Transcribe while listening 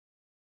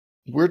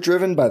We're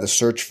driven by the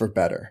search for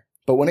better.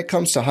 But when it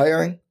comes to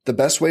hiring, the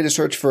best way to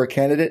search for a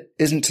candidate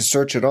isn't to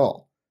search at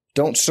all.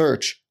 Don't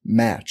search,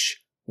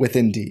 match with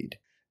Indeed.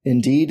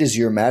 Indeed is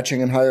your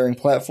matching and hiring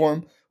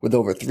platform with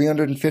over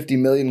 350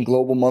 million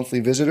global monthly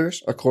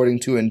visitors,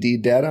 according to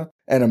Indeed data,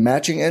 and a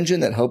matching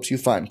engine that helps you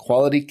find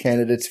quality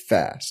candidates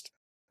fast.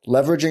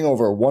 Leveraging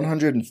over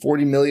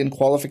 140 million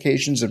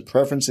qualifications and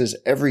preferences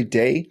every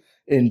day,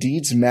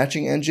 Indeed's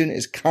matching engine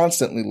is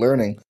constantly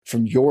learning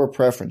from your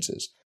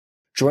preferences.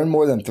 Join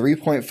more than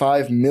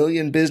 3.5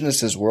 million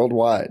businesses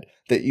worldwide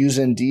that use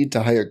Indeed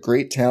to hire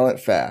great talent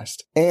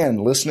fast.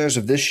 And listeners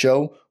of this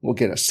show will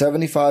get a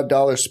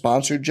 $75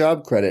 sponsored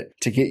job credit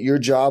to get your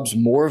jobs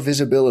more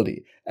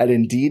visibility at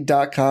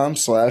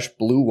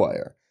Indeed.com/Blue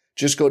Wire.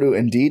 Just go to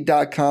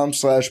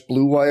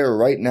Indeed.com/Blue Wire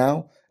right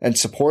now and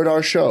support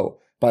our show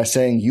by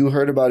saying you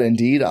heard about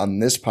Indeed on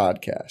this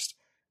podcast.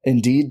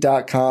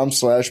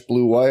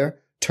 Indeed.com/Blue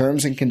Wire.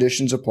 Terms and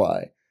conditions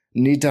apply.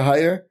 Need to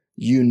hire?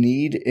 You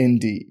need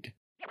Indeed.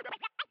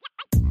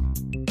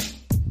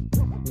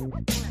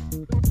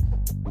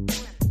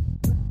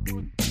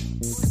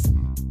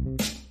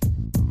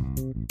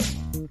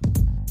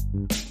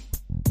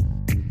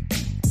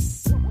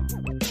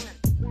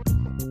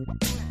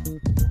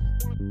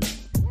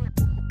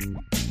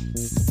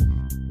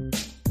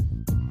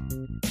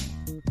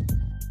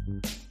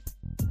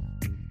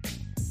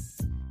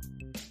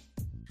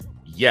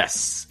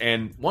 Yes,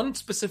 and one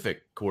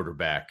specific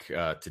quarterback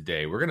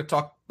today. We're going to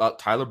talk about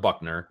Tyler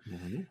Buchner.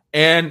 Mm-hmm.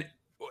 And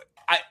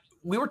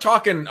we were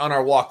talking on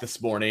our walk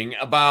this morning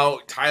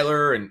about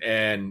Tyler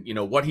and you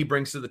know what he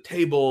brings to the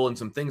table and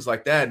some things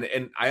like that.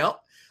 And I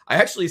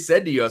actually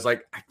said to you, I was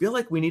like, I feel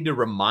like we need to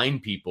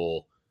remind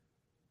people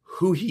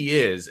who he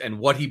is and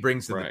what he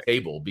brings to the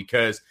table,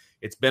 because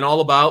it's been all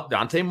about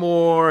Dante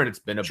Moore and it's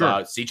been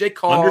about CJ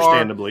Carr.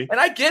 Understandably. And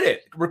I get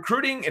it.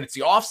 Recruiting, and it's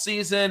the off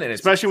season, and it's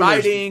especially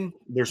exciting.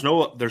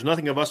 When there's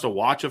nothing of us to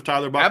watch of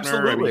Tyler Buchner.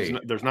 Absolutely. I mean,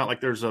 there's not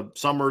like there's a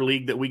summer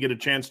league that we get a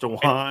chance to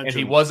watch. And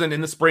he wasn't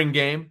in the spring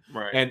game.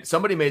 Right. And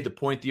somebody made the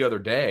point the other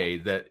day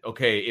that,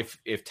 okay,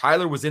 if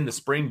Tyler was in the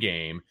spring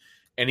game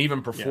and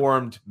even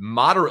performed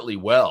moderately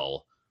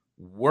well,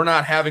 we're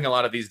not having a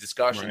lot of these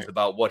discussions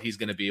about what he's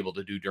going to be able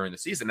to do during the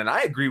season. And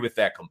I agree with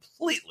that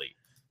completely.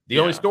 The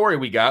only story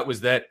we got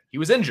was that he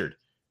was injured.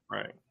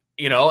 Right.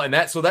 You know, and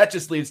that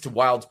just leads to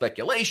wild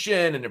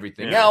speculation and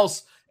everything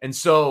else. And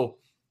so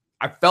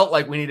I felt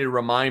like we needed to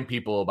remind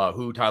people about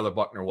who Tyler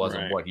Buchner was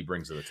and what he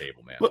brings to the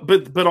table, man.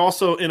 But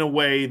also in a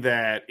way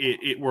that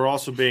we're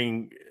also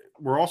going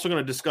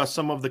to discuss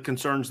some of the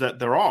concerns that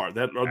there are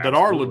that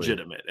are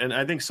legitimate. And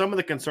I think some of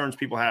the concerns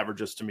people have are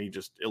just, to me,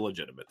 just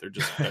illegitimate. They're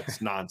just,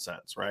 that's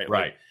nonsense. Right.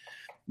 Right. Like,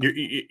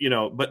 you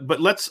know, but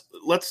let's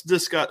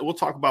discuss. We'll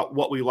talk about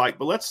what we like,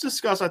 but let's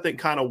discuss, I think,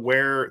 kind of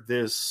why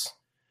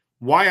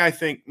I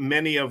think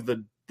many of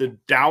the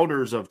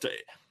doubters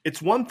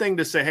it's one thing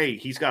to say, hey,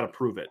 he's got to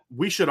prove it.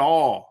 We should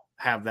all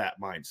have that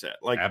mindset.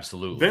 Like,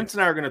 absolutely. Vince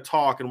and I are going to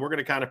talk, and we're going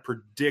to kind of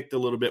predict a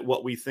little bit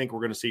what we think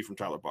we're going to see from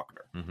Tyler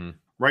Buchner. Mm-hmm.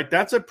 Right.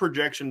 That's a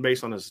projection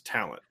based on his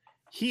talent.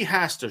 He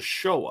has to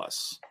show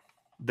us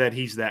that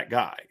he's that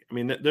guy. I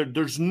mean,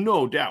 there's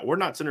no doubt. We're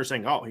not sitting there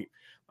saying,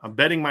 I'm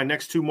betting my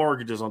next two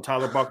mortgages on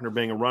Tyler Buchner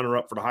being a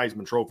runner-up for the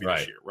Heisman Trophy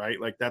this year, right?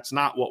 Like, that's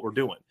not what we're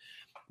doing.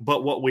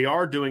 But what we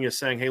are doing is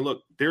saying, hey,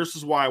 look, this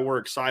is why we're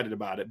excited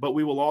about it. But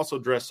we will also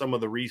address some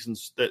of the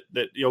reasons that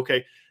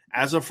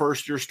as a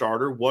first-year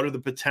starter, what are the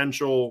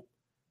potential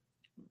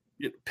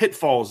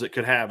pitfalls it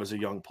could have as a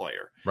young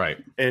player? Right.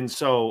 And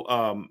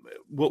so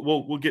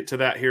we'll get to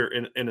that here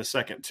in a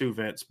second too,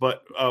 Vince.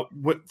 But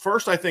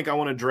first, I think I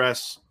want to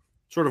address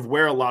sort of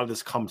where a lot of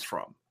this comes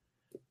from.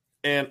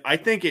 And I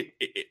think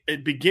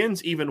it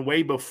begins even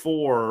way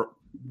before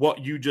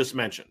what you just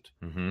mentioned,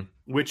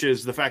 which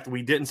is the fact that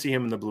we didn't see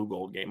him in the blue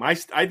gold game. I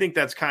think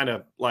that's kind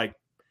of like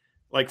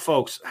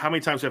folks, how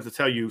many times do I have to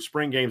tell you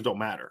spring games don't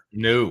matter?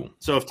 No.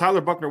 So if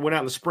Tyler Buchner went out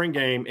in the spring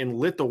game and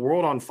lit the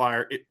world on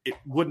fire, it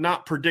would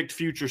not predict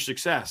future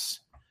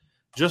success,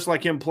 just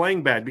like him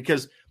playing bad.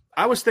 Because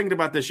I was thinking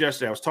about this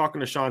yesterday. I was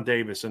talking to Sean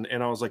Davis, and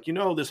I was like,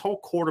 this whole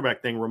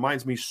quarterback thing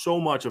reminds me so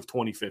much of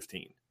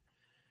 2015.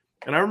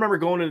 And I remember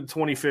going into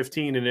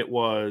 2015, and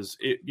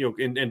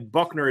and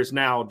Buchner is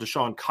now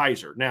Deshaun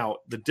Kaiser. Now,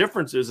 the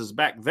difference is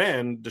back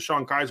then,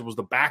 Deshaun Kaiser was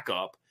the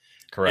backup.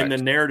 Correct. And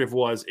the narrative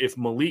was, if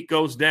Malik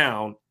goes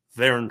down,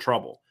 they're in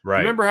trouble.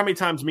 Right. Remember how many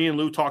times me and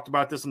Lou talked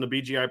about this on the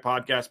BGI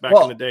podcast back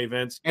in the day,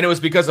 Vince? And it was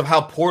because of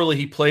how poorly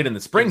he played in the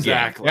spring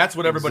game. That's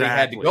what everybody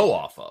had to go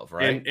off of,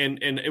 right?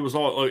 And it was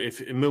all,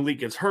 if Malik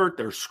gets hurt,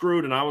 they're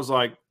screwed. And I was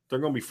like, they're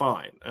going to be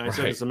fine. And I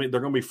said, they're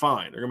going to be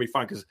fine. They're going to be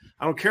fine because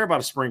I don't care about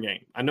a spring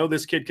game. I know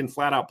this kid can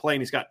flat out play,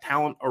 and he's got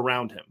talent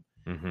around him.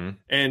 Mm-hmm.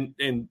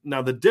 And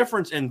now the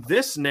difference in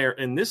this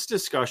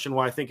discussion,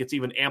 why I think it's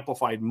even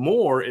amplified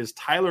more, is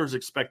Tyler's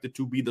expected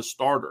to be the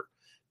starter,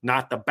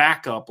 not the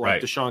backup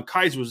like Deshaun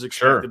Kaiser was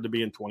expected to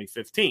be in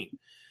 2015.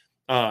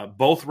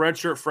 Both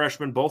redshirt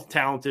freshmen, both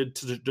talented.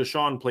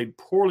 Deshaun played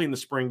poorly in the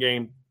spring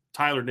game.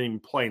 Tyler didn't even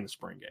play in the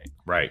spring game.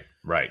 Right.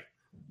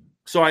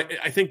 So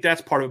I think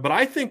that's part of it. But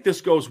I think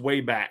this goes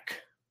way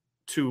back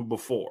to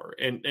before.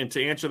 And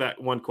to answer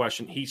that one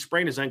question, he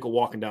sprained his ankle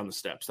walking down the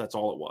steps. That's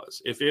all it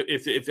was. If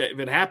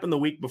it happened the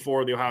week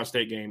before the Ohio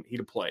State game, he'd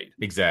have played.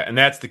 Exactly, and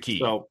that's the key.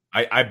 So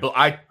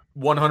I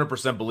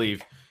 100%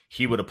 believe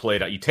he would have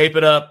played. You tape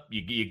it up.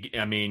 You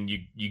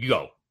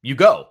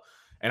go.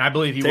 And I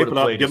believe he would have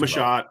played. Give him a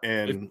shot.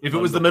 And if it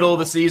was the middle of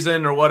the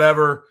season or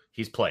whatever,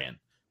 he's playing.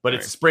 But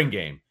it's a spring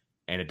game,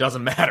 and it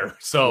doesn't matter.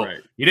 So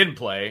he didn't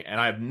play, and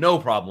I have no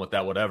problem with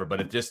that, whatever.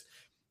 But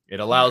it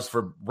allows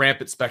for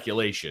rampant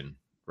speculation,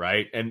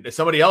 right? And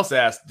somebody else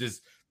asked,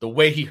 does the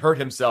way he hurt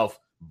himself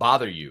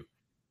bother you?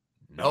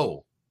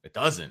 No, it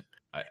doesn't.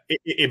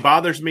 It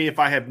bothers me if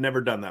I have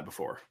never done that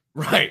before.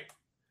 Right.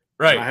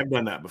 I have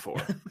done that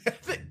before.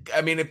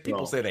 I mean, if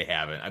people say they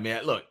haven't, I mean,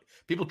 look,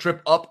 people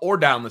trip up or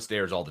down the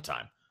stairs all the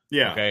time.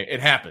 Yeah. Okay.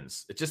 It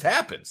happens. It just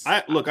happens.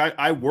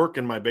 I work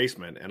in my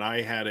basement, and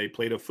I had a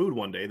plate of food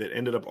one day that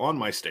ended up on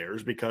my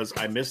stairs because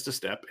I missed a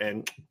step,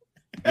 and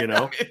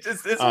it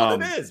just is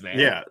what it is, man.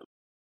 Yeah.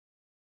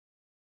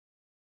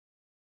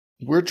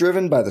 We're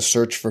driven by the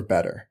search for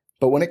better.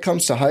 But when it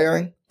comes to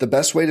hiring, the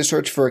best way to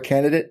search for a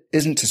candidate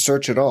isn't to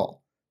search at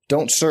all.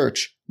 Don't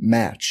search,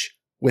 match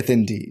with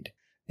Indeed.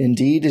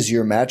 Indeed is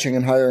your matching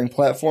and hiring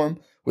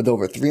platform with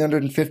over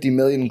 350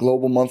 million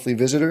global monthly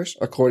visitors,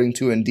 according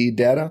to Indeed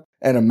data,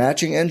 and a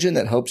matching engine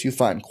that helps you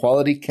find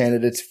quality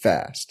candidates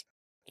fast.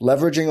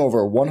 Leveraging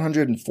over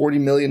 140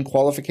 million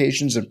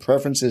qualifications and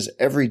preferences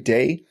every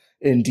day,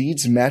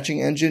 Indeed's matching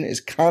engine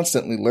is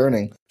constantly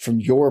learning from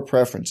your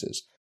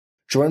preferences.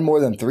 Join more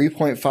than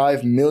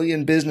 3.5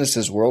 million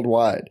businesses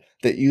worldwide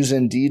that use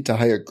Indeed to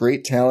hire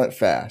great talent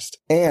fast.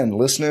 And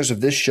listeners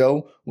of this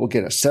show will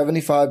get a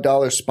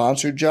 $75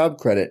 sponsored job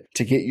credit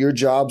to get your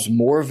jobs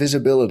more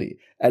visibility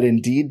at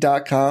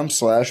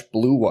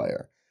Indeed.com/Blue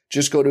Wire.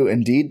 Just go to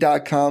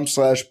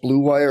Indeed.com/Blue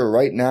Wire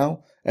right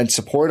now and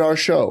support our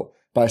show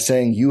by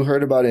saying you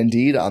heard about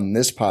Indeed on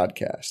this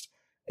podcast.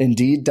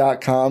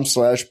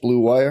 Indeed.com/Blue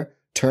Wire.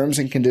 Terms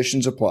and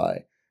conditions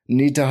apply.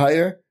 Need to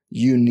hire?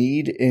 You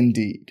need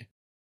Indeed.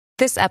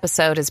 This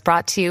episode is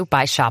brought to you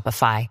by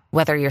Shopify.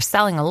 Whether you're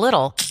selling a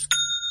little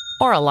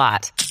or a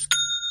lot,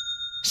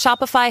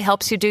 Shopify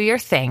helps you do your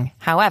thing,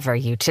 however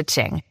you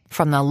cha-ching.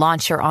 From the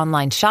launch your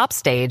online shop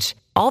stage,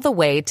 all the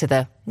way to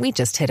the we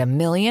just hit 1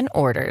 million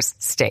orders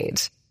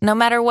stage. No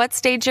matter what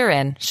stage you're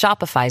in,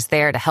 Shopify's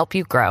there to help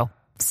you grow.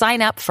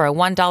 Sign up for a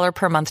 $1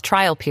 per month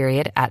trial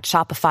period at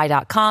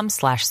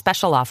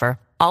shopify.com/special offer,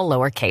 all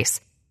lowercase.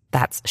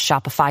 That's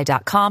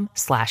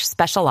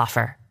shopify.com/special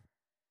offer.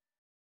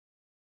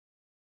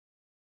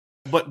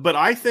 But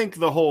I think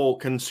the whole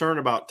concern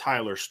about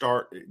Tyler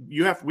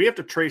we have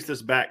to trace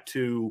this back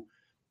to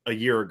a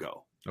year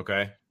ago.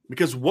 Okay.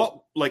 Because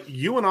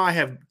you and I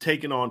have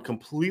taken on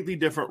completely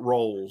different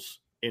roles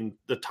in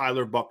the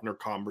Tyler Buchner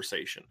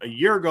conversation. A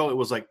year ago, it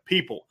was like,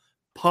 people,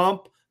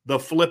 pump the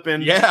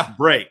flipping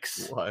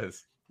brakes. It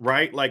was.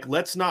 Right? Like,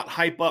 let's not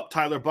hype up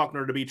Tyler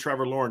Buchner to be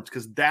Trevor Lawrence,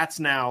 because that's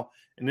now,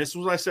 and this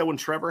was what I said when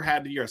Trevor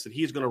had the year, I said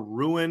he's going to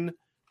ruin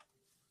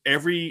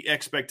every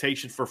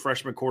expectation for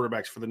freshman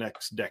quarterbacks for the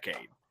next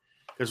decade,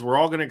 because we're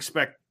all going to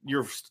expect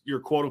your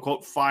quote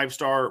unquote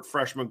 5-star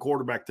freshman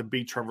quarterback to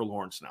be Trevor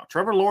Lawrence. Now,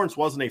 Trevor Lawrence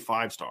wasn't a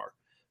 5-star.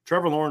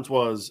 Trevor Lawrence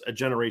was a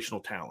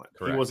generational talent.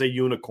 Correct. He was a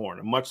unicorn,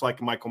 and much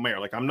like Michael Mayer.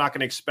 Like, I'm not going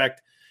to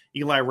expect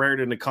Eli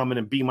Raritan to come in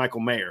and be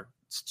Michael Mayer.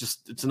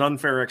 It's an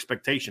unfair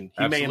expectation.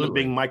 He may end up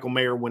being Michael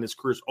Mayer when his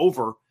career's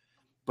over,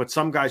 but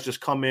some guys just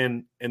come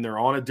in and they're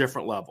on a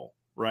different level,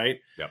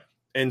 right? Yep.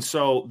 And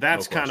so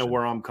that's kind of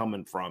where I'm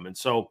coming from. And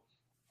so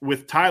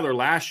with Tyler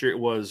last year,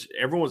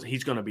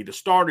 he's going to be the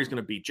starter. He's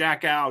going to beat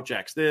Jack out.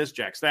 Jack's this,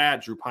 Jack's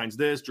that. Drew Pine's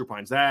this, Drew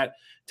Pine's that.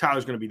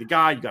 Tyler's going to be the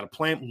guy. You got to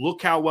play him.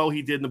 Look how well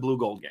he did in the blue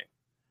gold game,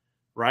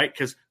 right?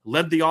 Because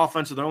led the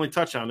offense with their only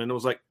touchdown. And it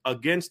was like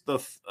against the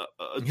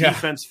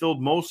defense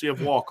filled mostly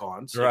of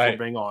walk-ons, if we're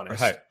being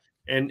honest,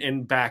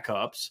 and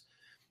backups.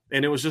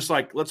 And it was just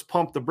like, let's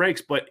pump the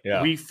brakes. But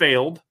we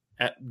failed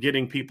at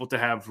getting people to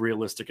have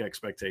realistic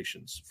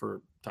expectations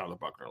for Tyler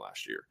Buchner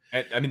last year.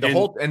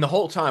 The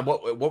whole time,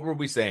 what were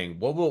we saying?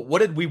 What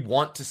did we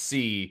want to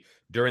see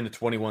during the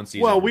 21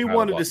 season? Well, we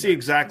wanted to see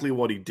exactly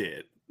what he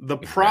did. The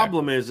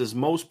problem is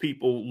most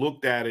people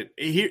looked at it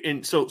here,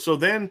 and so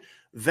then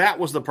that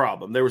was the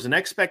problem. There was an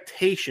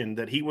expectation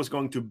that he was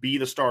going to be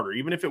the starter,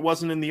 even if it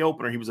wasn't in the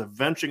opener. He was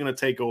eventually going to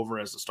take over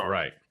as the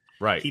starter.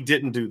 Right. He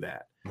didn't do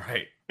that.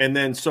 Right. And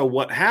then so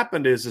what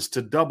happened is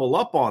to double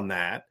up on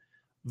that,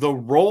 the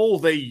role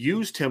they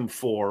used him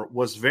for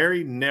was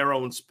very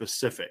narrow and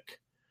specific.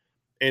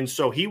 And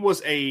so he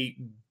was a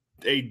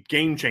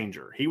game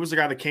changer. He was the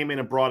guy that came in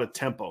and brought a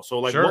tempo. So,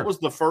 what was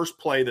the first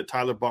play that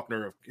Tyler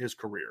Buchner of his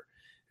career?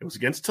 It was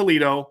against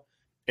Toledo,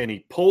 and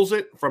he pulls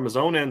it from his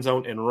own end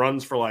zone and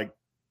runs for like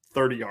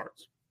 30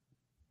 yards.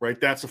 Right?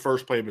 That's the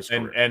first play of his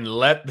career. And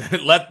let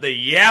the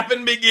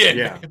yapping begin.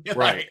 Yeah,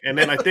 right. And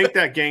then I think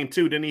that game,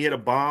 too, didn't he hit a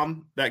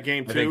bomb that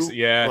game, too? I think so.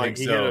 Yeah, like, I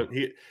think so.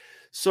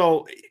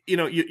 So,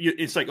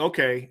 it's like,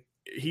 okay,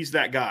 he's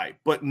that guy.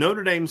 But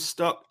Notre Dame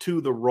stuck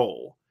to the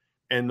role.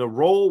 And the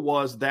role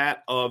was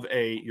that of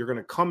you're going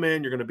to come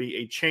in, you're going to be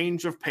a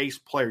change of pace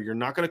player. You're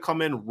not going to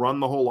come in,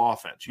 run the whole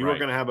offense. You are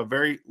going to have a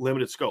very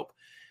limited scope.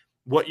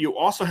 What you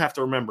also have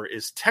to remember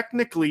is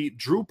technically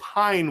Drew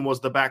Pine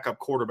was the backup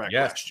quarterback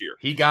last year.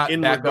 He got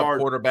backup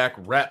quarterback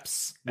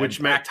reps,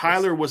 which meant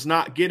Tyler was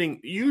not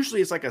getting.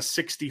 Usually it's like a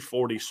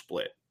 60-40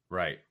 split.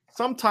 Right.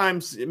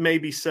 Sometimes it may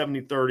be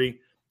 70-30.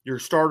 Your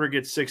starter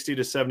gets 60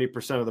 to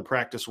 70% of the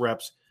practice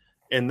reps.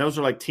 And those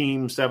are like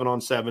team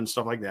 7-on-7,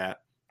 stuff like that.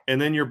 And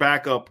then your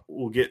backup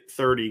will get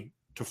 30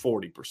 to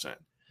 40%.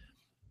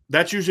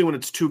 That's usually when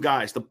it's two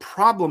guys. The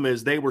problem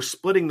is they were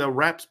splitting the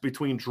reps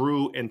between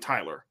Drew and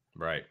Tyler.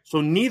 Right.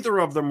 So neither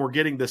of them were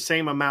getting the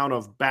same amount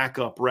of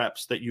backup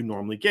reps that you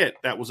normally get.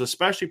 That was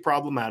especially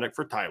problematic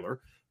for Tyler,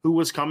 who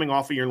was coming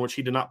off a year in which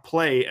he did not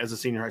play as a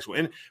senior high school.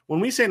 And when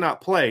we say not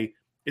play,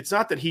 it's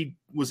not that he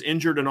was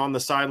injured and on the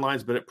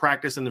sidelines, but at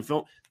practice and in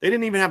film, they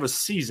didn't even have a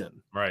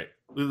season. Right.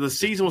 The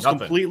season was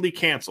completely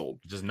canceled.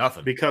 Just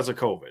nothing. Because of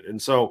COVID.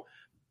 And so,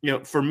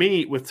 for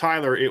me with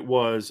Tyler, it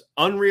was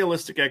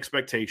unrealistic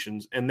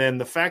expectations. And then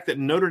the fact that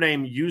Notre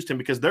Dame used him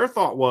because their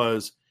thought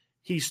was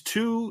he's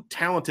too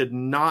talented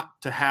not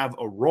to have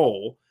a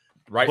role.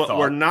 Right. But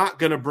we're not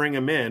going to bring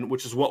him in,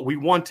 which is what we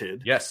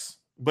wanted. Yes.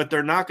 But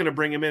they're not going to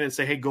bring him in and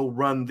say, hey, go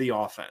run the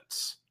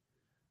offense.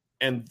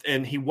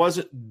 And he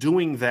wasn't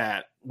doing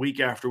that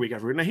week after week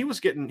after week. Now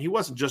he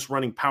wasn't just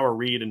running power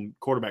read and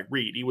quarterback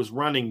read. He was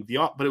running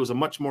but it was a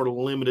much more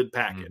limited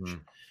package.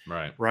 Mm-hmm.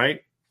 Right.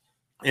 Right.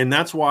 And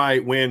that's why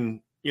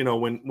when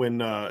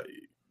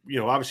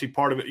obviously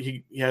part of it,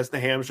 he has the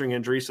hamstring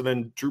injury. So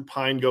then Drew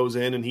Pine goes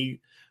in and he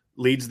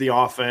leads the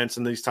offense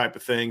and these type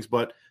of things.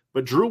 But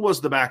Drew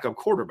was the backup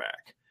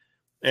quarterback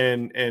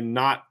and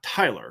not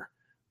Tyler.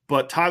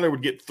 But Tyler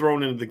would get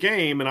thrown into the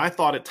game. And I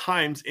thought at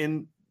times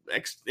in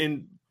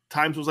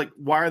times was like,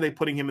 why are they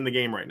putting him in the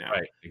game right now?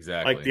 Right,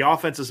 exactly. Like the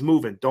offense is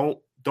moving. Don't.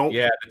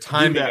 Yeah, the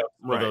timing of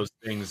right. those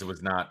things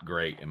was not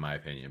great in my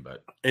opinion,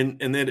 but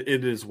and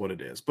it is what it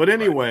is. But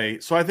anyway,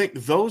 So I think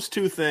those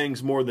two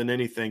things more than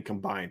anything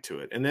combined to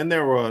it. And then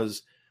there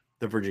was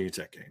the Virginia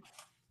Tech game.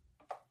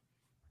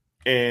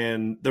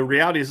 And the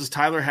reality is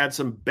Tyler had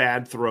some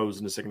bad throws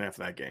in the second half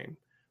of that game.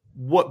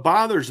 What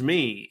bothers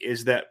me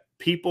is that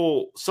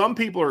some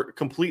people are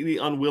completely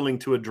unwilling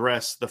to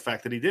address the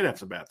fact that he did have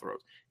some bad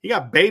throws. He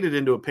got baited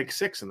into a pick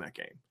six in that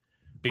game.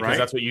 Because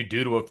that's what you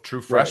do to a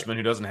true freshman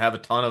who doesn't have a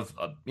ton of,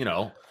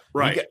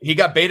 right. He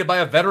got baited by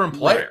a veteran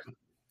player. Right.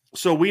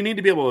 So we need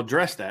to be able to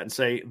address that and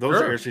say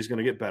those areas he's going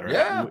to get better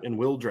at, and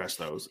we'll address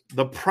those.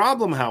 The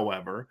problem,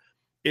 however,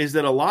 is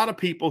that a lot of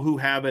people who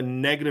have a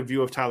negative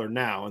view of Tyler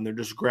now, and they're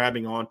just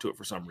grabbing onto it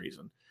for some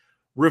reason,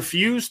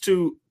 refuse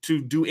to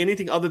do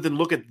anything other than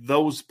look at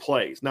those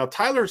plays. Now,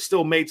 Tyler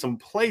still made some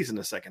plays in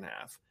the second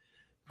half,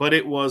 but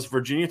it was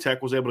Virginia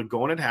Tech was able to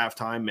go in at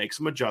halftime, make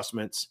some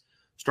adjustments,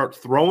 start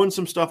throwing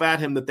some stuff at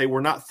him that they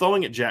were not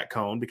throwing at Jack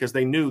Cohn because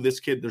they knew this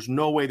kid, there's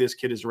no way this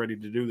kid is ready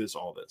to do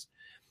all this.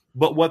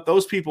 But what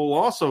those people will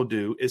also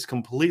do is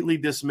completely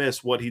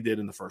dismiss what he did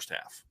in the first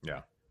half.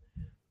 Yeah.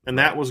 And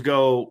that was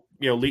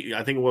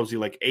I think it was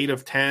like 8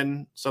 of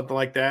 10, something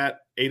like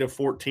that, 8 of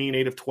 14,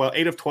 8 of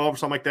 12 or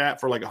something like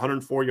that for like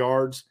 104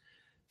 yards,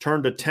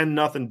 turned a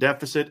 10-0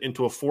 deficit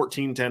into a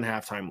 14-10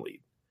 halftime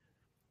lead.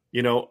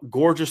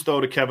 Gorgeous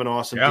throw to Kevin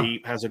Austin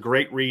deep, has a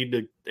great read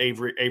to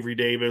Avery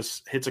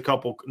Davis, hits a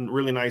couple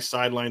really nice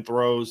sideline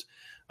throws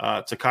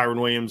to Kyron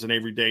Williams and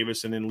Avery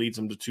Davis, and then leads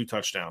them to 2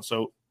 touchdowns.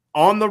 So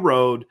on the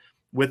road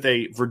with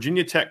a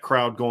Virginia Tech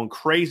crowd going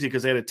crazy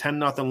because they had a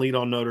 10-0 lead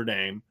on Notre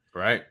Dame.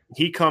 Right.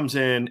 He comes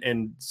in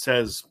and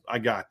says, I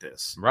got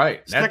this.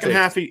 Right. Second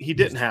half, he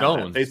didn't have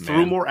that. They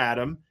threw more at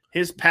him.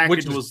 His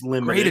package was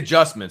limited. Great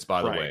adjustments,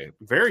 by the way.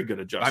 Very good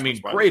adjustments.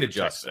 Great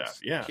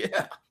adjustments. Yeah.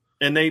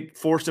 And they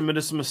forced him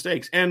into some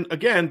mistakes. And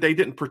again, they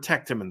didn't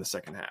protect him in the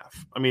second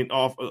half.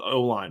 Off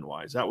O-line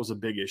wise, that was a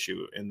big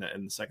issue in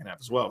the second half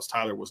as well, as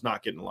Tyler was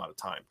not getting a lot of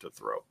time to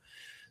throw.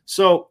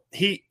 So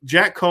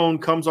Jack Cohn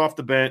comes off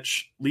the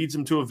bench, leads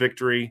him to a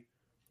victory,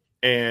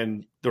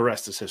 and the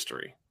rest is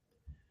history.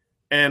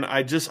 And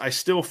I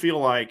still feel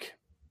like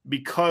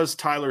because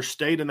Tyler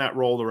stayed in that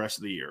role the rest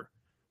of the year,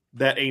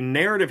 that a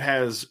narrative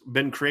has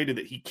been created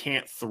that he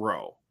can't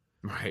throw.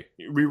 Right.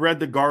 We read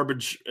the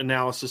garbage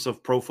analysis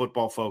of Pro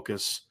Football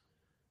Focus.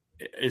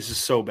 It's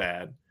just so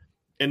bad.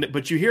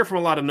 But you hear from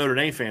a lot of Notre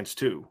Dame fans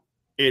too.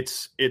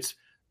 It's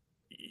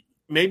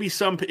maybe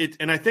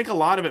and I think a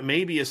lot of it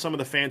maybe is some of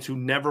the fans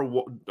who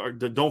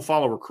that don't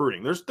follow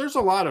recruiting. There's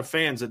a lot of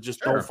fans that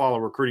just don't follow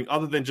recruiting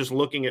other than just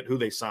looking at who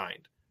they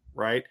signed,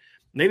 right?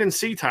 And they didn't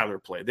see Tyler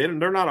play.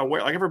 They're not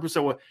aware. Like everybody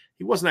said, well,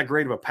 he wasn't that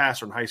great of a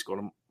passer in high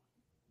school.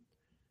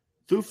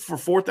 Threw for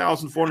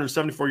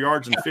 4,474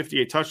 yards and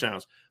 58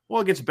 touchdowns.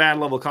 Well, against bad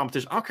level of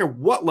competition. I don't care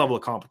what level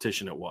of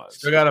competition it was.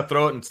 Still got to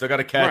throw it and still got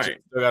to catch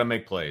it. Still got to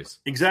make plays.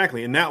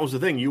 Exactly. And that was the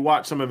thing. You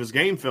watch some of his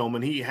game film,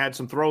 and he had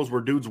some throws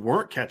where dudes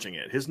weren't catching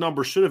it. His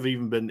numbers should have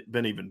even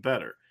been even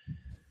better.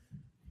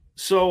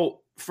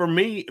 So for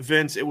me,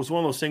 Vince, it was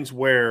one of those things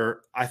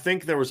where I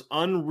think there was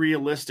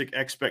unrealistic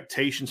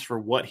expectations for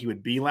what he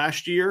would be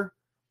last year.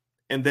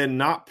 and then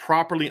not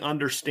properly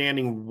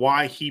understanding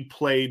why he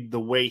played the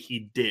way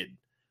he did.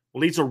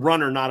 Well, he's a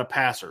runner, not a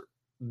passer.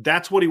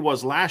 That's what he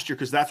was last year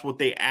because that's what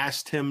they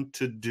asked him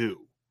to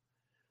do.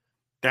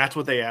 That's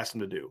what they asked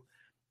him to do.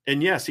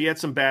 And yes, he had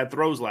some bad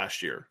throws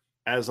last year,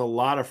 as a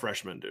lot of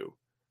freshmen do.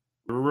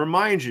 To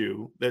remind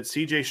you that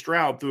C.J.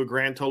 Stroud threw a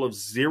grand total of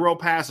 0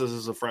 passes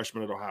as a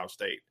freshman at Ohio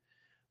State.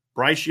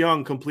 Bryce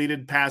Young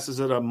completed passes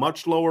at a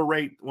much lower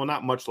rate, well,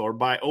 not much lower,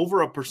 by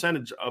over a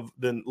percentage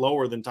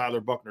lower than Tyler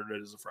Buchner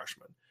did as a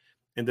freshman,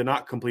 and did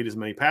not complete as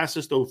many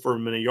passes, though, for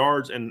many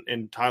yards.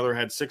 And Tyler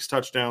had 6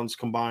 touchdowns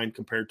combined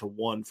compared to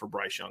 1 for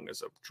Bryce Young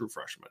as a true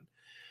freshman.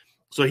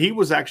 So he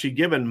was actually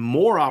given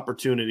more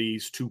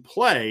opportunities to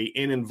play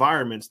in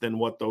environments than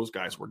what those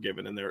guys were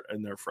given in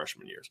their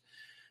freshman years.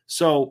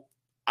 So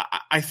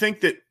I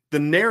think that the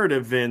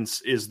narrative,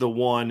 Vince, is the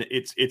one.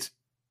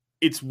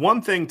 It's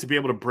one thing to be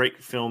able to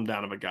break film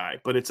down of a guy,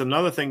 but it's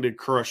another thing to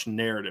crush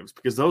narratives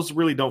because those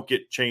really don't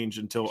get changed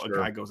until a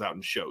guy goes out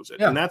and shows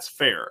it. Yeah. And that's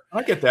fair.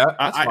 I get that.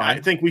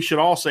 I think we should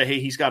all say, hey,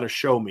 he's got to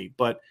show me.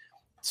 But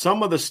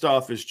some of the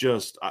stuff is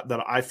just that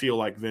I feel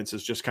like Vince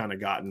has just kind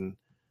of gotten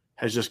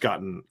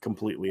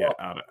completely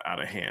out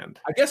of hand.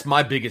 I guess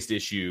my biggest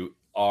issue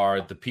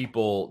are the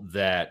people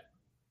that,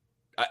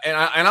 and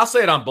I'll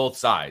say it on both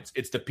sides.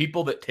 It's the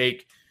people that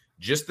take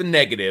just the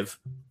negative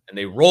and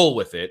they roll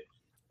with it,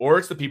 or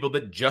it's the people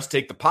that just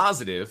take the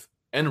positive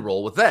and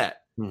roll with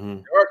that. Mm-hmm.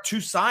 There are 2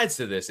 sides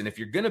to this. And if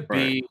you're going to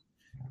be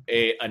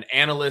an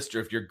analyst, or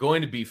if you're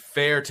going to be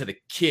fair to the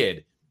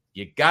kid,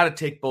 you got to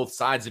take both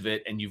sides of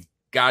it. And you've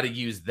got to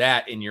use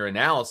that in your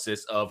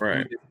analysis of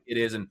who it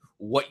is and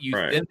what you,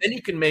 and then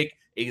you can make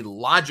a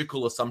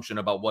logical assumption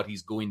about what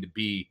he's going to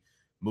be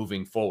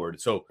moving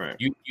forward. So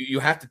you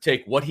have to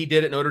take what he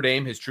did at Notre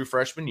Dame, his true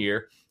freshman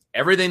year,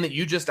 everything that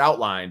you just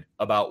outlined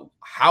about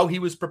how he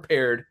was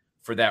prepared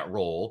for that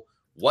role,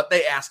 what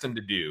they asked him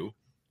to do,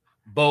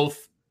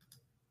 both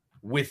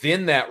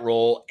within that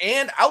role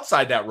and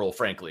outside that role,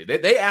 frankly.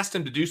 They asked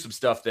him to do some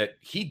stuff that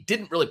he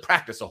didn't really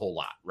practice a whole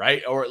lot,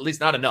 right? Or at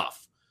least not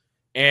enough.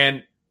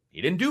 And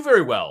he didn't do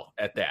very well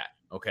at that,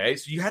 okay?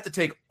 So you have to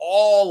take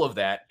all of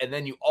that, and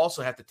then you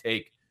also have to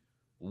take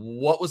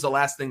what was the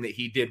last thing that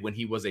he did when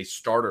he was a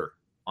starter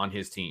on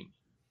his team.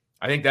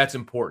 I think that's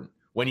important.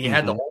 When he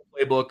had the whole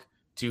playbook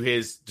to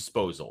his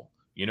disposal,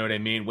 you know what I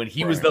mean? When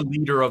he was the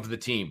leader of the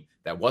team.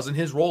 That wasn't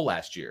his role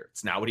last year.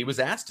 It's not what he was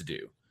asked to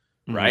do,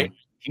 right?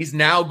 He's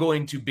now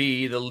going to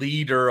be the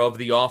leader of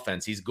the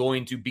offense. He's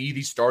going to be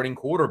the starting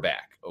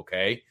quarterback,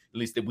 okay? At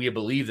least that we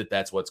believe that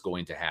that's what's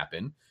going to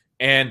happen.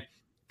 And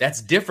that's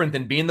different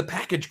than being the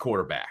package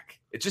quarterback.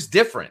 It's just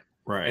different.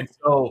 Right. And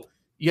so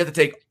you have to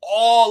take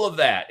all of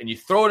that and you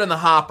throw it in the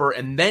hopper,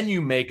 and then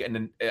you make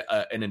an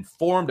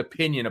informed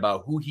opinion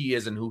about who he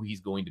is and who he's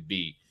going to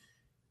be.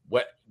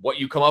 What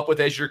you come up with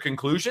as your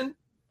conclusion,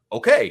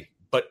 okay,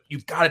 but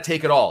you've got to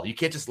take it all. You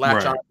can't just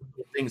latch on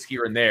to things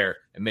here and there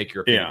and make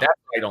your opinion. That's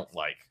what I don't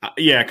like.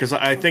 Because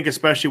I think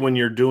especially when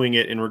you're doing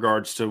it in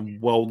regards to,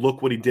 well,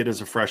 look what he did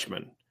as a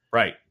freshman.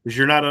 Right. Because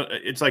you're not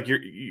it's like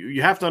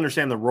you have to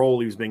understand the role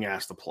he was being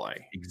asked to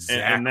play.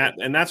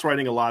 Exactly. And that's where I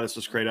think a lot of this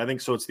was created. I think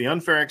so. It's the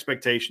unfair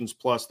expectations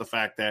plus the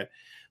fact that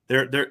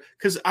they're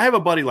because I have a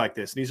buddy like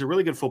this, and he's a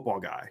really good football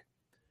guy,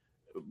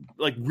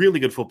 like really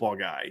good football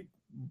guy.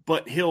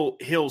 But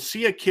he'll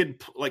see a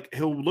kid, like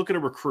he'll look at a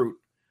recruit,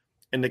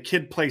 and the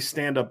kid plays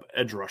stand-up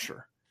edge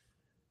rusher.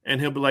 And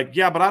he'll be like,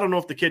 yeah, but I don't know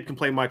if the kid can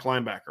play Mike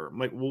linebacker. I'm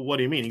like, well, what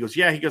do you mean? He goes,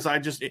 yeah. He goes,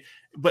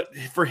 but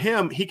for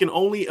him, he can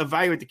only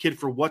evaluate the kid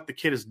for what the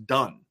kid has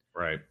done.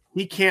 Right.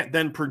 He can't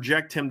then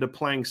project him to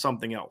playing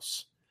something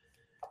else.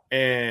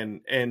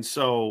 And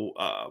so,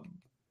 I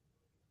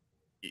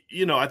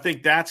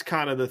think that's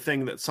kind of the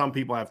thing that some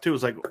people have too,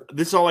 is like,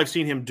 this is all I've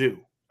seen him do.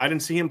 I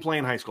didn't see him play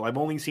in high school. I've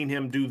only seen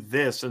him do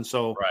this. And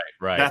so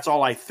that's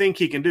all I think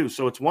he can do.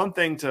 So it's one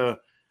thing to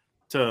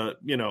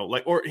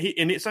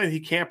it's not that he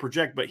can't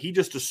project, but he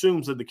just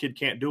assumes that the kid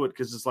can't do it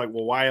because it's like,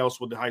 well, why else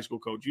would the high school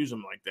coach use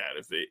him like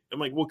that? I'm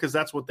like, well, because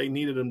that's what they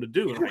needed him to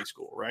do in high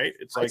school, right?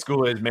 It's high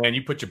school is, man,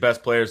 you put your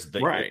best players at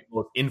the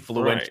most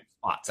influential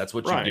spots. That's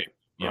what you do.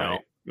 You know, I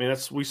mean,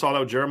 we saw that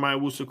with Jeremiah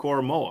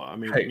Owusu-Koramoah. I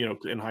mean,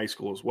 in high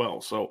school as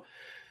well.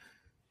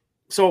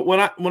 So when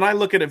I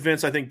look at it,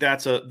 Vince, I think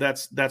that's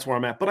where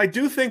I'm at. But I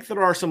do think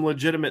there are some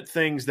legitimate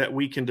things that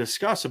we can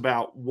discuss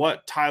about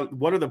what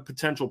are the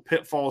potential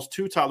pitfalls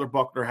to Tyler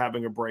Buchner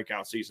having a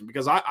breakout season,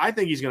 because I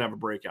think he's going to have a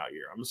breakout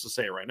year. I'm just to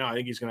say it right now. I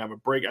think he's going to have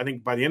a break. I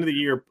think by the end of the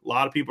year, a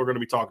lot of people are going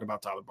to be talking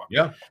about Tyler Buchner.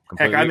 Yeah,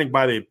 completely. Heck, I think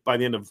by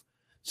the end of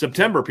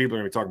September, people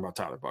are going to be talking about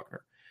Tyler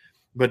Buchner.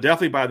 But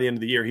definitely by the end of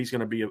the year, he's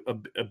going to be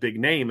a big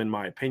name, in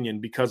my opinion,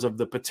 because of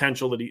the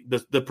potential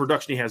that the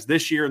production he has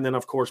this year, and then,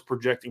 of course,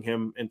 projecting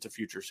him into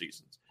future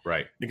seasons.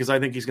 Right. Because I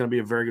think he's going to be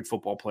a very good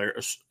football player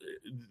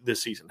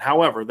this season.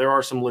 However, there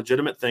are some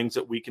legitimate things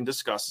that we can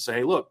discuss to say,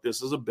 hey, look,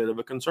 this is a bit of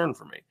a concern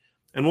for me.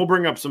 And we'll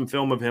bring up some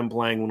film of him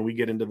playing when we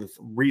get into the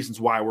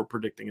reasons why we're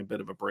predicting a bit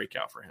of a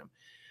breakout for him.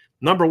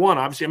 Number one,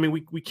 obviously, I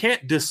mean, we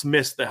can't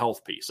dismiss the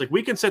health piece. Like,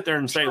 we can sit there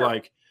and say,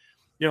 like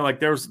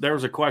there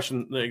was a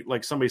question,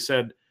 like somebody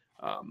said,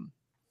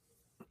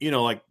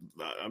 like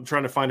I'm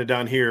trying to find it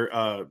down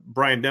here.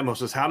 Brian Demo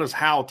says,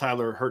 how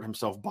Tyler hurt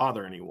himself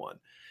bother anyone?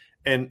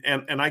 And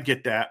I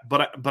get that,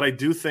 but I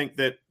do think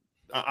that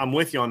I'm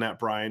with you on that,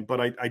 Brian.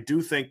 But I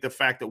do think the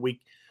fact that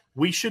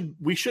we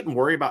shouldn't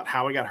worry about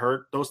how he got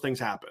hurt. Those things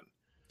happen.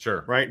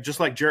 Sure. Right.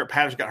 Just like Jarrett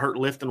Patterson got hurt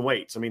lifting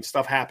weights. I mean,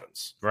 stuff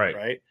happens.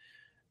 Right.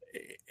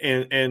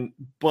 Right.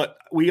 But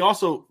we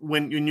also,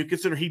 when you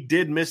consider he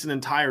did miss an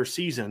entire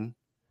season,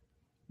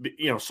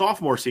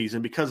 sophomore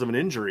season because of an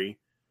injury,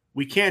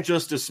 we can't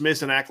just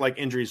dismiss and act like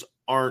injuries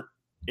aren't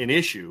an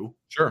issue.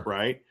 Sure.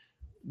 Right.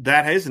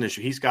 That is an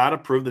issue. He's got to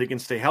prove that he can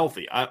stay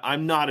healthy.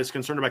 I'm not as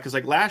concerned about, because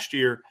like last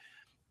year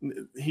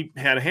he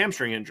had a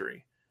hamstring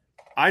injury.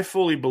 I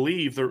fully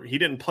believe that he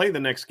didn't play the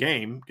next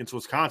game against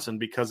Wisconsin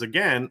because,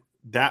 again,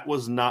 that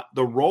was not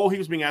the role he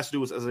was being asked to do,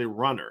 was as a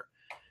runner.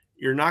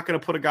 You're not going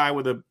to put a guy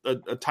with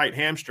a tight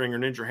hamstring or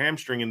an injured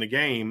hamstring in the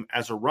game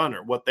as a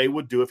runner. What they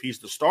would do if he's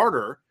the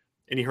starter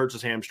and he hurts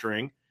his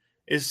hamstring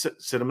is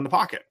sit him in the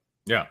pocket.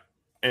 Yeah.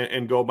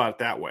 And go about it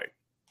that way.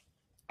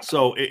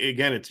 So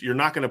again, you're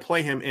not going to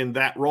play him in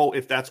that role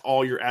if that's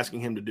all you're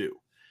asking him to do.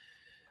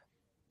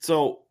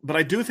 So, but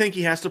I do think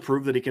he has to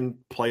prove that he can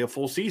play a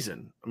full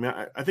season. I mean,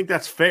 I think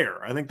that's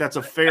fair. I think that's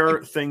a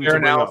fair thing to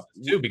bring up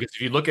too, because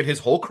if you look at his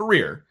whole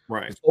career,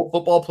 right, his whole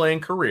football playing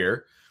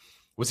career,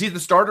 was he the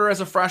starter as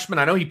a freshman?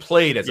 I know he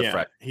played as a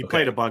freshman. He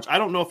played a bunch. I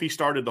don't know if he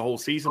started the whole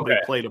season, but he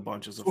played a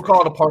bunch as a freshman. We'll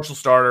call it a partial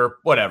starter,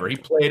 whatever. He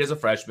played as a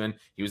freshman.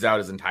 He was out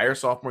his entire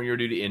sophomore year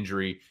due to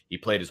injury. He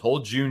played his whole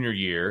junior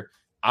year.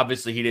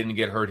 Obviously, he didn't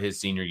get hurt his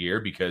senior year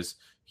because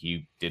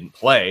he didn't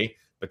play.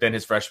 But then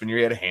his freshman year,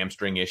 he had a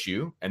hamstring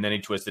issue, and then he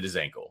twisted his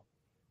ankle.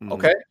 Mm-hmm.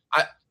 Okay.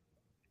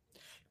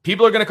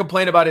 People are going to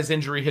complain about his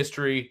injury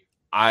history.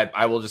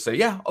 I will just say,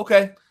 yeah,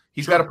 okay.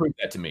 He's got to prove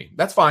that to me.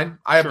 That's fine.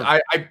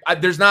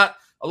 There's not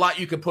a lot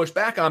you can push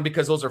back on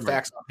because those are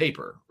facts on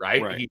paper,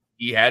 right?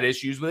 He had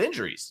issues with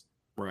injuries.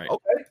 Right.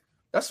 Okay.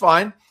 That's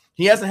fine.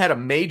 He hasn't had a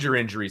major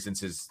injury since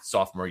his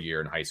sophomore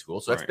year in high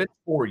school. So that's been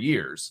 4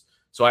 years.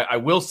 So I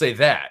will say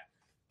that.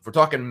 If we're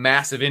talking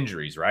massive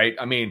injuries, right?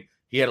 I mean,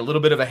 he had a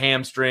little bit of a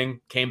hamstring,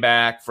 came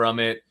back from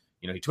it.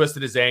 He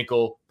twisted his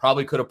ankle,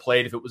 probably could have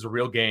played if it was a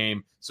real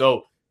game.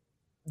 So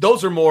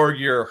those are more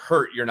you're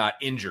hurt, you're not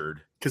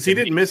injured. Because he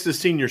didn't miss his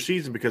senior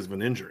season because of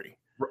an injury.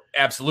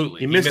 Absolutely.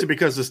 He missed it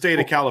because the state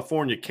of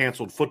California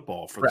canceled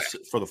football for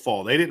the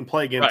fall. They didn't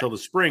play again until the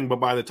spring,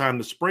 but by the time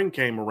the spring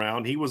came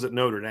around, he was at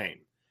Notre Dame.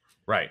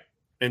 Right.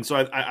 And so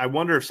I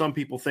wonder if some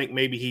people think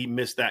maybe he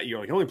missed that year.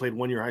 Like, he only played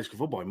 1 year of high school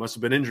football. He must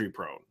have been injury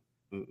prone.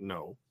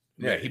 No.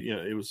 Yeah,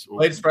 it was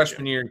played his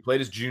freshman year. He played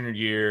his junior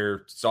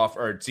year.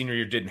 Senior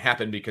year didn't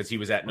happen because he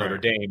was at Notre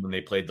Dame when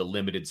they played the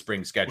limited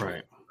spring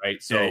schedule.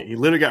 Right. So he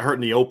literally got hurt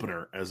in the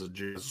opener as a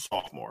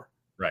sophomore.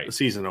 Right. The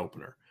season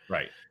opener.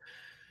 Right.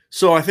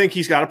 So I think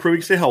he's got to prove he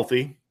can stay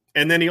healthy,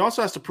 and then he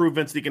also has to prove,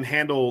 Vince, that he can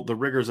handle the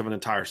rigors of an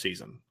entire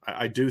season.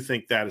 I do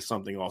think that is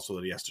something also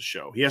that he has to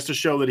show. He has to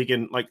show that he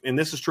can, and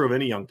this is true of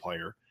any young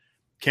player.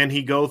 Can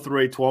he go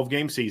through a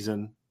 12-game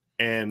season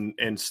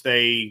and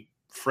stay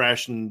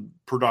fresh and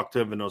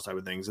productive and those type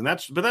of things? And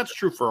that's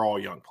true for all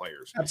young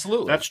players.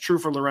 Absolutely. That's true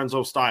for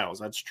Lorenzo Styles.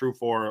 That's true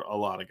for a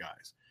lot of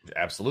guys.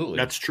 Absolutely.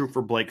 That's true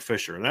for Blake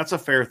Fisher. And that's a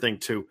fair thing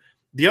too.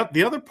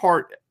 The other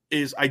part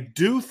is I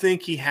do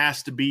think he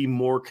has to be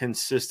more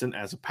consistent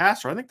as a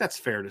passer. I think that's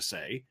fair to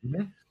say.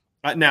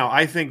 Mm-hmm. Now,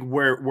 I think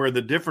where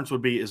the difference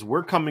would be is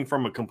we're coming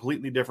from a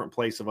completely different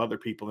place of other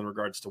people in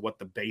regards to what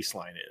the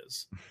baseline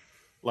is.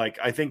 Like,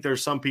 I think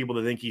there's some people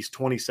that think he's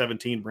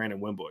 2017 Brandon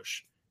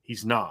Wimbush.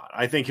 He's not.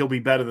 I think he'll be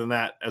better than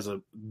that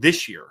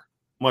this year,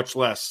 much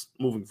less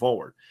moving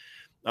forward.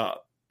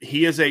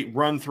 He is a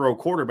run-throw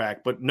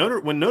quarterback, but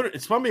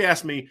somebody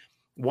asked me,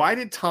 why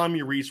did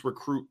Tommy Rees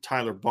recruit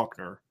Tyler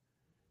Buchner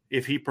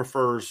if he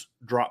prefers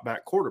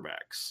drop-back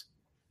quarterbacks?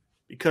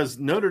 Because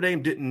Notre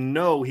Dame didn't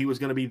know he was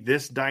going to be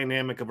this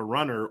dynamic of a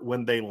runner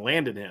when they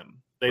landed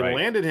him. They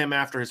landed him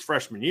after his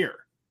freshman year.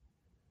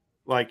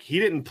 Like, he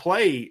didn't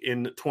play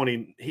in the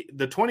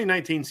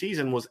 2019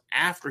 season was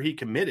after he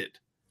committed.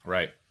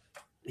 Right.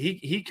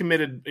 He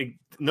committed.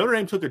 Notre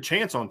Dame took a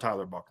chance on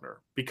Tyler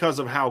Buchner because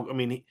of how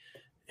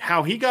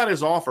he got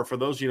his offer. For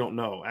those you don't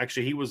know,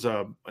 actually, he was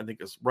I think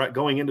it's right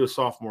going into his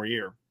sophomore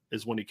year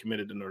is when he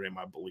committed to Notre Dame,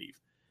 I believe.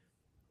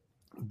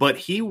 But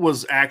he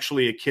was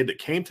actually a kid that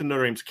came to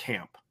Notre Dame's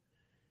camp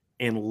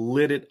and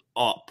lit it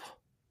up.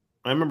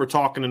 I remember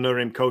talking to Notre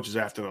Dame coaches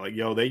after, like,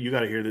 "Yo, you got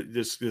to hear that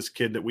this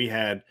kid that we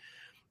had.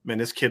 Man,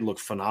 this kid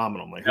looked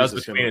phenomenal." Like, that was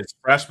between his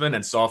freshman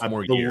and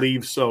sophomore year. I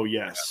believe so.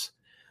 Yes. Yeah.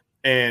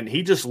 And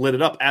he just lit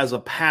it up as a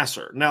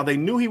passer. Now, they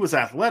knew he was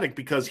athletic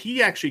because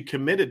he actually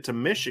committed to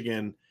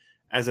Michigan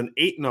as an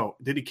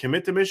did he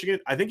commit to Michigan?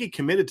 I think he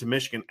committed to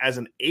Michigan as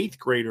an 8th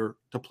grader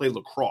to play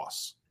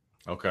lacrosse.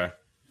 Okay.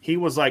 He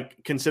was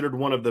like considered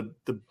one of the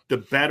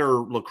better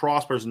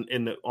lacrosse players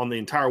on the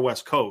entire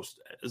West Coast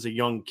as a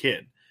young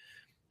kid.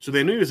 So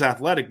they knew he was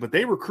athletic, but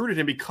they recruited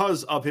him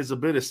because of his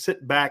ability to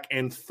sit back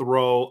and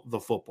throw the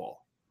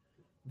football.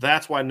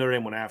 That's why Notre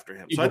Dame went after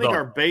him. So I think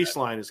our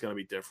baseline is going to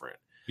be different.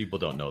 People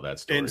don't know that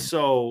story. And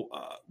so,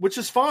 which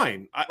is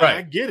fine.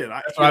 I get it.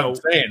 That's what I'm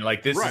saying.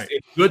 Like, this is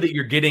it's good that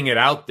you're getting it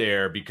out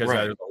there because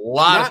there's a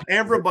lot Not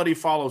everybody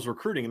follows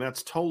recruiting, and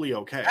that's totally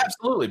okay.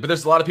 Absolutely. But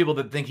there's a lot of people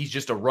that think he's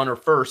just a runner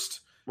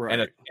first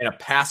and a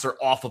passer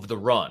off of the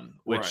run,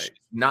 which is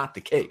not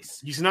the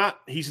case. He's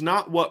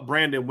not what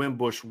Brandon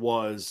Wimbush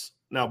was.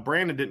 Now,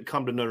 Brandon didn't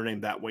come to Notre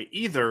Dame that way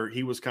either.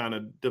 He was kind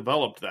of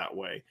developed that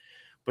way.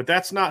 But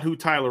that's not who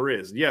Tyler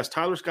is. Yes,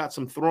 Tyler's got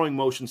some throwing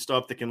motion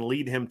stuff that can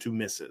lead him to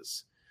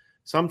misses.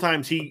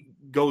 Sometimes he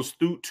goes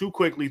too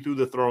quickly through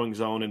the throwing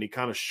zone and he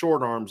kind of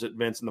short arms it,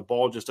 Vince, and the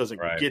ball just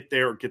doesn't get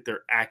there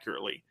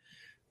accurately.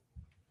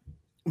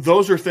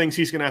 Those are things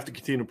he's going to have to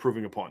continue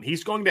improving upon.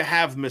 He's going to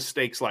have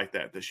mistakes like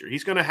that this year.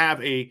 He's going to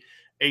have a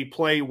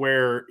play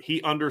where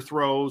he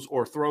underthrows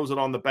or throws it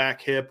on the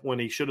back hip when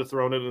he should have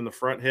thrown it in the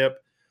front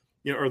hip,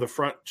 or the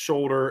front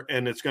shoulder,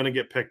 and it's going to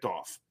get picked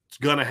off. It's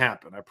going to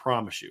happen. I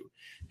promise you.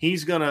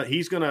 He's going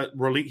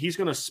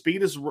to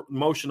speed his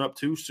motion up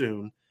too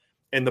soon,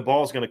 and the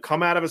ball is going to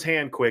come out of his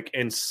hand quick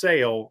and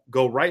sail,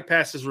 go right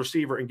past his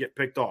receiver and get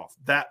picked off.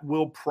 That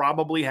will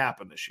probably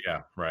happen this year.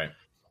 Yeah, right.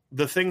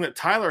 The thing that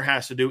Tyler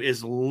has to do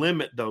is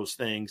limit those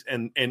things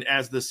and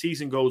as the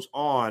season goes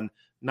on,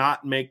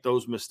 not make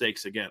those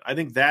mistakes again. I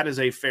think that is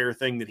a fair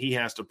thing that he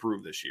has to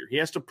prove this year. He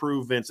has to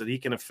prove, Vince, that he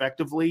can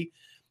effectively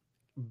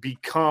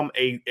become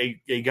a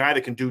guy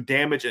that can do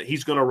damage.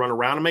 He's going to run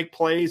around and make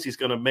plays. He's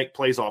going to make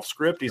plays off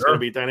script. He's going to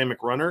be a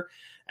dynamic runner,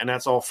 and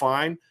that's all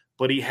fine.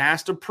 But he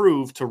has to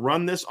prove to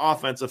run this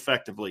offense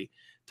effectively.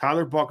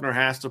 Tyler Buchner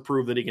has to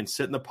prove that he can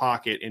sit in the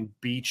pocket and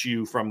beat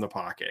you from the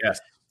pocket. Yes.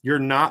 You're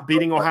not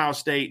beating Ohio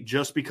State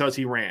just because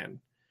he ran.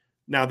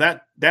 Now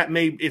that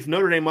may, if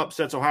Notre Dame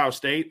upsets Ohio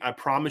State, I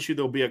promise you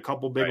there'll be a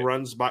couple big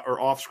runs or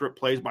off script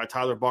plays by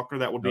Tyler Buchner.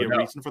 That would be a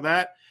reason for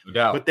that. No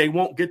doubt. But they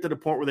won't get to the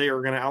point where they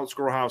are going to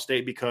outscore Ohio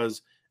State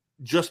because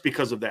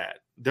of that.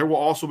 There will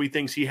also be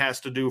things he has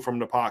to do from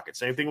the pocket.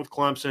 Same thing with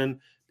Clemson,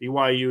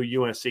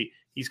 BYU, UNC.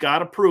 He's got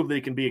to prove that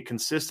he can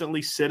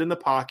consistently sit in the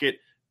pocket,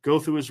 go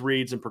through his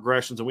reads and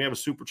progressions, and we have a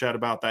super chat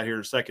about that here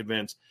in a second,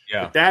 Vince.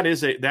 Yeah, but that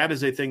is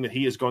a thing that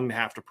he is going to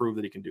have to prove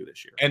that he can do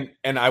this year.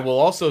 And I will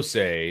also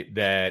say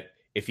that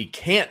if he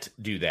can't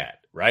do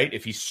that, right?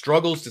 If he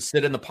struggles to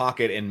sit in the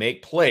pocket and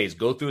make plays,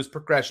 go through his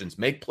progressions,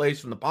 make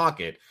plays from the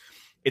pocket,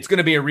 it's going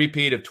to be a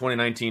repeat of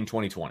 2019,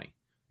 2020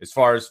 as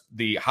far as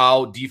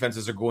how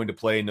defenses are going to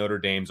play Notre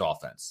Dame's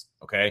offense.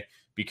 Okay,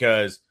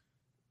 because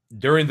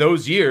during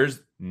those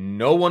years,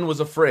 no one was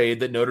afraid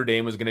that Notre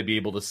Dame was going to be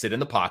able to sit in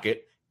the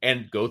pocket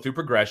and go through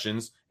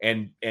progressions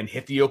and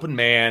hit the open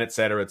man, et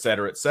cetera, et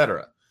cetera, et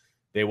cetera.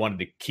 They wanted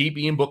to keep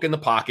Ian Book in the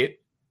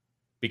pocket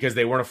because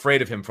they weren't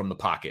afraid of him from the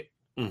pocket.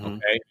 Mm-hmm.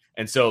 Okay.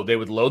 And so they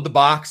would load the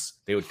box.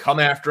 They would come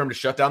after him to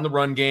shut down the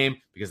run game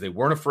because they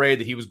weren't afraid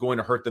that he was going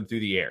to hurt them through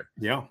the air.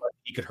 Yeah. But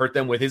he could hurt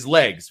them with his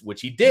legs,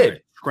 which he did.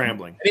 Right.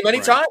 Scrambling. Many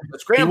times.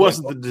 He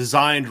wasn't the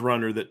designed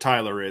runner that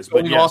Tyler is,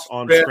 but yes,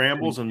 on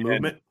scrambles and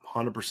movement,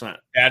 100%.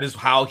 That is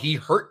how he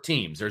hurt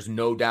teams. There's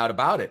no doubt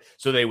about it.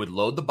 So they would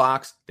load the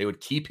box. They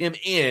would keep him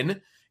in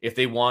if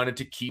they wanted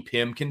to keep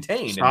him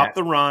contained. Stop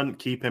the run,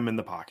 keep him in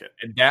the pocket.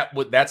 And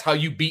that's how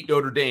you beat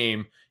Notre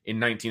Dame in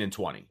 19 and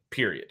 20,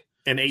 period.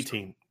 And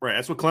 18. Right.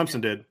 That's what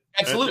Clemson did.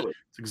 Absolutely.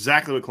 That's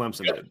exactly what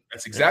Clemson did.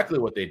 That's exactly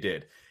what they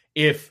did.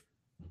 If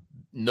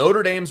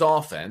Notre Dame's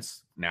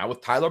offense, now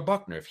with Tyler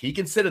Buchner, if he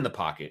can sit in the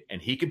pocket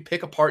and he can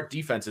pick apart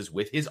defenses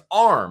with his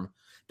arm,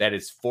 that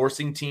is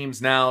forcing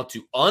teams now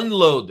to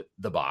unload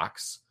the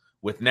box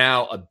with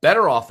now a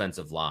better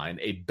offensive line,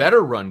 a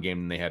better run game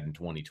than they had in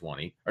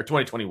 2020 or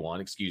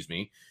 2021, excuse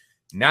me.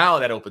 Now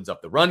that opens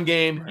up the run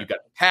game. Right. You've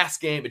got the pass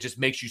game. It just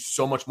makes you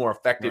so much more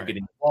effective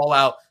getting the ball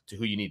out to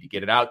who you need to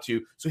get it out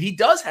to. So he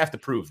does have to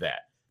prove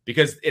that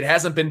because it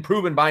hasn't been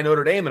proven by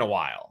Notre Dame in a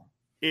while.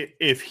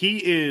 If he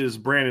is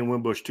Brandon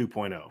Wimbush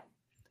 2.0,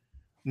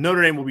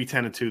 Notre Dame will be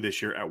 10-2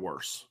 this year at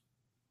worst.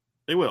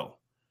 They will.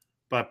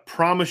 But I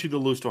promise you they'll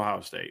lose to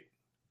Ohio State.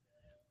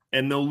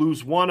 And they'll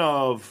lose one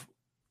of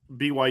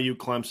BYU,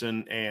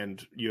 Clemson,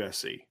 and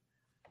USC.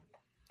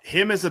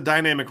 Him as a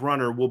dynamic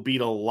runner will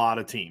beat a lot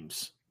of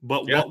teams.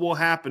 But what will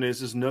happen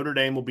is Notre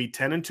Dame will be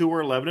 10-2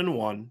 or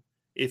 11-1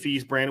 if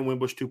he's Brandon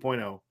Wimbush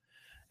 2.0.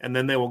 And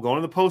then they will go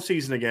into the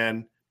postseason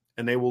again,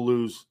 and they will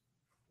lose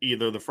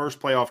either the first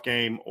playoff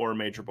game or a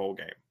major bowl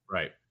game.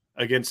 Right.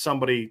 Against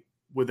somebody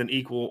with an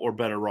equal or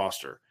better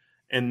roster.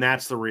 And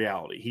that's the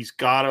reality. He's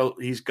got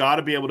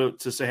to be able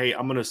to say, hey,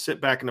 I'm going to sit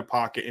back in the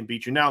pocket and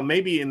beat you. Now,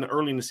 maybe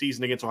early in the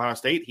season against Ohio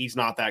State, he's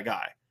not that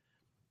guy.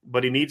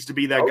 But he needs to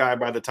be that guy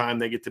by the time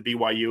they get to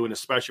BYU, and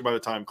especially by the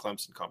time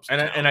Clemson comes to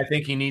town. And I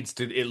think he needs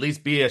to at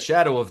least be a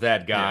shadow of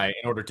that guy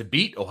in order to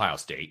beat Ohio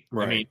State.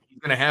 Right. I mean, he's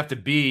going to have to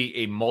be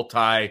a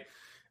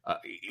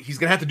he's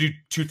going to have to do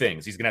two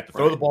things. He's going to have to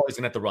throw the ball. He's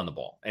going to have to run the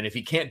ball. And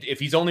if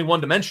he's only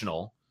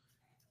one-dimensional,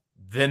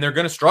 then they're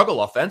going to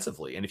struggle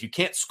offensively. And if you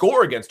can't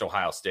score against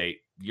Ohio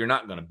State, you're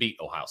not going to beat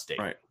Ohio State.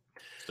 Right.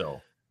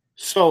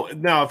 So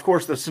now, of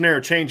course, the scenario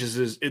changes.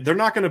 Is they're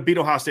not going to beat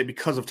Ohio State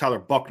because of Tyler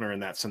Buchner in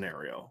that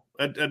scenario.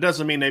 That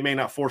doesn't mean they may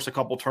not force a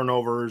couple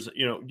turnovers.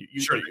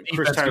 Sure,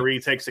 Chris Tyree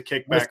takes a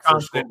kickback for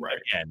a score,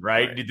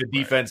 right? The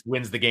defense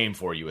wins the game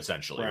for you,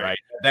 essentially, right?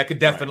 That could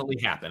definitely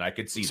happen. I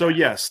could see so, that.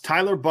 yes,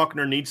 Tyler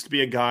Buchner needs to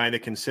be a guy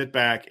that can sit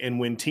back and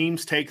when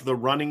teams take the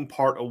running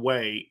part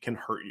away, can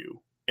hurt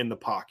you in the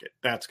pocket.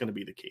 That's going to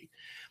be the key.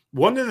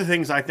 One of the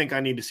things I think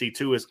I need to see,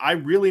 too, is I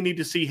really need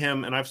to see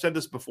him, and I've said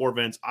this before,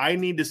 Vince, I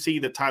need to see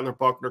that Tyler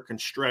Buchner can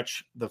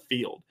stretch the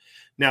field.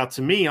 Now,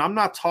 to me, I'm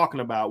not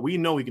talking about, we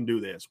know he can do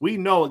this. We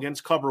know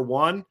against cover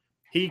one,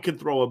 he can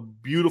throw a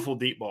beautiful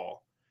deep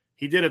ball.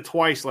 He did it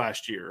twice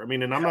last year. I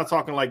mean, and I'm not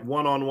talking like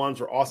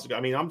one-on-ones or Austin. I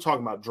mean, I'm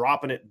talking about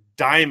dropping it,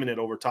 diming it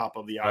over top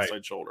of the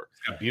outside shoulder.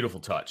 It's got a beautiful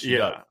touch.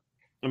 Yeah.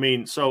 I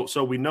mean, so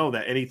we know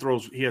that. And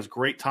he has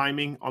great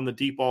timing on the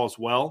deep ball as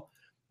well.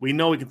 We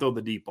know he can throw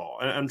the deep ball.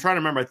 And I'm trying to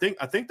remember.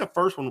 I think the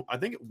first one, I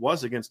think it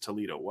was against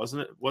Toledo,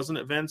 wasn't it? Wasn't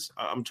it, Vince?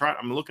 I'm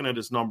looking at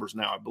his numbers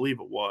now. I believe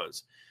it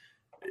was.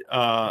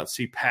 Let's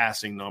see,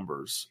 passing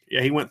numbers.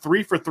 Yeah, he went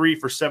 3 for 3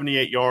 for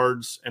 78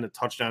 yards and a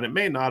touchdown. It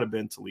may not have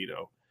been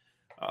Toledo,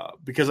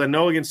 because I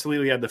know against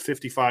Toledo he had the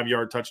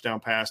 55-yard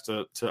touchdown pass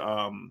to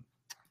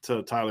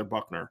Tyler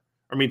Buchner.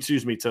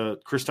 To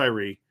Chris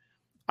Tyree.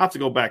 I'll have to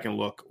go back and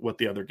look what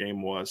the other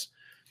game was.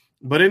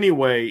 But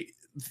anyway,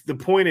 the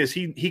point is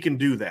he can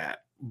do that.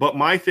 But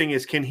my thing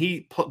is, can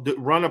he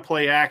run a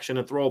play action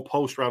and throw a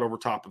post route over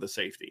top of the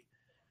safety?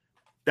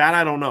 That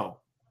I don't know.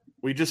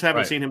 We just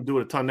haven't seen him do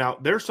it a ton. Now,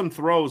 there's some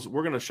throws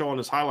we're going to show on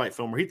this highlight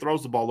film where he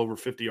throws the ball over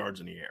 50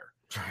 yards in the air.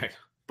 Right.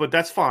 But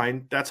that's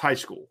fine. That's high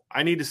school.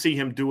 I need to see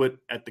him do it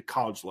at the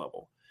college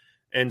level.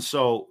 And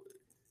so,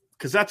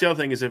 because that's the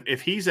other thing is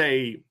if he's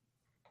a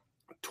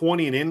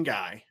 20 and in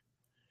guy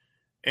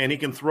and he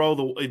can throw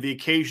the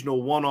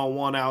occasional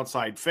one-on-one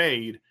outside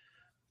fade,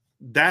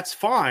 that's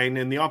fine,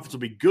 and the offense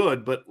will be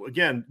good. But,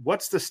 again,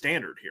 what's the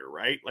standard here,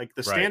 right? Like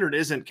the standard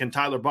isn't can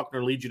Tyler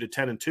Buchner lead you to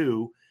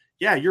 10-2.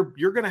 Yeah, you're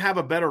going to have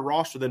a better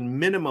roster than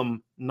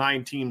minimum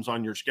 9 teams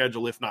on your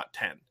schedule, if not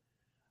 10.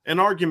 An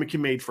argument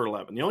can be made for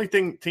 11. The only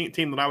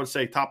team that I would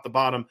say top to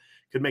bottom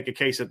could make a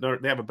case that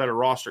they have a better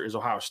roster is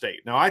Ohio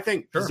State. Now, I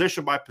think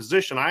position by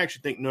position, I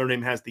actually think Notre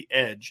Dame has the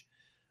edge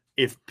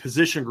if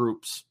position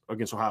groups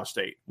against Ohio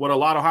State. What a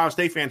lot of Ohio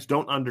State fans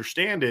don't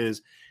understand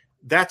is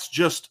that's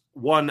just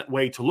one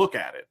way to look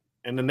at it.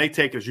 And then they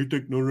take it as you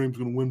think Notre Dame's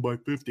going to win by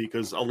 50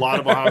 because a lot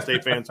of Ohio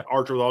State fans,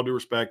 Archer, with all due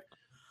respect,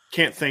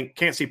 can't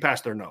see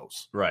past their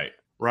nose. Right.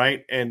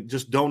 And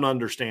just don't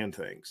understand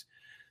things.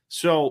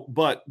 So,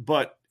 but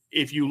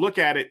if you look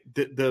at it,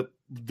 the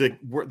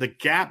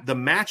gap, the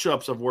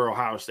matchups of where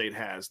Ohio State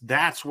has,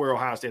 that's where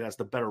Ohio State has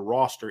the better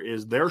roster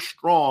is they're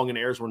strong in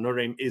areas where Notre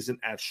Dame isn't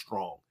as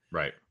strong.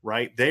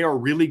 Right. They are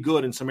really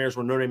good in some areas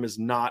where Notre Dame is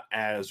not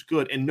as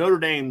good. And Notre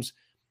Dame's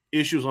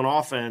issues on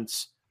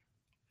offense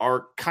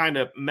are kind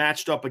of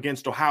matched up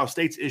against Ohio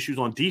State's issues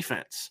on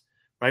defense.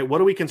 Right.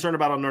 What are we concerned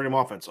about on Notre Dame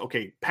offense?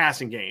 Okay.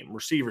 Passing game,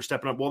 receiver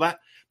stepping up. Well,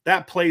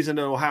 that plays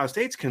into Ohio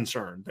State's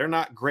concern. They're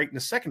not great in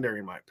the secondary,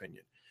 in my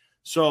opinion.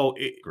 So,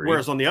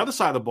 whereas on the other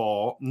side of the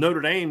ball,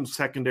 Notre Dame's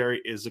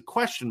secondary is a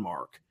question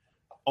mark.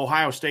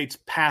 Ohio State's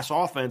pass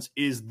offense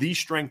is the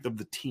strength of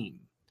the team.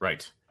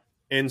 Right.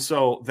 And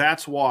so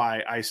that's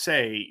why I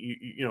say,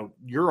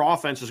 your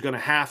offense is going to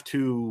have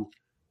to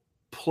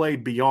play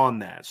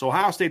beyond that. So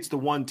Ohio State's the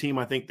one team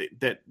I think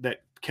that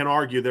can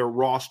argue their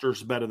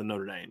roster's better than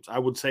Notre Dame's. I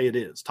would say it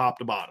is, top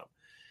to bottom.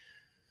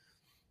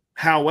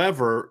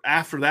 However,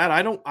 after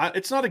that,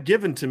 it's not a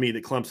given to me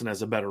that Clemson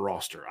has a better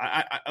roster.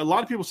 A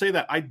lot of people say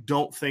that. I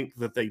don't think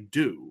that they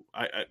do.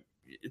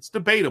 It's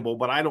debatable,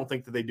 but I don't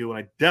think that they do,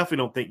 and I definitely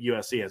don't think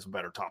USC has a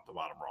better top to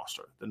bottom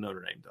roster than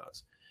Notre Dame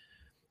does.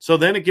 So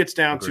then it gets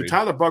down to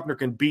Tyler Buchner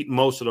can beat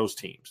most of those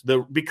teams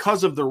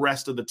because of the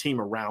rest of the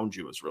team around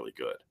you is really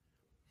good.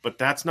 But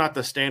that's not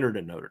the standard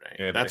in Notre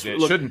Dame. Yeah,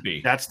 shouldn't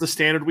be. That's the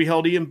standard we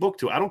held Ian Book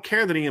to. I don't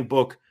care that Ian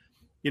Book,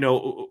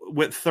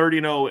 went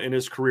 30-0 in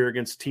his career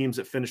against teams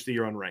that finished the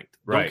year unranked.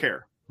 Don't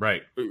care.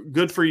 Right.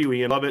 Good for you,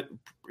 Ian. Love it.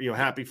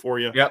 Happy for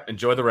you. Yep.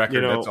 Enjoy the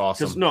record. That's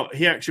awesome. No,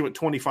 he actually went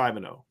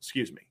 25-0.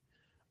 Excuse me.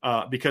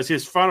 Because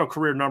his final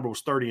career number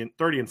was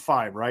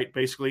 30-5, right?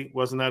 Basically,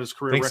 wasn't that his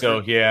career record?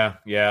 So. Yeah.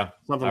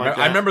 Something like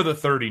that. I remember the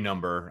 30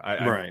 number.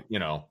 Right.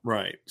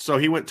 Right. So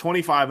he went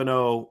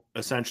 25-0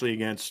 essentially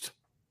against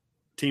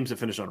teams that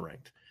finished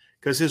unranked.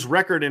 Because his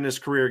record in his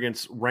career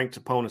against ranked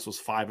opponents was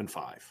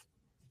 5-5.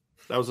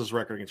 That was his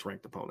record against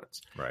ranked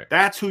opponents. Right.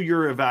 That's who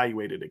you're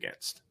evaluated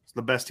against. It's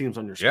the best teams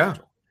on your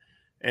schedule.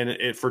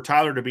 And for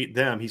Tyler to beat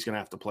them, he's going to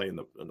have to play in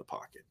the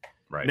pocket.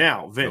 Right.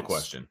 Now, Vince. No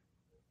question.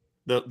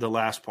 The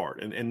last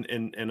part,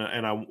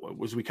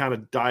 as we kind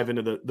of dive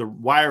into the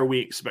why are we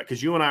expect,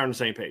 because you and I are on the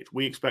same page.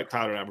 We expect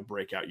Tyler to have a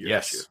breakout year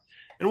this year.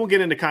 And we'll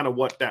get into kind of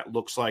what that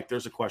looks like.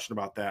 There's a question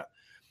about that.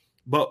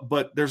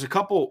 But there's a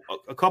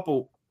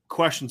couple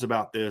questions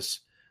about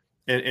this.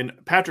 And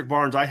Patrick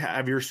Barnes, I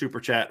have your super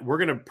chat. We're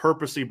going to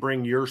purposely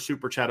bring your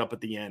super chat up at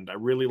the end. I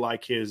really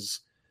like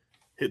his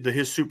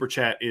super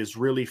chat is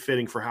really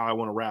fitting for how I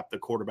want to wrap the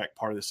quarterback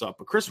part of this up.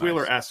 But Chris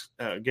Wheeler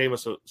gave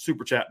us a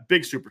super chat,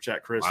 big super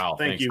chat, Chris. Wow,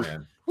 thank you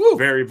man.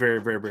 very,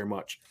 very, very, very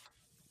much.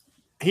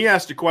 he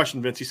asked a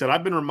question, Vince. He said,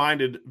 I've been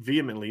reminded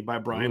vehemently by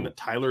Brian that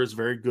Tyler is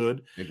very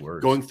good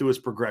going through his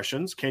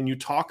progressions. Can you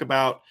talk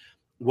about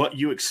what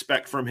you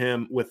expect from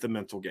him with the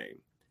mental game?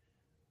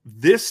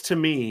 This to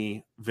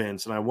me,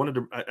 Vince, and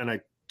I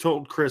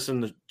told Chris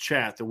in the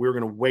chat that we were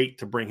going to wait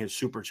to bring his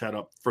super chat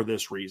up for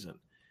this reason.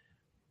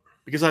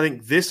 Because I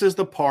think this is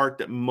the part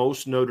that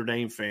most Notre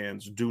Dame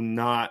fans do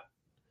not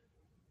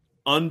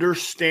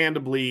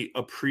understandably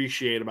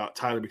appreciate about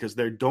Tyler, because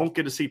they don't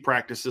get to see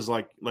practices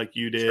like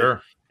you did.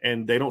 Sure.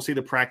 And they don't see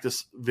the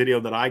practice video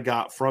that I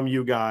got from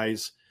you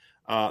guys,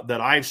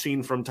 that I've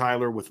seen from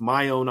Tyler with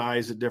my own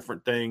eyes at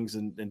different things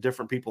and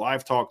different people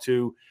I've talked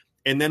to.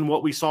 And then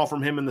what we saw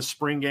from him in the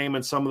spring game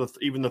and some of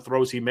even the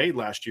throws he made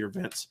last year,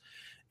 Vince,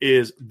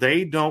 is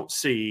they don't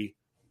see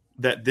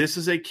that this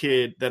is a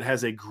kid that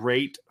has a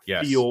great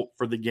feel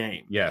for the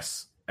game.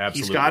 Yes, absolutely.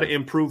 He's got to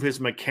improve his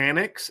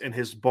mechanics, and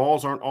his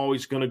balls aren't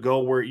always going to go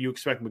where you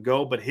expect them to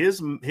go. But his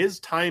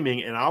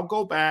timing, and I'll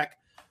go back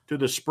to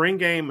the spring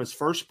game, his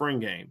first spring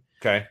game.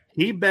 Okay.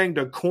 He banged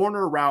a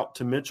corner route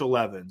to Mitchell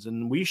Evans,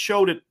 and we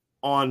showed it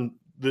on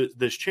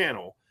this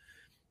channel.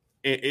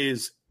 It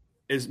is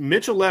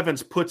Mitchell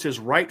Evans puts his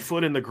right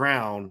foot in the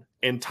ground,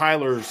 and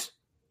Tyler's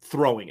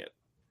throwing it.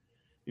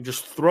 He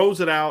just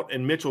throws it out,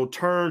 and Mitchell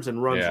turns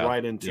and runs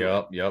right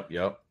into it.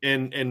 Yep.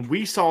 And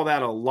we saw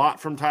that a lot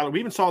from Tyler.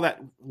 We even saw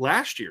that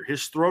last year.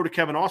 His throw to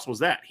Kevin Austin was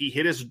that. He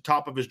hit his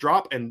top of his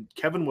drop, and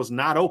Kevin was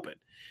not open.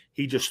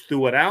 He just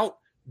threw it out,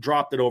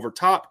 dropped it over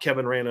top.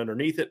 Kevin ran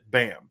underneath it.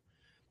 Bam.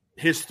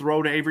 His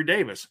throw to Avery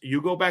Davis.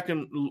 You go back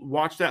and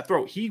watch that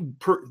throw.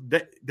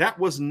 That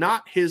was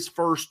not his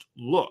first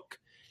look.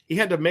 He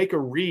had to make a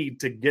read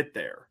to get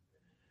there.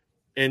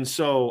 And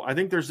so I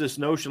think there's this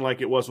notion,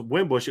 like it was with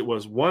Wimbush, it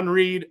was one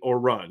read or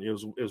run. It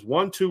was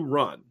 1-2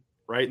 run,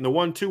 right? And the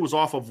 1-2 was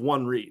off of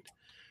one read.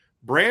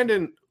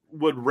 Brandon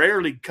would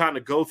rarely kind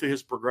of go through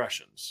his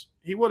progressions.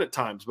 He would at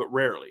times, but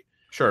rarely.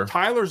 Sure.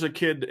 Tyler's a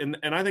kid, and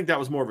I think that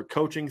was more of a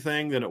coaching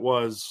thing than it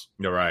was.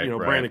 You're right.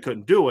 Brandon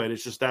couldn't do it.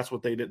 It's just that's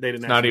what they did. They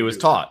didn't. Not he was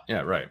taught.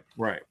 Yeah, right.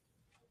 Right.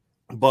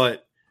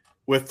 But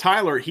with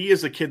Tyler, he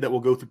is a kid that will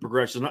go through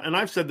progressions. And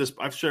I've said this,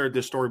 I've shared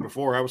this story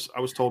before. I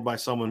was told by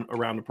someone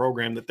around the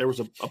program that there was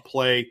a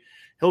play.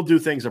 He'll do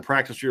things in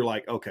practice. You're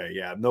like, okay,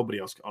 yeah, nobody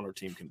else on our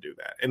team can do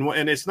that.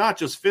 And it's not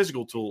just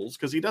physical tools,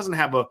 because he doesn't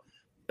have a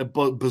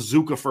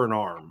bazooka for an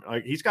arm.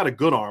 Like, he's got a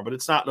good arm, but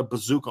it's not a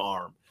bazooka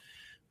arm.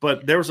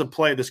 But there was a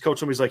play, this coach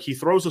told me, he's like, he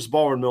throws this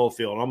ball in the middle of the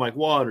field. And I'm like,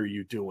 what are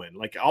you doing?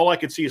 Like, all I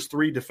could see is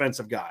 3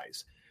 defensive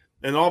guys.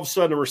 And all of a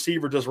sudden, a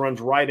receiver just runs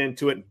right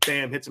into it and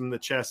bam, hits him in the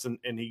chest,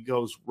 and he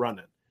goes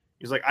running.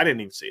 He's like, I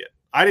didn't even see it.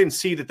 I didn't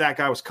see that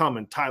guy was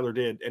coming. Tyler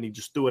did, and he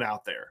just threw it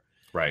out there.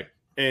 Right.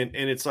 And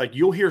it's like,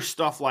 you'll hear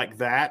stuff like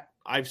that.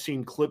 I've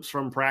seen clips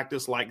from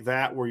practice like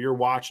that where you're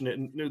watching it,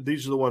 and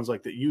these are the ones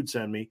like that you'd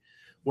send me,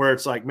 where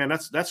it's like, man,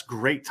 that's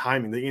great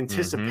timing. The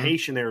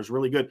anticipation there is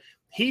really good.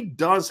 He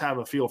does have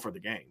a feel for the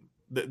game.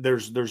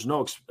 There's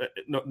no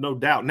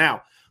doubt.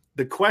 Now,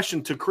 the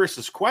question to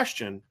Chris's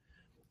question,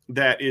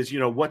 that is,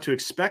 what to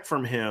expect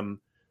from him.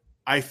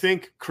 I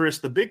think, Chris,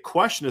 the big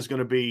question is going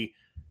to be,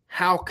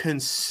 how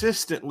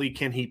consistently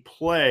can he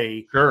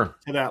play to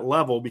that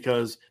level?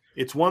 Because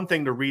it's one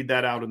thing to read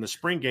that out in the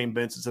spring game,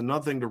 Vince. It's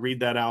another thing to read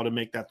that out and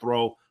make that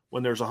throw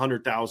when there's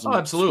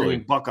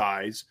 100,000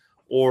 Buckeyes,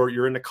 or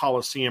you're in the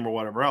Coliseum or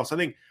whatever else. I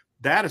think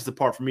that is the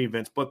part for me,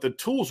 Vince. But the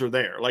tools are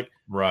there. Like,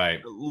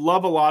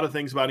 love a lot of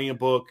things about Ian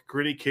Book,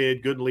 gritty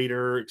kid, good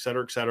leader, et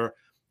cetera, et cetera.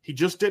 He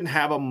just didn't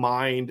have a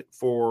mind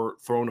for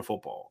throwing a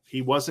football.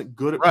 He wasn't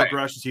good at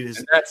progressions.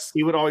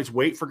 He would always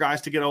wait for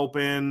guys to get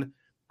open.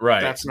 Right.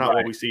 That's not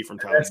what we see from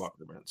Tyler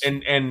Buchner.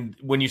 And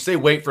when you say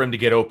wait for him to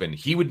get open,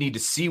 he would need to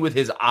see with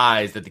his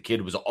eyes that the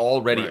kid was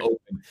already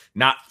open,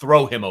 not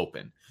throw him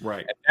open.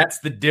 Right. And that's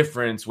the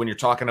difference when you're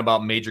talking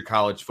about major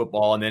college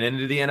football and then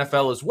into the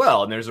NFL as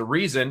well. And there's a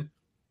reason.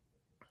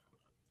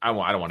 I don't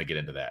want to get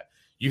into that.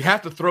 You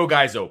have to throw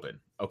guys open,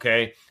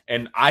 okay?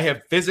 And I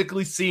have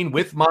physically seen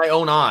with my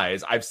own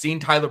eyes, I've seen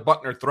Tyler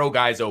Buchner throw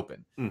guys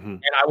open. Mm-hmm.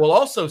 And I will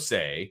also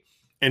say,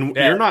 and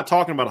you're not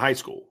talking about high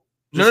school.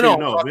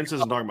 No. Vince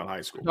isn't talking about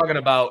high school. I'm talking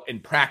about in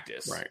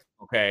practice. Right.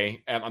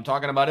 Okay. I'm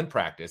talking about in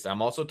practice.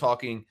 I'm also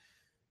talking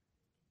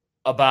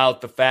about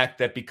the fact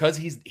that because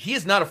he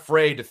is not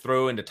afraid to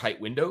throw into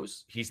tight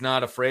windows. He's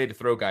not afraid to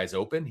throw guys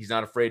open. He's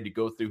not afraid to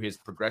go through his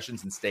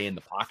progressions and stay in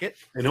the pocket.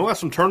 And he'll have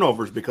some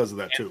turnovers because of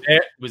that too.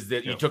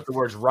 You took the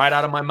words right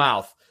out of my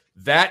mouth.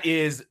 That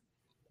is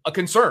a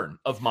concern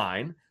of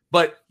mine.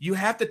 But you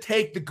have to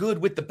take the good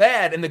with the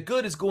bad, and the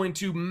good is going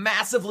to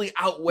massively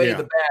outweigh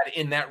the bad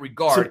in that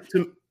regard.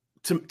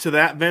 To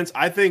that, Vince,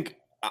 I think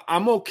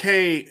I'm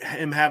okay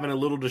him having a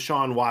little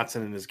Deshaun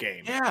Watson in his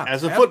game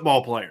as a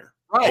football player.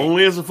 Right.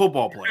 Only as a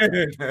football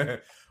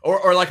player.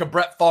 or like a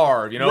Brett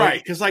Favre,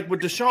 Right, because like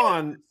with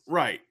Deshaun,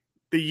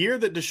 the year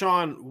that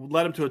Deshaun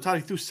led him to a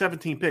title, he threw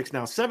 17 picks.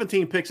 Now,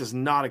 17 picks is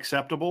not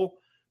acceptable,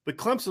 but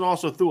Clemson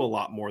also threw a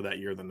lot more that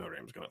year than Notre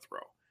Dame's going to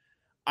throw.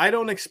 I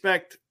don't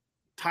expect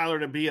Tyler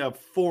to be a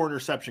 4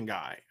 interception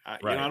guy. I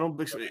don't.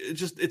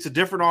 It's a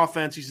different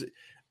offense.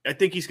 I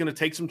think he's going to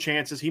take some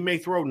chances. He may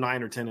throw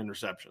 9 or 10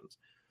 interceptions,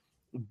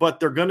 but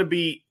they're going to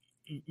be.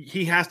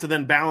 He has to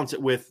then balance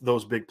it with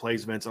those big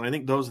plays, Vince, and I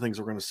think those are things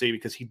we're going to see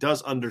because he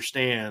does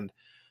understand.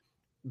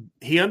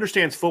 He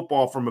understands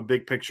football from a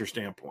big picture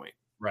standpoint,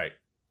 right?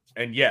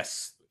 And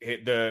yes,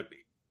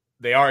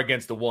 they are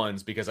against the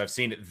ones because I've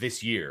seen it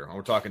this year.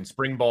 We're talking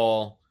spring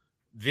ball.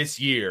 This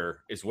year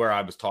is where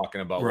I was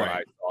talking about what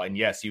I saw. And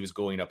yes, he was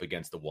going up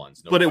against the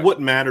ones. But it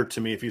wouldn't matter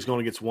to me if he's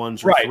going against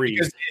ones or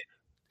threes.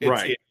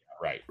 Right.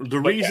 The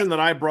reason that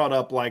I brought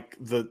up like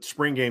the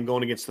spring game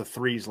going against the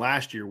threes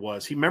last year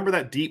was remember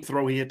that deep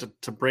throw he hit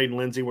to Braden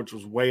Lindsey, which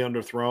was way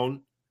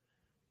underthrown?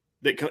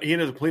 That he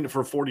ended up completing it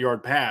for a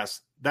 40-yard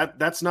pass.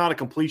 That's not a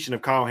completion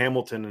if Kyle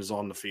Hamilton is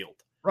on the field.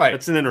 Right.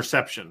 That's an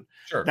interception.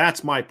 Sure.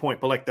 That's my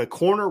point. But like the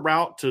corner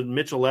route to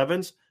Mitchell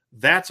Evans,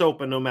 that's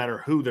open no matter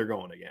who they're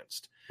going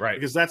against. Right.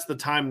 Because that's the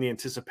time, the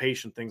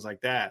anticipation, things like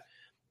that.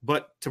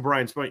 But to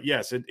Brian's point,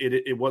 yes,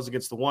 it was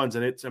against the ones.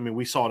 And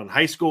we saw it in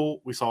high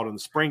school. We saw it in the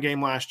spring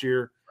game last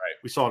year. Right.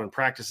 We saw it in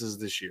practices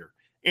this year.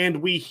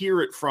 And we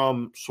hear it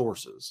from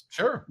sources.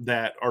 Sure.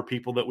 That are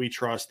people that we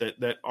trust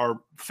that are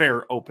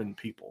fair, open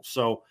people.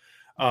 So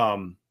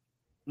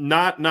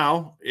not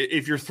now.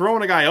 If you're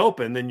throwing a guy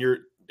open,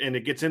 and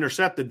it gets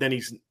intercepted, then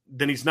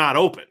he's not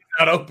open.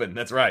 Not open.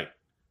 That's right.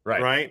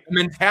 Right. The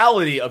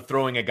mentality of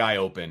throwing a guy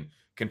open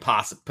can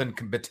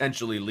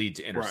potentially lead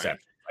to interception.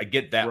 Right. I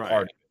get that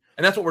part,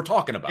 and that's what we're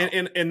talking about.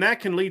 And that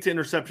can lead to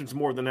interceptions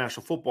more in the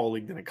National Football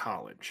League than in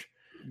college,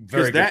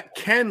 because that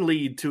can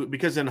lead to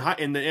because in the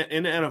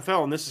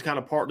NFL, and this is kind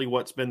of partly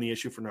what's been the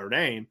issue for Notre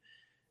Dame,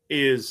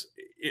 is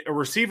a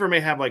receiver may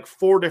have like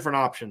 4 different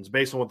options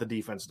based on what the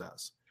defense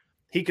does.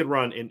 He could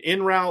run an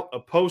in route, a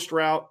post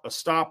route, a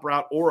stop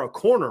route, or a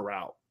corner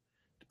route,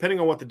 depending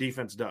on what the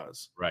defense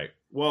does. Right.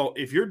 Well,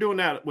 if you're doing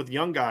that with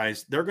young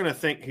guys, they're going to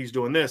think he's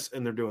doing this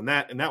and they're doing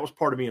that. And that was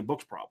part of Ian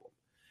Book's problem.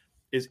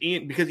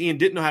 Because Ian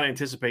didn't know how to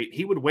anticipate.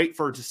 He would wait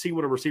to see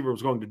what a receiver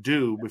was going to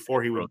do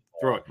before he would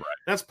throw it. Right.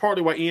 That's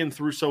partly why Ian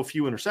threw so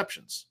few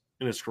interceptions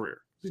in his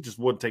career. He just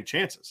wouldn't take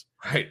chances.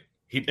 Right.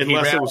 He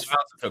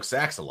took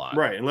sacks a lot.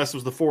 Right. Unless it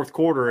was the fourth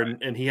quarter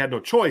and he had no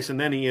choice. And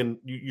then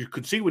you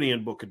could see what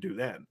Ian Book could do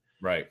then.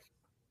 Right.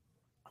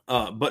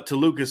 But to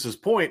Lucas's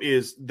point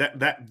is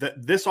that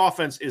this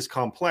offense is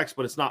complex,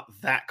 but it's not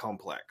that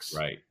complex.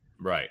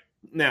 Right.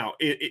 Now,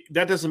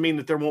 that doesn't mean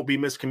that there won't be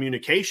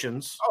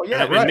miscommunications. Oh,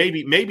 yeah,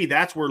 and maybe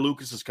that's where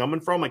Lucas is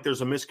coming from. Like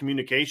there's a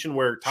miscommunication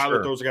where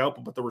Tyler throws a guy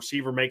open, but the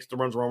receiver runs the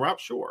wrong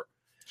route. Sure.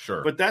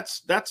 But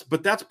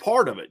that's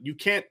part of it. You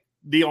can't.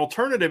 The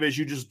alternative is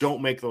you just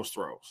don't make those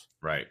throws.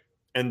 Right.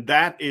 And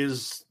that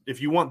is,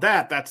 if you want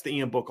that, that's the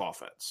Ian Book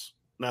offense.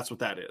 That's what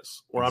that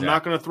is. Or I'm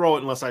not going to throw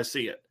it unless I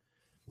see it.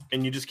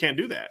 And you just can't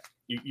do that.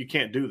 You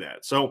can't do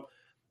that. So,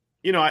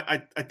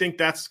 I think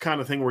that's the kind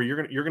of thing where you're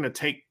going to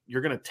take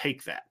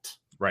that.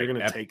 Right. You're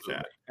going to take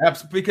that.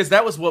 Absolutely. Because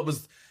that was what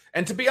was,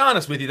 and to be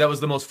honest with you, that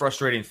was the most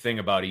frustrating thing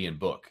about Ian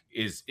Book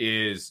is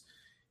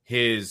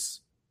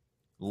his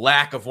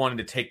lack of wanting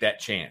to take that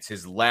chance,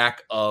 his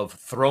lack of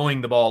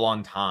throwing the ball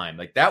on time.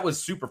 Like that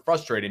was super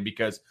frustrating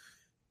because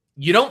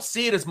you don't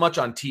see it as much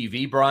on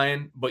TV,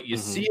 Brian, but you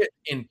see it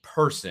in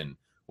person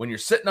when you're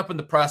sitting up in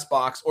the press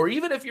box, or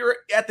even if you're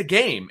at the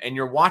game and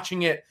you're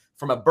watching it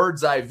from a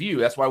bird's eye view.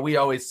 That's why we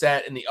always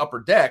sat in the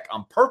upper deck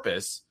on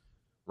purpose,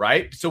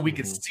 right? So we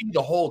could see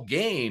the whole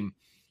game.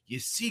 You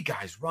see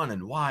guys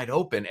running wide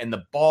open and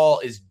the ball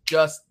is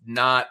just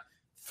not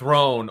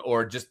thrown,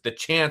 or just the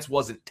chance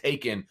wasn't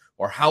taken,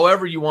 or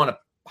however you want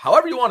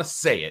to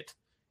say it,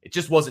 it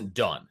just wasn't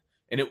done.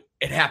 And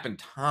it happened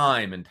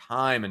time and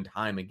time and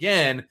time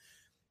again.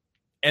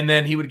 And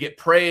then he would get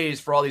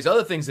praised for all these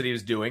other things that he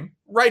was doing,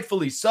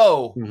 rightfully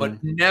so,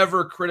 but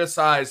never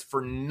criticized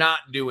for not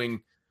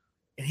doing.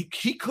 And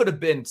he could have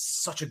been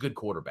such a good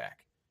quarterback.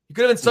 He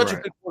could have been such a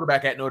good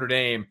quarterback at Notre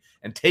Dame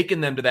and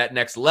taken them to that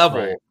next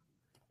level. Right.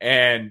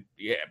 And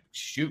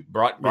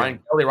brought Brian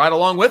Kelly right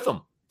along with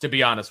him, to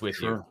be honest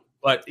with you.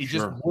 But he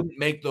just wouldn't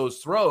make those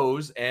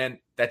throws, and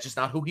that's just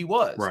not who he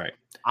was.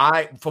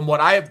 Right. From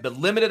what I have, the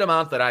limited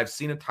amount that I've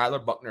seen of Tyler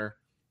Buchner,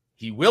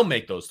 he will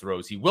make those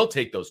throws. He will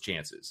take those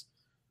chances.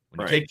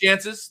 When you take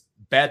chances,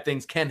 bad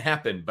things can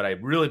happen, but I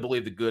really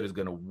believe the good is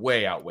going to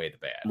way outweigh the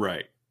bad.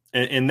 Right.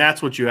 And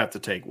that's what you have to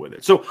take with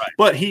it. So,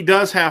 but he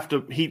does have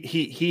to.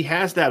 He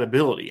has that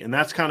ability, and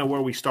that's kind of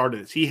where we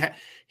started. He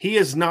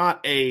is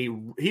not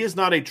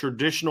a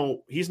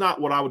traditional. He's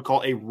not what I would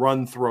call a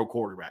run throw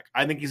quarterback.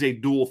 I think he's a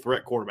dual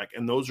threat quarterback,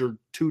 and those are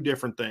two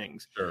different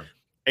things. Sure.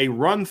 A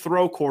run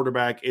throw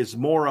quarterback is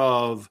more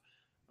of,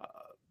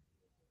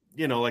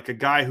 like a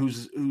guy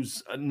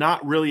who's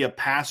not really a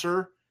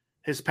passer.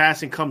 His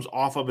passing comes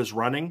off of his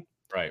running.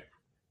 Right.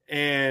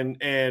 And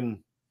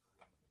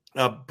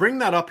bring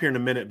that up here in a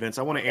minute, Vince.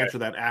 I want to answer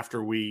that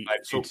after we.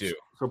 So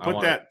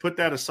put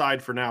that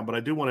aside for now. But I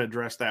do want to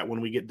address that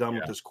when we get done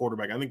with this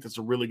quarterback. I think that's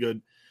a really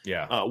good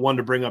one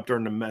to bring up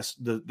during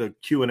the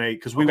Q&A,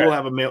 because we will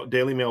have a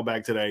daily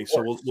mailbag today.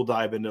 So we'll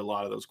dive into a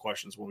lot of those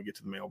questions when we get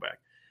to the mailbag.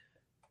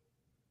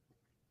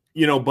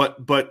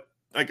 But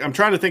like I'm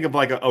trying to think of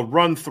like a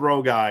run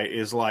throw guy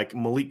is like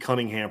Malik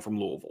Cunningham from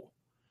Louisville.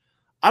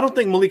 I don't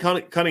think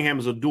Malik Cunningham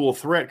is a dual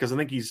threat because I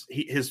think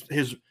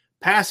his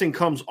passing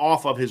comes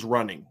off of his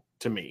running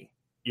to me.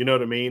 You know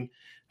what I mean?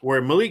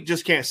 Where Malik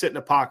just can't sit in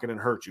the pocket and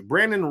hurt you.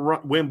 Brandon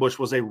Wimbush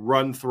was a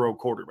run throw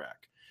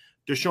quarterback.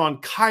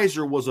 Deshaun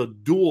Kaiser was a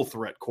dual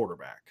threat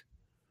quarterback.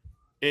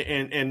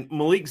 And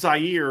Malik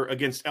Zaire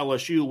against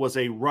LSU was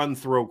a run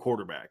throw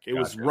quarterback. It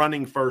was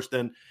running first.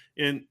 And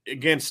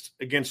against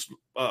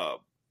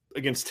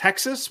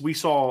Texas, we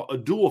saw a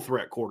dual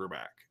threat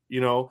quarterback, you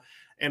know.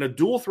 And a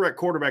dual threat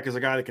quarterback is a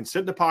guy that can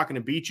sit in the pocket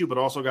and beat you, but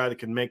also a guy that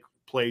can make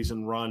plays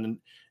and run.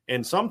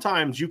 And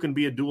sometimes you can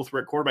be a dual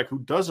threat quarterback who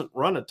doesn't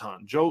run a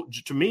ton. Joe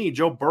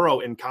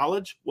Burrow in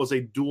college was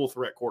a dual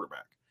threat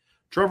quarterback.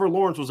 Trevor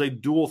Lawrence was a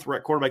dual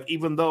threat quarterback,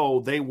 even though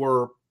they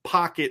were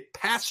pocket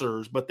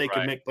passers, but they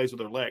could make plays with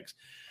their legs.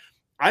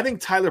 I think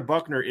Tyler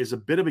Buchner is a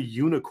bit of a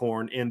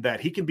unicorn in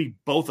that he can be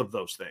both of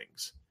those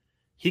things.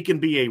 He can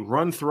be a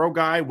run throw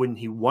guy when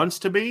he wants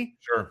to be,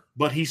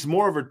 but he's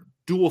more of a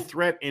dual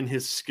threat in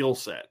his skill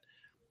set.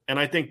 And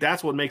I think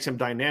that's what makes him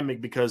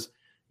dynamic because,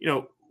 you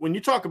know, when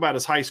you talk about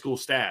his high school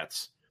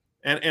stats,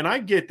 and I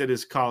get that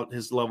his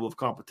level of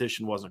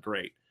competition wasn't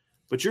great,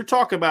 but you're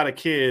talking about a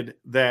kid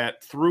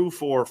that threw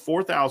for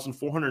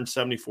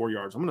 4,474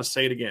 yards. I'm going to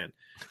say it again.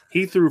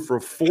 He threw for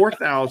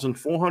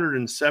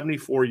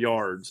 4,474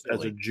 yards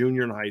as a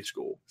junior in high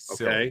school.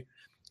 Okay.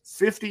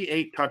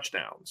 58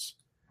 touchdowns.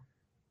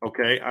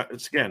 Okay.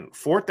 It's again,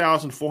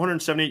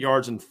 4,478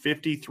 yards and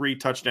 53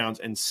 touchdowns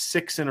and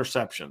 6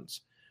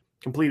 interceptions.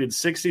 Completed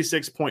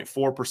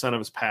 66.4% of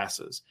his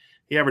passes.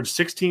 He averaged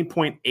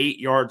 16.8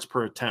 yards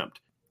per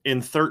attempt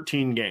in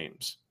 13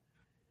 games.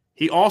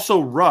 He also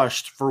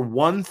rushed for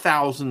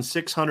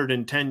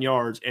 1,610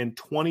 yards and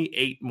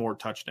 28 more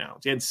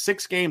touchdowns. He had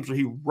 6 games where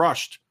he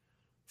rushed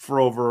for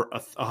over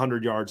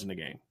 100 yards in a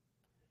game.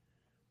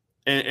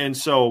 And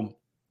so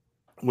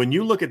when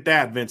you look at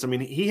that, Vince, I mean,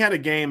 he had a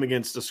game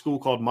against a school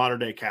called Modern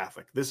Day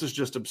Catholic. This is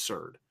just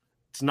absurd.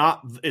 It's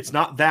not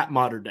that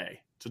Modern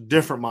Day. It's a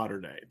different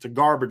Modern Day. It's a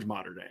garbage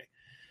Modern Day.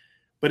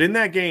 But in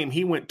that game,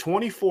 he went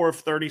 24 of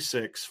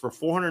 36 for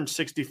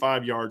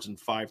 465 yards and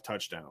 5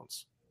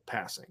 touchdowns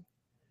passing.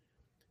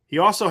 He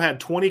also had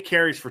 20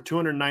 carries for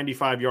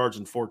 295 yards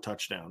and 4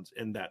 touchdowns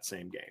in that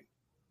same game.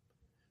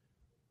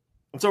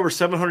 It's over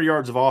 700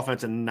 yards of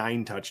offense and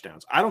 9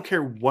 touchdowns. I don't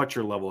care what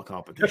your level of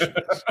competition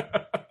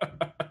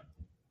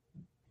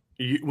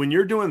is. When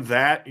you're doing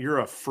that, you're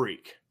a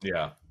freak.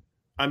 Yeah.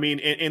 I mean,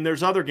 and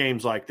there's other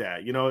games like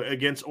that. You know,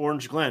 against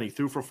Orange Glen, he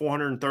threw for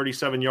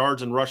 437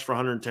 yards and rushed for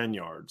 110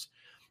 yards.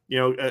 You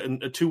know,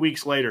 2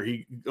 weeks later,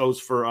 he goes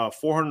for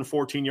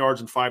 414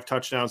 yards and 5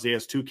 touchdowns. He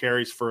has 2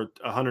 carries for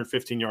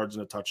 115 yards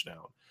and a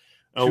touchdown.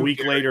 A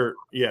week later,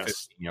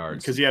 yes,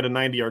 because he had a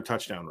 90-yard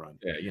touchdown run.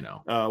 Yeah, you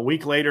know. A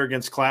week later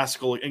against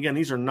Classical, again,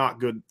 these are not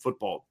good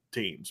football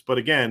teams. But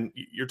again,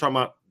 you're talking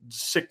about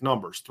sick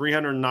numbers,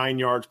 309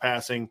 yards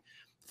passing,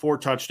 4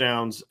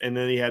 touchdowns, and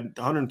then he had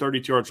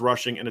 132 yards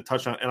rushing and a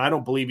touchdown. And I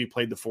don't believe he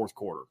played the fourth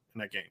quarter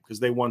in that game because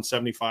they won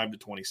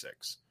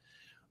 75-26.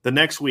 The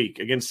next week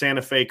against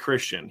Santa Fe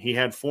Christian, he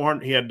had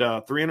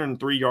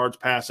 303 yards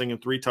passing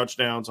and 3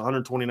 touchdowns,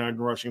 129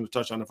 rushing and a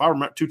touchdown. If I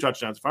remember 2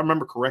 touchdowns, if I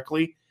remember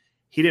correctly,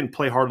 he didn't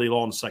play hardly at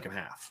all in the second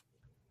half.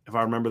 If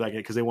I remember that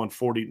game, because they won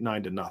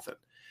 49-0.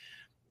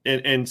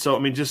 And so I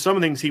mean, just some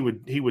of the things he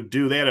would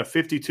do. They had a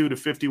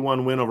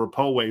 52-51 win over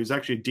Poway, who's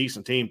actually a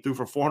decent team. Threw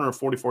for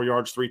 444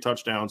 yards, 3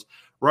 touchdowns,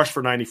 rushed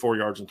for 94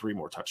 yards and 3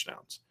 more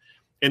touchdowns.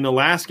 In the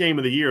last game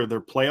of the year,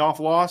 their playoff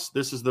loss.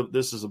 This is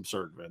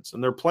absurd, Vince.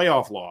 And their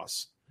playoff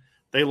loss.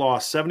 They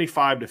lost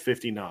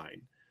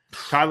 75-59.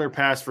 Tyler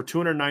passed for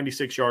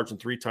 296 yards and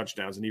 3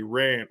 touchdowns, and he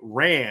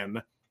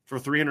ran for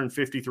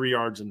 353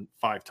 yards and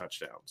 5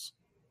 touchdowns.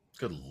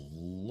 Good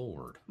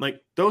Lord.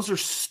 Like, those are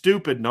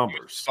stupid numbers.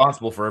 He's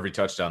responsible for every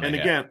touchdown. And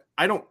again,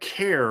 I don't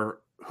care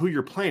who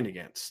you're playing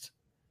against.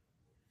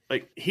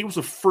 Like, he was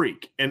a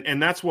freak.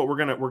 And that's what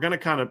we're gonna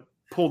kind of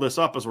pull this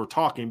up as we're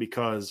talking,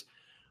 because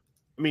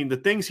I mean, the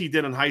things he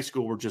did in high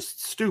school were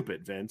just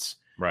stupid, Vince.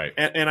 Right.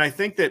 And I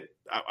think that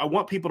I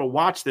want people to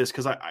watch this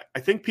because I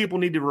think people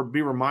need to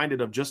be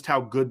reminded of just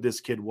how good this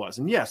kid was.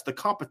 And yes, the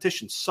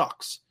competition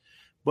sucks,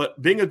 but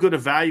being a good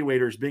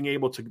evaluator is being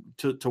able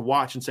to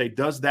watch and say,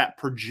 does that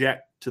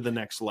project to the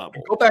next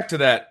level? Go back to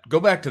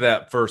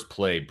that first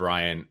play,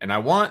 Brian. And I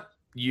want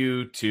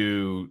you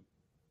to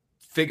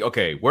think,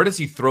 okay, where does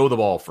he throw the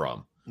ball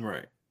from?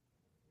 Right.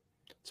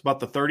 It's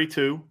about the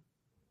 32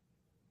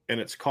 and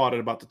it's caught at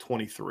about the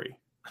 23.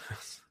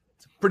 It's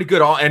pretty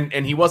good.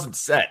 And he wasn't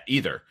set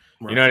either.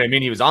 Right. You know what I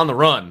mean? He was on the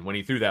run when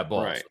he threw that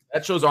ball. Right. So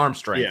that shows arm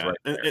strength. Yeah. Right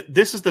there.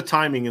 This is the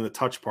timing and the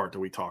touch part that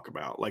we talk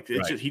about. Like,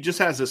 he just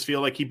has this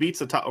feel like he beats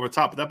the top over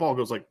top, but that ball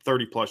goes like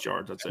 30 plus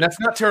yards. That's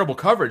not terrible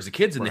coverage. The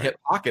kid's in the hip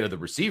pocket of the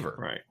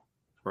receiver.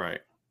 Right.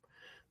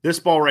 This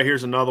ball right here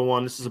is another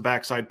one. This is a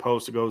backside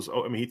post. It goes,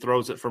 he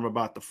throws it from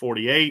about the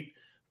 48.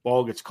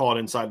 Ball gets caught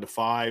inside the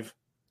 5.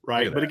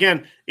 Right. But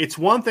again, it's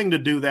one thing to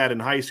do that in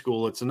high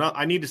school. It's enough.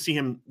 I need to see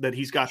him that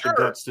he's got the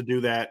guts to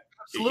do that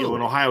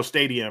in Ohio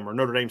Stadium or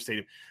Notre Dame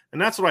Stadium.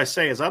 And that's what I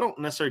say is I don't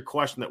necessarily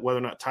question that whether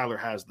or not Tyler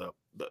has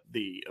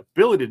the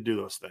ability to do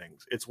those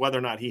things. It's whether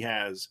or not he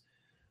has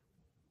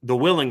the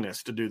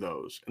willingness to do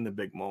those in the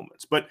big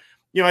moments. But,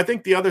 I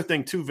think the other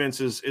thing too,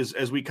 Vince, is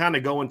as we kind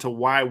of go into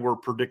why we're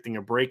predicting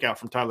a breakout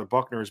from Tyler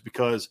Buchner is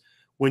because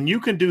when you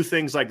can do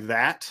things like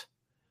that,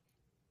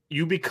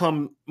 you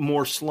become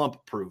more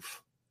slump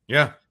proof.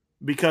 Yeah.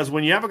 Because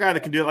when you have a guy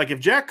that can do it, like if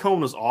Jack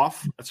Cohn was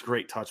off, that's a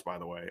great touch, by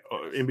the way,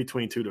 in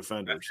between two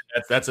defenders.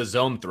 That's a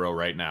zone throw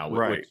right now,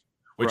 right?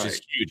 Which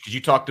is huge because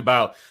you talked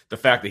about the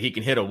fact that he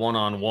can hit a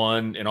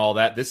one-on-one and all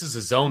that. This is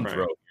a zone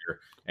throw here,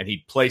 and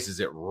he places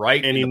it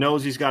right. And he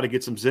knows he's got to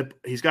get some zip.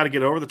 He's got to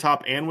get over the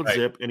top and with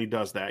zip, and he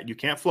does that. You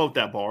can't float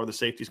that ball, or the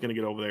safety's going to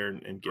get over there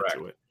and get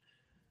to it.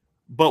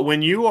 But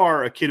when you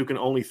are a kid who can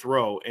only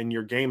throw and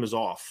your game is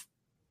off,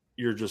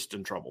 you're just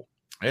in trouble.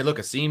 Hey, look,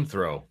 a seam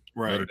throw.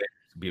 Right.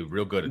 Be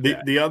real good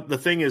at that. The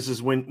thing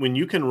is when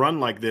you can run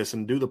like this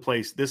and do the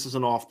place, this is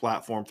an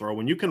off-platform throw.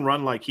 When you can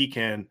run like he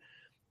can,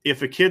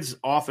 if a kid's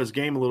off his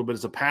game a little bit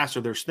as a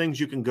passer, there's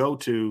things you can go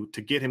to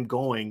get him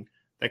going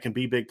that can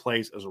be big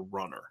plays as a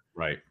runner.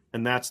 Right.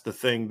 And that's the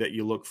thing that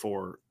you look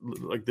for.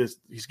 Like this,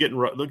 he's getting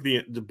 – look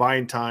at the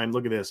buying time.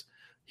 Look at this.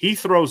 He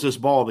throws this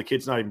ball, the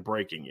kid's not even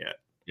breaking yet.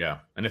 Yeah,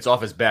 and it's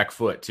off his back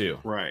foot too.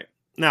 Right.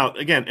 Now,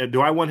 again,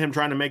 do I want him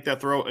trying to make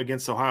that throw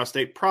against Ohio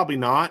State? Probably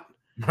not.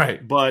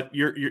 Right. But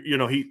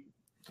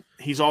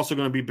he's also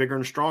going to be bigger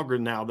and stronger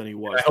now than he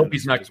was. I hope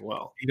he's not as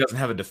well. He doesn't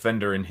have a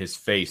defender in his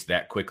face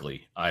that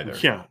quickly either.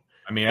 Yeah.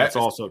 I mean, that's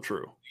also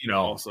true.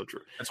 Also true.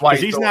 That's why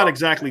he's not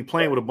exactly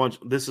playing with a bunch.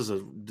 This is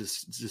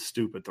this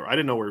stupid throw. I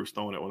didn't know where he was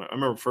throwing it when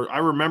I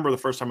remember the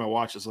first time I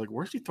watched this. Like,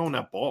 where's he throwing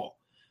that ball?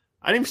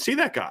 I didn't even see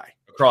that guy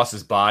across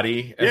his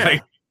body. Yeah.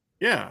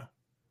 Yeah.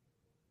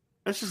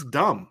 That's just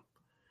dumb.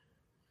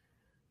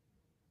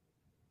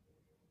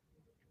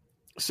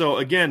 So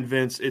again,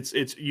 Vince, it's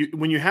you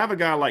when you have a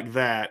guy like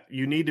that,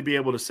 you need to be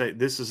able to say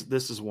this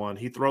is one.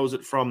 He throws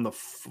it from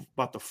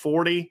about the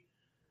 40,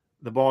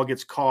 the ball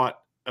gets caught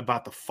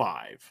about the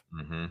 5.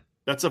 Mm-hmm.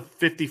 That's a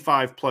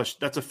 55 plus.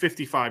 That's a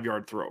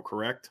 55-yard throw,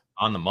 correct?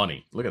 On the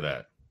money. Look at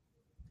that.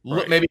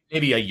 Right.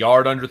 Maybe a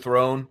yard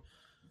underthrown,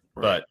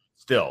 but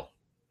still.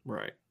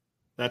 Right.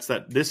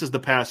 This is the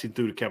pass he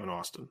threw to Kevin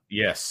Austin.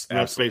 Yes,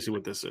 that's basically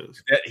what this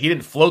is. He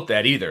didn't float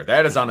that either.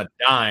 That is on a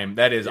dime.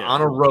 That is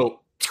on a rope.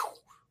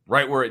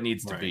 Right where it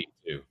needs to be,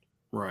 too.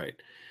 Right.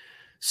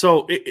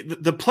 So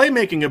the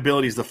playmaking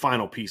ability is the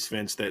final piece,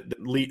 Vince, that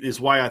is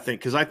why I think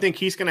 – because I think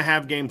he's going to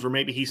have games where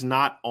maybe he's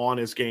not on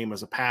his game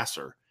as a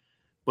passer,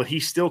 but he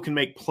still can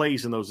make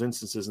plays in those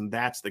instances, and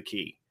that's the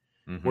key.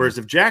 Mm-hmm. Whereas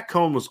if Jack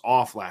Cohn was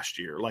off last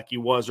year, like he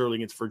was early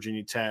against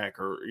Virginia Tech,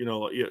 or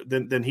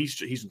then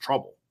he's in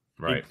trouble.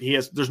 Right.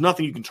 There's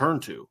nothing you can turn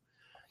to.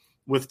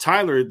 With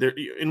Tyler, there,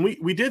 and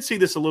we did see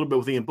this a little bit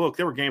with Ian Book.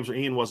 There were games where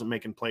Ian wasn't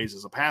making plays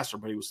as a passer,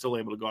 but he was still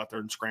able to go out there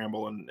and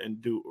scramble and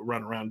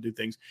run around and do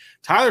things.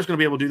 Tyler's going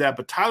to be able to do that,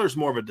 but Tyler's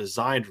more of a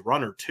designed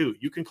runner too.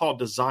 You can call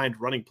designed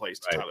running plays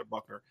to Tyler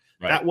Buchner.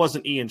 Right. That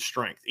wasn't Ian's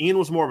strength. Ian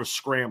was more of a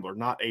scrambler,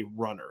 not a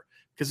runner.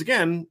 Because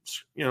again,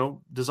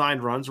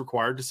 designed runs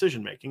require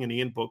decision making, and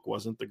Ian Book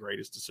wasn't the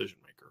greatest decision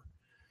maker.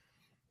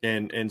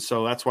 And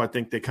so that's why I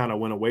think they kind of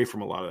went away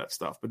from a lot of that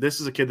stuff. But this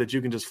is a kid that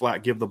you can just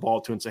flat give the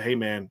ball to and say, hey,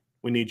 man,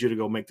 we need you to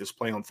go make this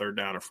play on 3rd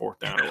down or 4th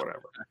down or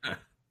whatever.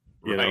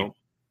 You know?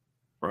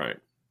 Right.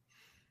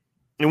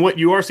 And what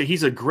you are saying,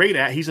 he's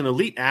an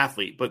elite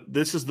athlete, but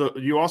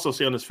you also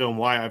see on this film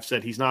why I've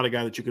said he's not a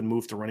guy that you can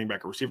move to running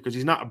back or receiver, because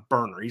he's not a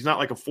burner. He's not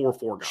like a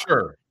 4-4 guy.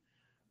 Sure.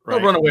 Right?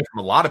 He'll run away from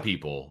a lot of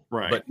people,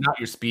 right? But not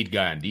your speed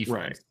guy on defense.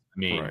 Right. I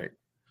mean, right.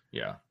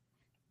 Yeah.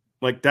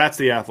 Like that's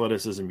the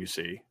athleticism you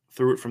see.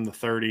 Threw it from the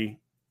 30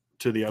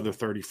 to the other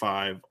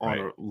 35 on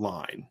a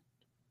line.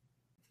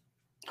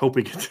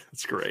 Hoping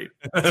that's great.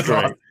 That's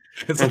great. Awesome.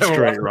 That's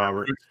great,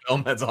 Robert.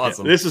 That's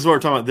awesome. Yeah, this is what we're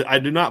talking about. I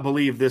do not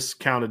believe this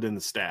counted in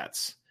the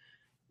stats.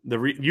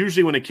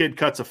 Usually when a kid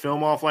cuts a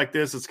film off like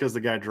this, it's because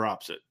the guy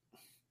drops it.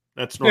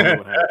 That's normally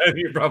what happens.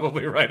 You're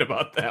probably right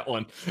about that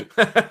one.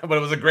 But it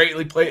was a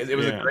greatly played. It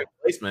was a great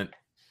placement.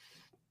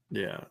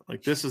 Yeah,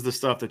 like this is the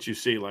stuff that you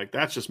see. Like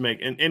that's just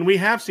and we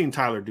have seen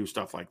Tyler do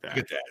stuff like that.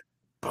 Look at that.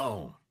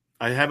 Boom.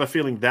 I have a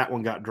feeling that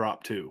one got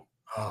dropped too.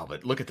 Oh,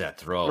 but look at that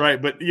throw. Right,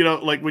 but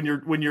like when you're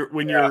when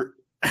you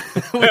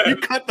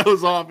cut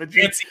those off, it's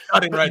fancy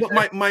cutting right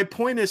there. My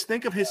point is,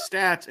 think of his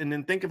stats and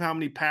then think of how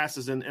many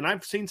passes and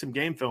I've seen some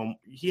game film.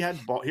 He had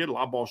a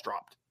lot of balls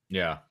dropped.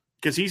 Yeah.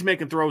 Because he's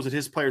making throws that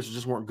his players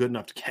just weren't good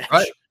enough to catch.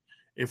 Right.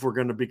 If we're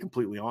going to be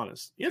completely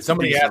honest.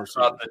 Somebody asked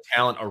about the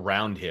talent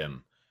around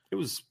him. It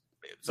was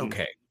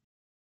okay.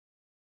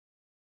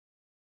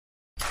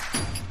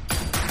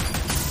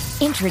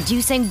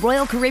 Introducing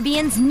Royal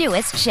Caribbean's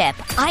newest ship,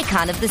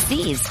 Icon of the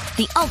Seas,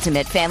 the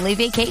ultimate family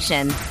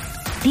vacation.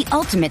 The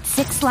ultimate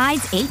 6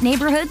 slides, 8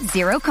 neighborhoods,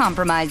 0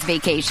 compromise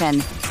vacation.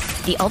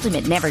 The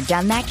ultimate never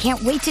done that,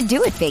 can't wait to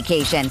do it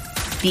vacation.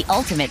 The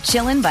ultimate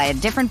chillin' by a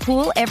different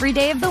pool every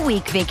day of the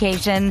week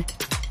vacation.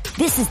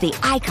 This is the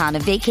Icon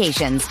of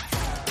vacations.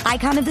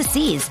 Icon of the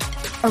Seas,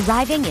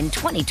 arriving in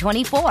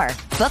 2024.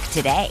 Book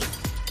today.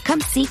 Come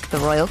seek the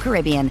Royal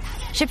Caribbean.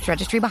 Ships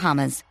Registry,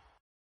 Bahamas.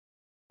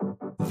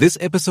 This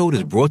episode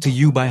is brought to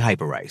you by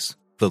Hyperice,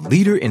 the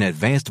leader in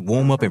advanced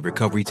warm-up and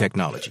recovery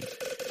technology.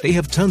 They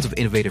have tons of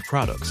innovative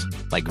products,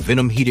 like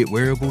Venom-heated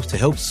wearables to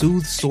help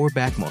soothe sore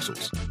back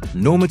muscles,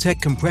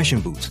 Normatec compression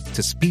boots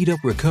to speed up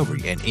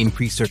recovery and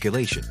increase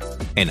circulation,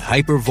 and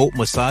Hypervolt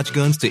massage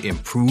guns to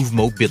improve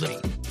mobility.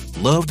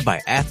 Loved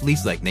by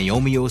athletes like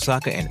Naomi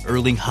Osaka and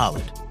Erling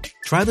Haaland.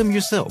 Try them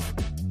yourself.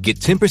 Get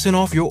 10%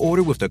 off your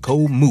order with the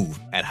code MOVE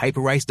at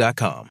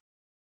Hyperice.com.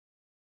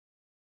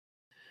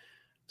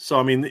 So,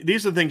 I mean,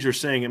 these are the things you're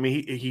saying. I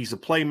mean, he's a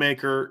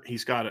playmaker.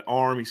 He's got an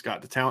arm. He's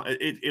got the talent.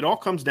 It all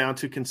comes down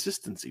to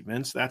consistency,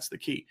 Vince. That's the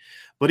key.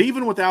 But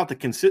even without the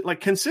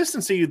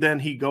consistency, then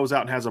he goes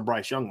out and has a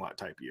Bryce Young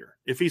type year.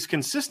 If he's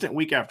consistent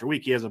week after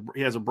week, he has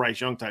a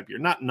Bryce Young type year.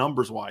 Not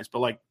numbers-wise,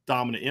 but like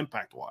dominant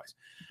impact-wise.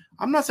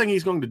 I'm not saying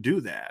he's going to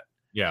do that.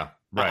 Yeah,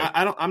 right.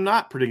 I'm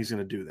not predicting he's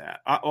going to do that.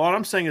 What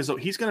I'm saying is that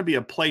he's going to be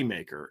a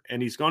playmaker,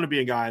 and he's going to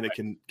be a guy that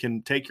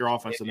can take your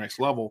offense to the next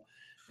level.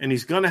 And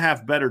he's going to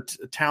have better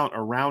talent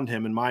around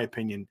him, in my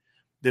opinion,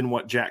 than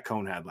what Jack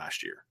Cohn had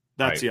last year.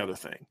 That's the other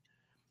thing.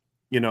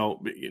 No,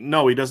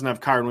 he doesn't have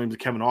Kyron Williams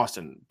and Kevin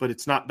Austin, but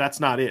that's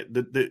not it.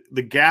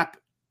 The gap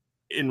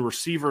in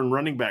receiver and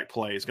running back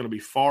play is going to be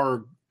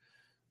far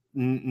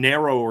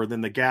narrower than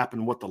the gap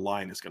in what the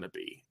line is going to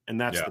be. And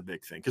that's the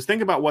big thing. Because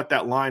think about what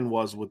that line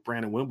was with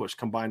Brandon Wimbush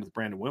combined with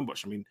Brandon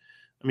Wimbush. I mean,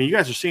 you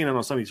guys are seeing it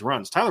on some of these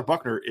runs. Tyler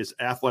Buchner is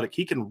athletic.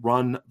 He can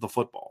run the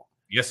football.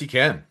 Yes, he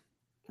can.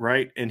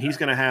 Right, and he's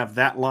going to have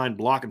that line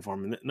blocking for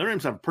him. And Notre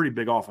Dame's have a pretty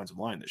big offensive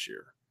line this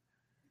year.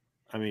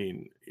 I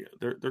mean,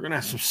 they're going to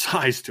have some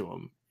size to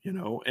them,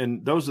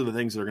 and those are the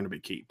things that are going to be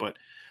key. But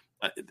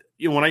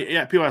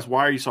when people ask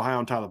why are you so high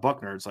on Tyler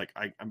Buchner, it's like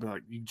I'm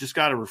like, you just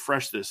got to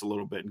refresh this a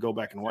little bit and go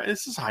back and watch.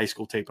 This is high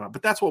school tape,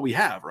 but that's what we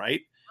have,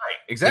 right? Right,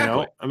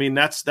 exactly. I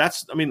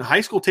mean,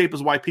 high school tape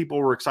is why people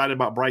were excited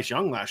about Bryce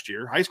Young last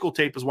year. High school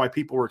tape is why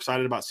people were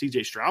excited about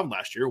C.J. Stroud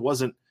last year. It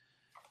wasn't.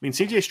 I mean,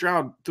 C.J.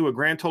 Stroud threw a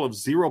grand total of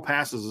 0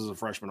 passes as a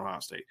freshman at Ohio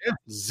State. Yeah.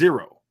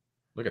 0.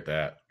 Look at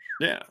that.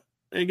 Yeah.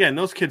 Again,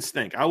 those kids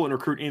stink. I wouldn't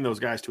recruit any of those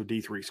guys to a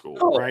D3 school,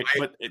 right?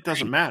 But it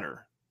doesn't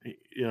matter. But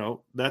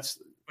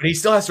he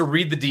still has to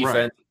read the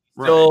defense.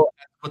 Right. Still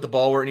has to put the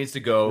ball where it needs to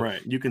go.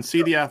 Right. You can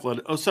see the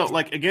athletic. Oh, so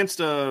like against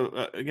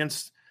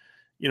Clemson,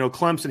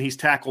 he's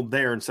tackled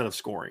there instead of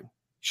scoring.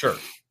 Sure.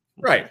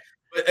 Right.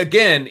 But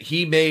again,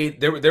 he made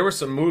there were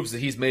some moves that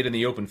he's made in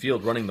the open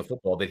field running the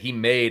football that he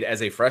made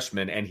as a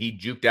freshman, and he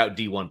juked out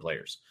D1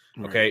 players.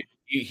 Okay, right.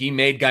 He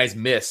made guys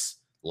miss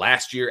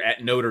last year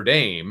at Notre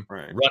Dame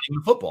running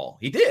the football.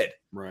 He did.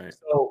 Right.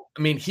 So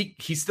I mean,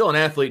 he's still an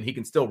athlete, and he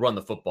can still run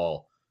the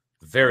football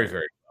very,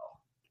 very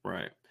well.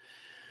 Right.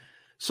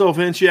 So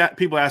Vince,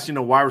 people ask,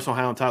 why we're so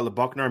high on Tyler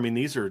Buchner. I mean,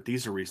 these are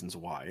reasons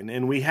why,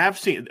 and we have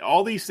seen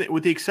all these things,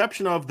 with the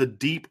exception of the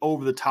deep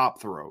over the top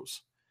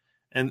throws.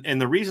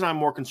 And the reason I'm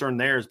more concerned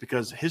there is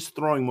because his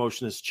throwing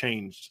motion has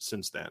changed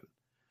since then.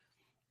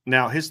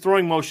 Now, his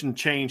throwing motion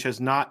change has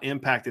not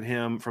impacted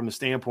him from the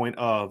standpoint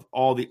of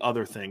all the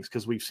other things,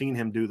 because we've seen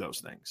him do those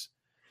things,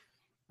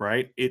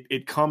 right?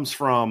 It comes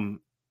from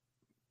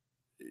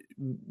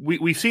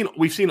we've seen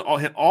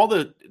all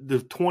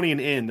the 20 and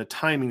in, the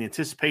timing, the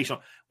anticipation.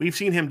 We've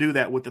seen him do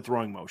that with the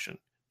throwing motion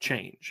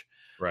change.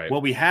 Right.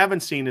 What we haven't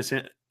seen is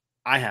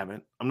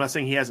I'm not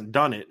saying he hasn't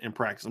done it in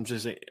practice. I'm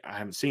just saying I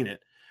haven't seen it.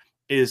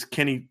 Is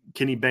can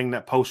he bang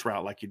that post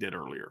route like he did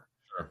earlier?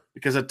 Sure.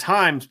 Because at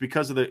times,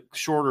 because of the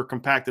shorter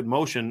compacted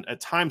motion,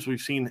 at times we've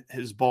seen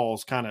his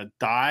balls kind of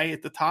die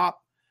at the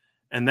top,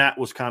 and that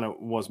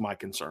was my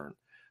concern.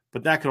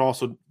 But that could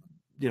also,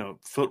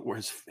 foot where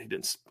he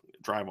didn't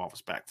drive off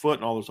his back foot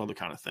and all those other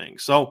kind of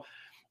things. So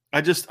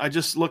I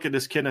just look at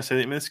this kid and I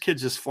say, this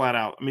kid's just flat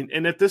out. I mean,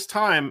 and at this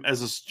time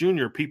as a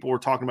junior, people were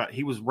talking about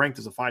he was ranked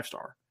as a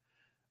 5-star.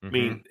 I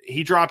mean,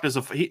 he dropped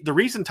the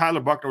reason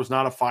Tyler Buchner was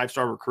not a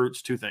 5-star recruit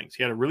is 2 things.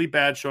 He had a really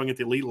bad showing at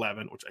the Elite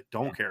 11, which I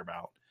don't care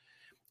about.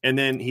 And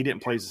then he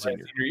didn't play as a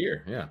senior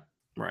year. Yeah.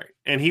 Right.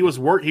 And he was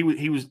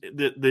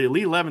the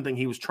Elite 11 thing.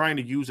 He was trying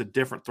to use a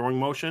different throwing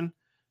motion,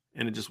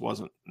 and it just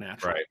wasn't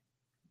natural,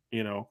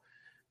 right.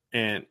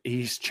 And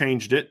he's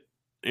changed it.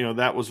 He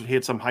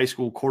had some high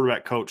school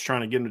quarterback coach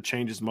trying to get him to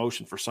change his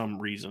motion for some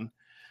reason.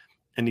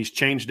 And he's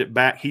changed it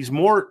back. He's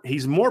more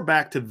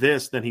back to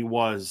this than he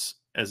was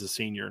as a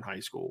senior in high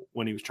school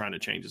when he was trying to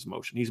change his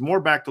motion. He's more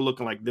back to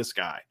looking like this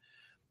guy.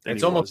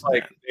 It's almost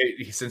like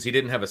since he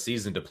didn't have a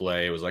season to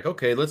play, it was like,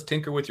 okay, let's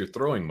tinker with your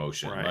throwing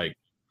motion. Right.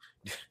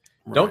 Like,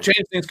 don't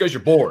change things because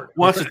you're bored.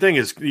 Well, that's the thing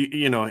is,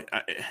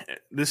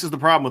 this is the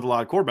problem with a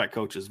lot of quarterback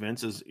coaches,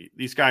 Vince, is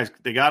these guys,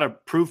 they got to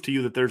prove to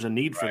you that there's a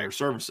need for their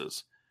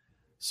services.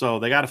 So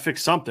they got to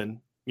fix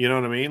something. You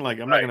know what I mean? Like,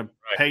 I'm not going to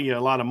pay you a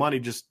lot of money,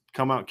 just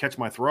come out and catch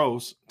my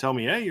throws. Tell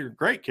me, hey, you're a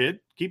great kid.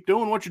 Keep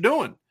doing what you're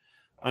doing.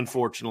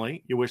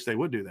 Unfortunately, you wish they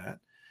would do that.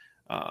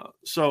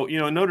 So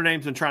Notre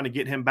Dame's been trying to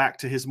get him back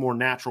to his more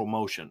natural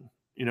motion,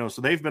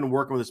 so they've been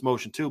working with this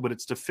motion too, but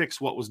it's to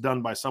fix what was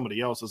done by somebody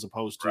else as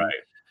opposed to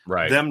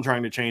them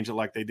trying to change it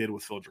like they did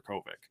with Phil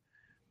Dracovic.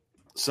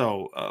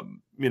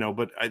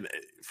 But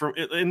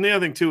and the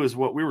other thing too is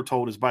what we were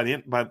told is by the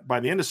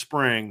end of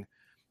spring,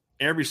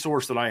 every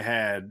source that I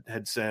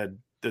had said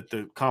that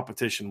the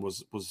competition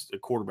was a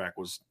quarterback.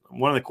 Was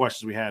one of the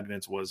questions we had,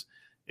 Vince, was,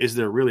 is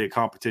there really a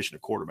competition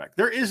at quarterback?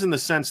 There is, in the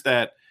sense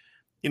that,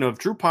 if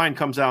Drew Pine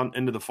comes out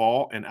into the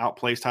fall and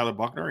outplays Tyler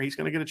Buchner, he's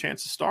going to get a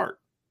chance to start.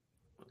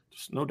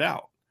 Just no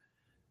doubt.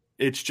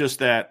 It's just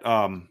that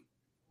coming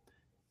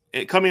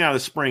out of the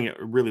spring, it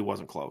really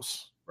wasn't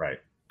close. Right.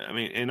 I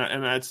mean, and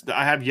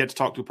I have yet to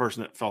talk to a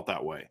person that felt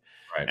that way.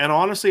 Right. And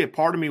honestly, a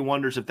part of me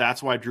wonders if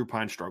that's why Drew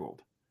Pine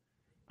struggled.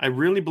 I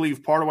really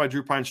believe part of why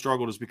Drew Pine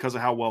struggled is because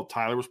of how well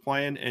Tyler was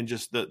playing, and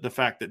just the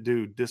fact that,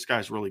 dude, this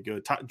guy's really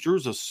good.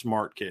 Drew's a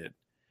smart kid.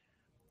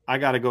 I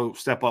got to go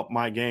step up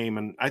my game,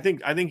 and I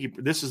think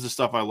this is the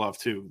stuff I love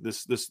too.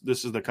 This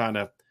is the kind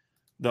of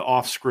the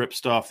off script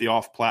stuff, the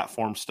off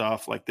platform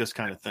stuff, like this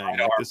kind of thing.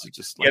 Like, this is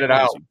just get it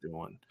out.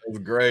 Doing. It was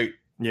great.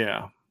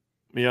 Yeah.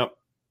 Yep.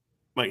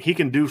 Like, he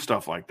can do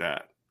stuff like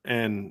that,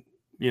 and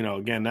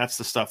again, that's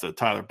the stuff that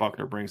Tyler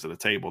Buchner brings to the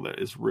table that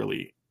is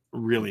really,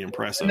 really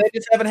impressive. And they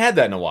just haven't had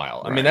that in a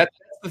while. Right. I mean, that's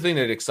the thing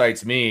that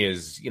excites me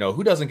is,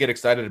 who doesn't get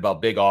excited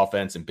about big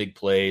offense and big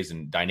plays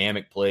and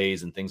dynamic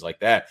plays and things like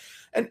that?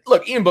 And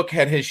look, Ian Book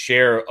had his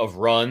share of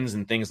runs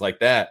and things like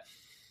that,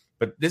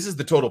 but this is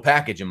the total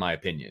package, in my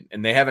opinion.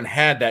 And they haven't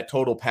had that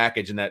total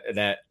package and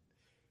that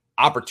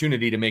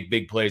opportunity to make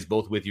big plays,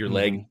 both with your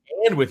leg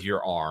and with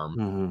your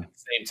arm at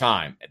the same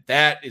time. And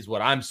that is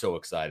what I'm so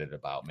excited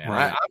about, man.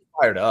 Right. I'm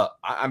fired up.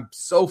 I'm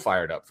so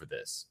fired up for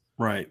this.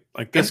 Right.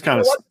 Like this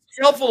kind of it's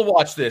helpful to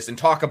watch this and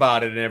talk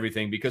about it and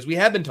everything, because we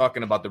have been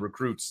talking about the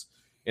recruits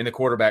in the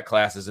quarterback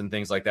classes and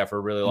things like that for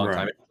a really long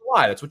time.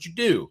 Why? That's what you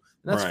do.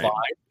 And that's fine.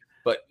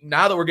 But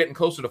now that we're getting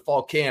closer to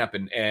fall camp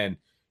and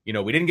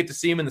we didn't get to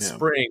see him in the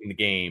spring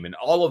game and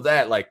all of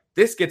that, like,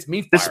 this gets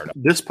me fired up.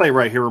 This play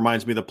right here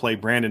reminds me of the play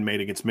Brandon made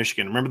against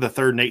Michigan. Remember the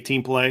 3rd and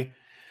 18 play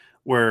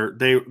where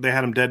they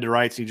had him dead to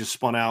rights? He just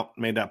spun out,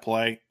 made that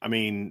play. I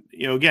mean,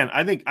 again,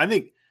 I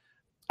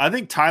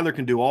think Tyler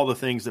can do all the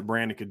things that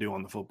Brandon could do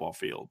on the football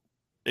field,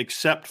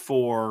 except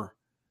for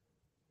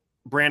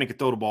Brandon could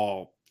throw the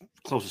ball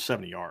close to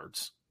 70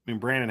 yards. I mean,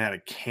 Brandon had a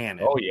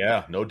cannon. Oh,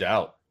 yeah, no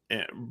doubt.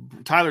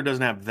 And Tyler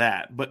doesn't have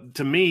that. But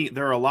to me,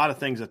 there are a lot of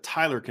things that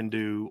Tyler can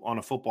do on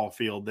a football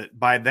field that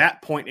by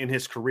that point in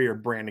his career,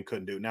 Brandon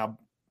couldn't do. Now,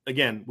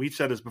 again, we've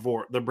said this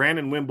before. The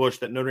Brandon Wimbush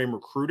that Notre Dame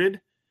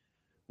recruited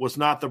was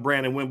not the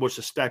Brandon Wimbush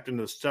that stepped in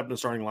the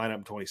starting lineup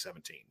in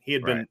 2017. He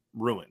had been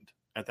ruined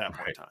at that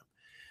point in time.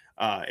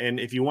 And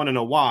if you want to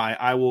know why,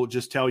 I will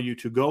just tell you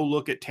to go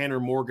look at Tanner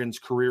Morgan's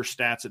career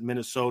stats at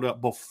Minnesota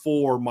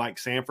before Mike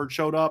Sanford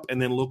showed up,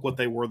 and then look what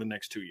they were the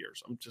next 2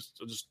 years. I'm just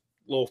a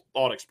little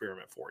thought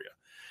experiment for you.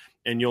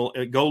 And you'll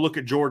go look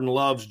at Jordan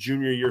Love's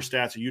junior year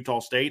stats at Utah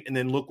State, and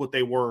then look what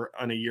they were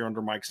on a year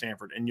under Mike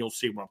Sanford, and you'll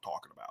see what I'm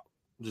talking about.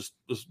 Just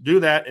do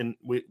that, and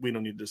we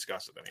don't need to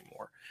discuss it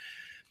anymore.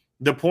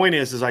 The point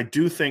is I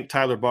do think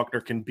Tyler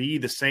Buchner can be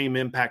the same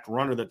impact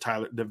runner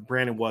that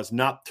Brandon was,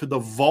 not to the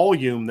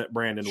volume that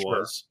Brandon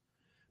was,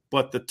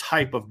 but the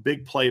type of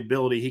big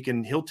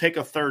playability he'll take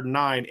a 3rd and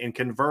 9 and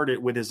convert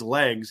it with his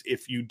legs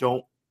if you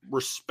don't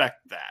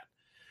respect that.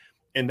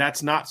 And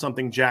that's not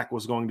something Jack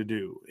was going to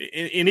do.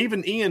 And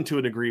even Ian, to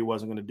a degree,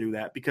 wasn't going to do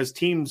that, because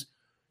teams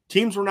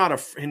were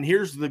not and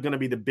here's going to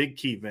be the big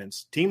key,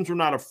 Vince. Teams were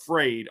not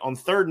afraid. On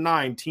 3rd and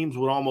 9, teams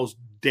would almost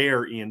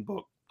dare Ian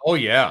Book. Oh,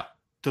 yeah.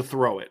 To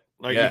throw it.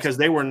 Because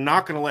they were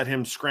not going to let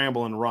him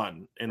scramble and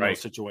run in those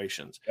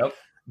situations. Yep.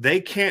 They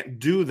can't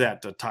do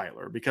that to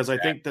Tyler, because I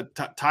think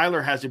that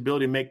Tyler has the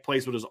ability to make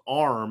plays with his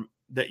arm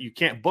that you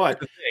can't.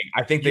 But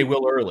I think they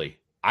will early.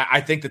 I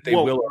think that they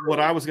will early.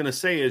 What I was going to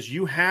say is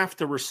you have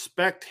to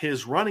respect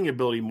his running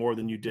ability more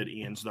than you did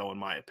Ian's, though, in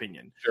my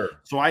opinion. Sure.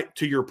 So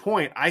to your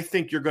point, I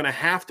think you're going to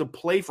have to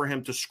play for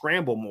him to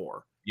scramble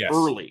more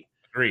early.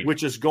 Agreed.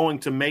 Which is going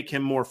to make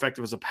him more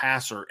effective as a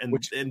passer. And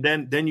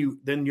then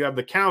you have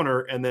the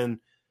counter, and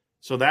then.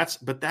 So that's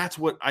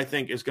what I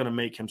think is going to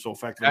make him so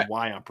effective, and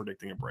why I'm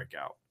predicting a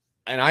breakout.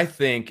 And I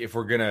think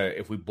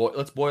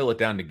let's boil it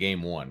down to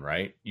game 1,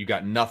 right? You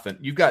got nothing.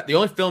 You've got the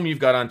only film you've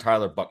got on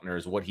Tyler Buchner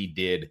is what he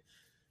did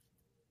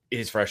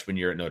his freshman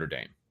year at Notre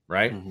Dame,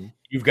 right? Mm-hmm.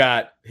 You've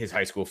got his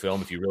high school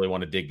film if you really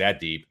want to dig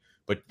that deep,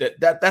 but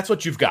that's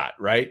what you've got,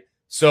 right?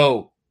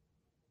 So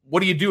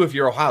what do you do if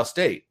you're Ohio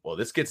State? Well,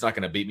 this kid's not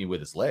going to beat me with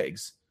his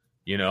legs,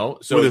 So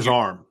with his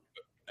arm.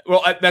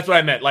 Well, that's what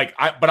I meant.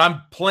 But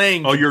I'm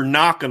playing. Oh, you're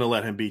not going to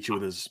let him beat you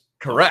with his.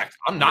 Correct.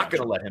 I'm not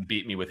going to let him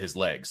beat me with his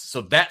legs.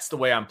 So that's the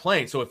way I'm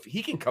playing. So if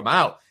he can come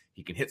out,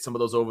 he can hit some of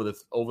those over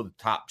the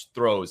top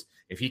throws.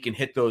 If he can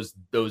hit those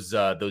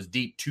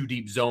too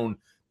deep zone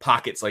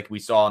pockets like we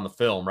saw in the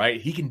film,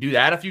 right? He can do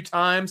that a few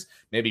times,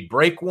 maybe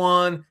break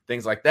one,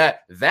 things like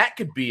that. That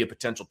could be a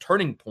potential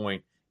turning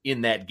point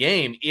in that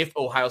game if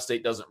Ohio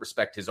State doesn't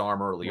respect his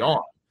arm early on.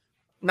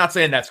 I'm not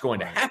saying that's going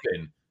to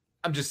happen.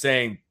 I'm just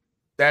saying.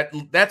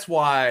 That's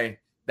why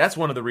that's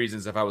one of the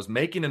reasons if I was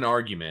making an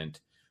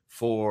argument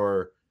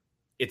for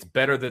it's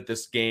better that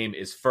this game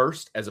is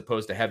first as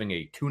opposed to having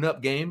a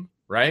tune-up game,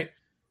 right?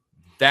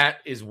 that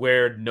is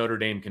where Notre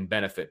Dame can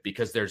benefit,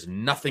 because there's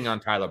nothing on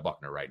Tyler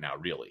Buchner right now,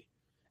 really.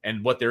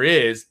 And what there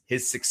is,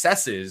 his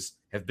successes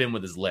have been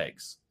with his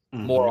legs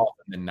more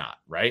often than not,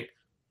 right?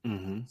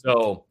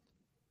 So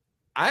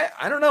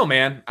I don't know,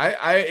 man.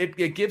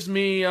 It gives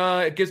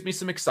me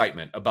some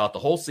excitement about the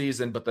whole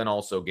season, but then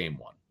also game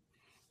one.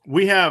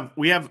 We have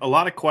a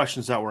lot of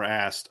questions that were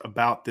asked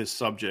about this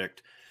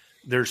subject.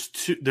 There's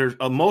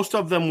most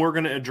of them we're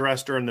going to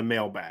address during the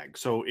mailbag.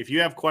 So if you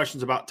have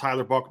questions about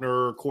Tyler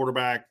Buchner,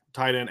 quarterback,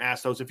 tight end,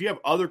 ask those. If you have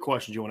other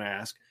questions you want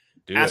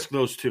to ask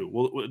those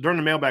too. During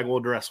the mailbag, we'll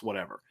address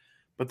whatever.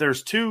 But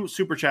there's 2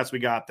 super chats we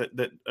got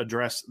that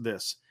address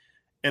this,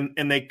 and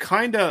they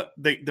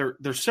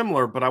they're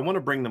similar, but I want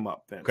to bring them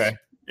up, Vince. Okay.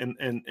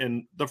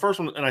 And the first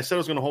one, and I said I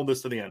was going to hold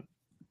this to the end.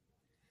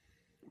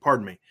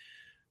 Pardon me.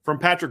 From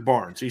Patrick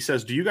Barnes, he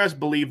says, "Do you guys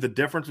believe the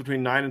difference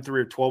between 9-3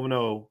 or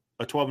 12-0?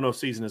 A 12-0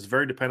 season is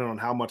very dependent on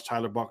how much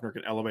Tyler Buchner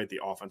can elevate the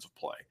offensive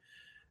play."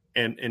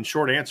 And in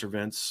short answer,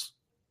 Vince,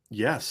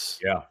 yes.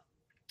 Yeah,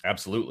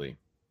 absolutely.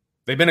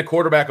 They've been a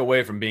quarterback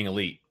away from being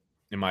elite,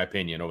 in my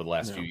opinion, over the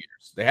last few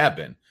years. They have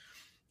been.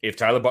 If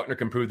Tyler Buchner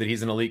can prove that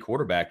he's an elite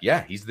quarterback,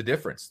 yeah, he's the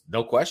difference.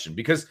 No question.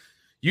 Because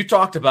you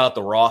talked about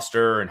the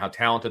roster and how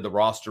talented the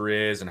roster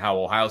is and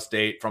how Ohio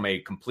State, from a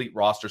complete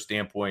roster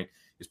standpoint,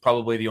 is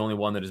probably the only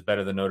one that is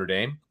better than Notre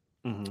Dame.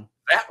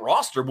 That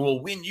roster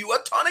will win you a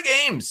ton of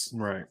games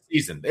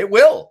season. It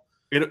will.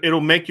 It'll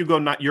make you go,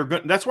 not you're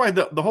good. That's why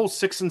the whole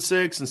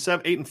 6-6 and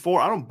 7,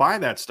 8-4, I don't buy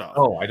that stuff.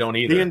 Oh, I don't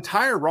either. The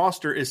entire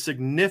roster is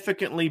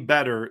significantly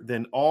better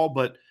than all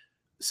but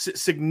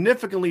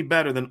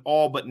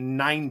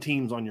 9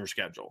 teams on your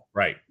schedule.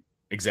 Right.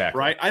 Exactly.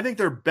 Right. I think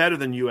they're better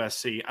than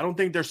USC. I don't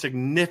think they're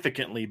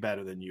significantly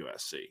better than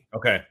USC.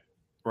 Okay.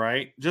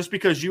 Right. Just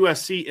because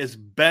USC is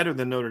better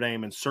than Notre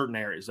Dame in certain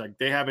areas, like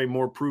they have a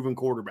more proven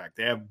quarterback,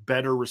 they have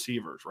better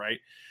receivers. Right.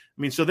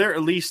 I mean, so they're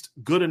at least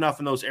good enough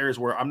in those areas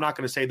where I'm not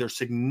going to say they're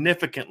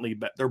significantly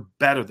better. They're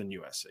better than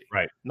USC.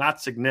 Right.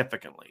 Not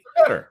significantly.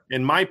 Better.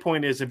 And my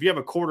point is, if you have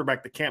a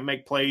quarterback that can't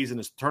make plays and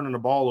is turning the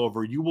ball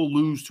over, you will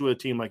lose to a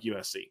team like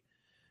USC.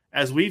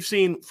 As we've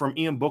seen from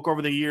Ian Book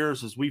over the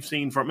years, as we've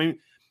seen from,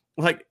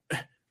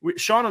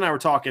 Sean and I were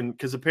talking,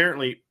 because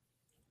apparently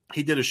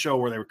he did a show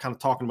where they were kind of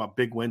talking about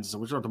big wins. And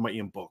we were talking about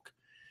Ian Book.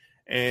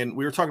 And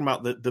we were talking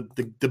about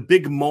the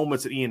big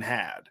moments that Ian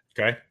had.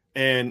 Okay.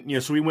 And,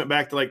 so we went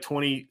back to like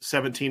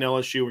 2017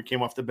 LSU, we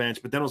came off the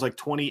bench, but then it was like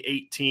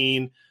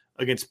 2018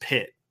 against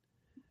Pitt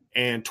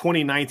and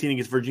 2019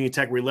 against Virginia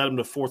Tech, where we led them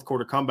to fourth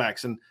quarter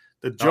comebacks. And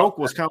the joke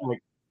was kind of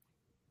like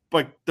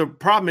the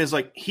problem is,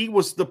 like, he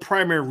was the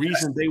primary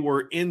reason they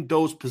were in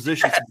those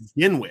positions to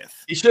begin with.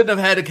 He shouldn't have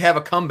had to have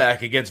a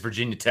comeback against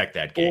Virginia Tech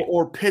that game.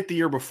 Or Pitt the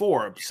year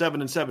before, a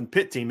 7-7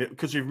 Pitt team.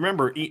 Because you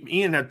remember,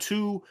 Ian had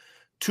two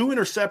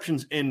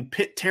interceptions in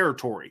Pitt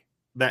territory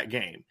that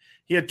game.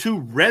 He had 2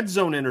 red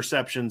zone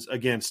interceptions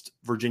against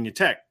Virginia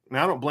Tech.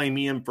 Now, I don't blame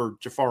Ian for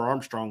Jafar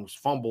Armstrong's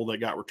fumble that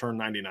got returned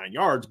 99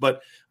 yards,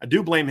 but I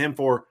do blame him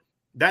for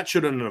that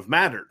shouldn't have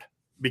mattered,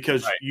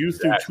 because you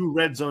threw 2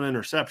 red zone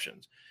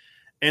interceptions.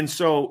 And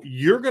so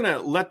you're going to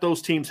let those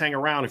teams hang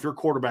around if your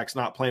quarterback's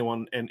not playing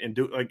one and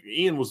do, like,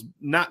 Ian was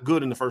not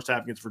good in the first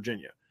half against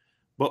Virginia.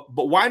 But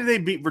why did they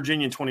beat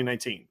Virginia in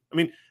 2019? I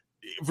mean,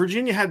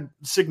 Virginia had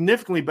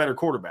significantly better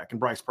quarterback in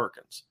Bryce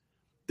Perkins.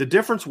 The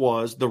difference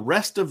was the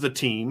rest of the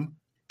team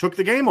took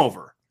the game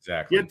over.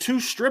 Exactly. He had 2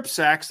 strip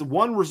sacks.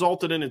 One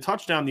resulted in a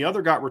touchdown. The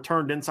other got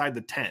returned inside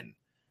the 10,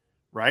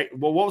 right?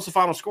 Well, what was the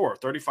final score?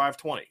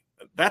 35-20.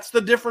 That's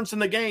the difference in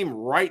the game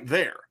right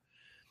there.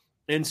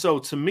 And so,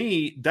 to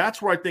me,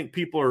 that's where I think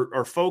people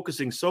are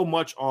focusing so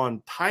much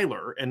on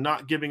Tyler and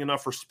not giving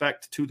enough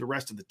respect to the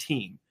rest of the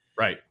team.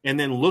 Right. And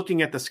then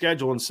looking at the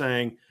schedule and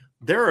saying,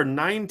 there are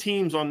 9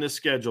 teams on this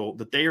schedule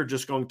that they are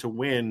just going to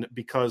win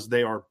because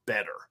they are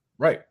better.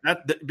 Right.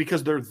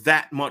 Because they're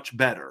that much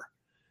better.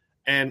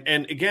 And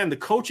again, the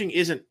coaching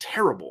isn't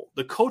terrible.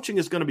 The coaching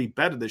is going to be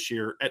better this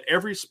year at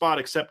every spot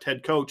except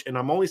head coach. And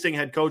I'm only saying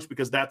head coach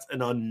because that's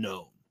an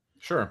unknown.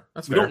 Sure.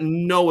 That's fair. We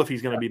don't know if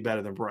he's going to be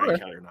better than Brian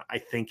Kelly or not. I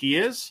think he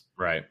is.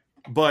 Right.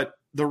 But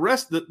the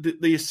rest,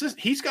 the assist,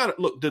 he's got to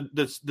look,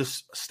 the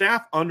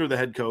staff under the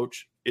head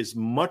coach is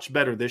much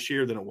better this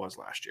year than it was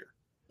last year.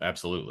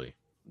 Absolutely.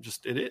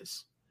 Just it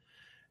is.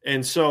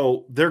 And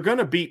so they're going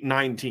to beat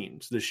 9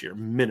 teams this year,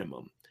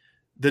 minimum.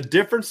 The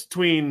difference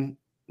between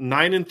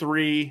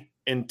 9-3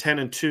 and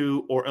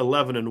 10-2 or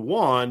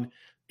 11-1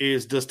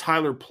 is, does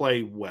Tyler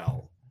play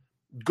well?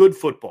 Good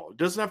football. It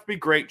doesn't have to be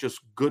great, just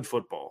good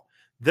football.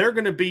 They're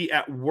going to be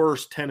at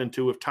worst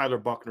 10-2 if Tyler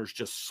Buchner's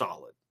just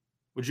solid.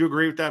 Would you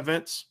agree with that,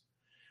 Vince?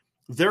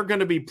 They're going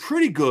to be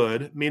pretty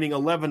good, meaning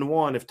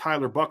 11-1 if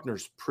Tyler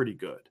Buchner's pretty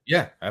good.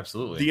 Yeah,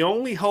 absolutely. The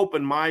only hope,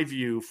 in my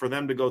view, for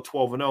them to go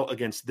 12-0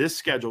 against this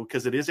schedule,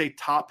 because it is a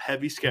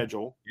top-heavy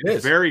schedule, it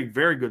is very,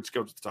 very good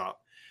schedule at the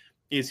top,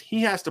 is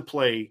he has to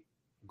play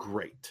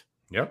great.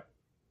 Yep.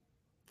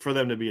 For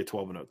them to be a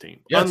 12-0 team.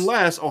 Yes.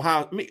 Unless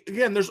Ohio,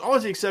 again, there's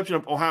always the exception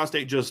of Ohio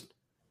State just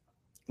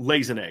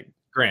lays an egg.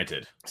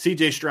 Granted.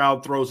 CJ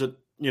Stroud throws it,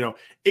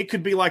 It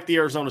could be like the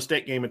Arizona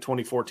State game in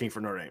 2014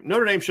 for Notre Dame.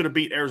 Notre Dame should have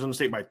beat Arizona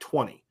State by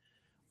 20.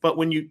 But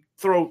when you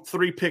throw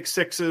 3 pick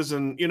sixes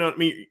and, you know what I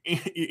mean,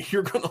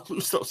 you're going to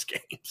lose those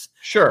games.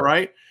 Sure.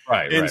 Right.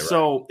 Right. And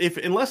so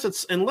unless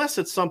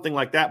it's something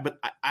like that, but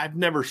I've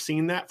never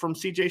seen that from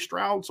CJ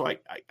Stroud. So I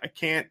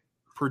can't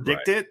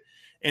predict it.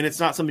 And it's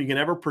not something you can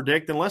ever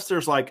predict unless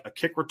there's like a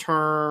kick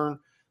return,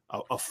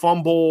 a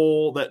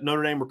fumble that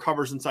Notre Dame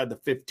recovers inside the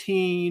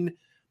 15.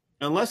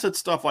 Unless it's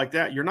stuff like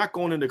that, you're not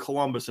going into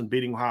Columbus and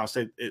beating Ohio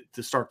State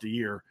to start the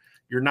year.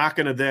 You're not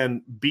going to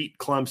then beat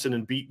Clemson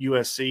and beat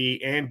USC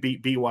and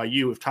beat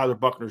BYU if Tyler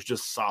Buchner's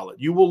just solid.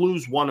 You will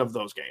lose one of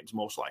those games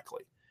most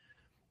likely,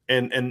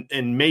 and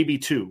maybe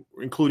 2,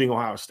 including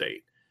Ohio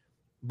State.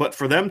 But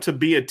for them to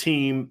be a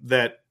team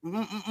that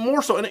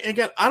more so, and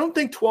again, I don't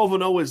think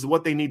 12-0 is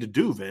what they need to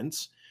do,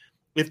 Vince.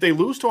 If they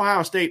lose to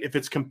Ohio State, if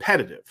it's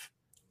competitive,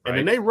 and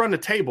then they run the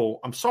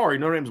table, I'm sorry,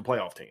 Notre Dame's a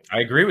playoff team.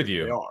 I agree with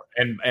you. They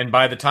are. And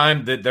by the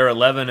time that they're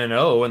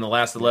 11-0 in the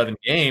last 11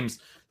 games,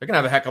 they're going to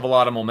have a heck of a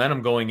lot of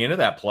momentum going into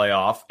that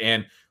playoff.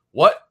 And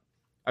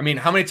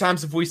how many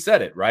times have we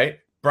said it, right?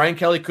 Brian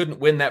Kelly couldn't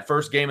win that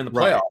first game in the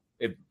playoff.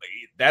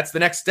 That's the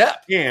next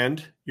step.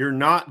 And you're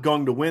not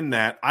going to win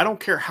that. I don't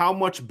care how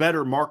much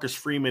better Marcus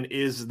Freeman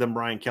is than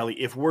Brian Kelly.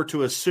 If we're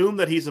to assume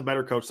that he's a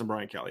better coach than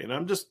Brian Kelly,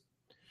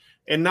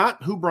 and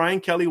not who Brian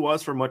Kelly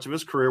was for much of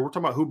his career. We're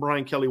talking about who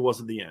Brian Kelly was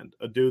at the end,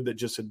 a dude that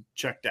just had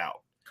checked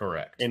out.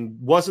 Correct. And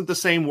wasn't the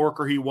same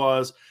worker he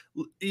was.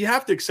 You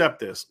have to accept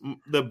this.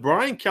 The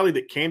Brian Kelly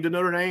that came to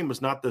Notre Dame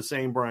was not the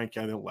same Brian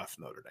Kelly that left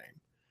Notre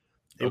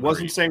Dame. It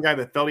wasn't the same guy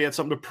that felt he had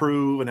something to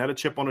prove and had a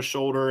chip on his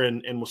shoulder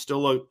and was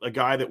still a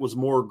guy that was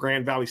more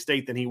Grand Valley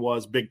State than he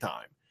was big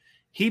time.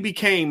 He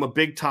became a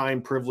big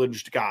time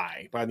privileged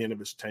guy by the end of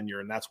his tenure,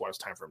 and that's why it's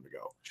time for him to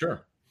go.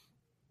 Sure.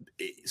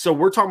 So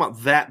we're talking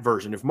about that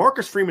version. If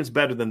Marcus Freeman's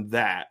better than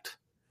that,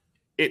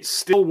 it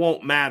still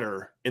won't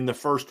matter in the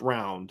first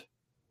round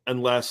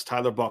unless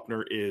Tyler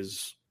Buchner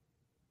is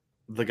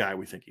the guy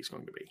we think he's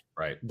going to be.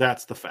 Right.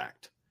 That's the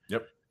fact.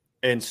 Yep.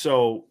 And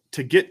so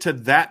to get to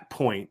that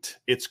point,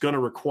 it's going to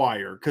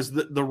require, because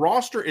the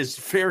roster is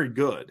very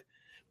good.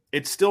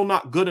 It's still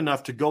not good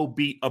enough to go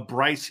beat a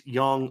Bryce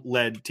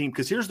Young-led team.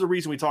 Because here's the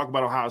reason we talk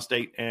about Ohio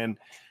State and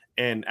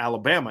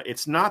Alabama.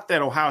 It's not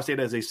that Ohio State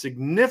has a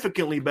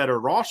significantly better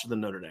roster than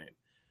Notre Dame.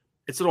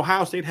 It's that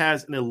Ohio State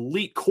has an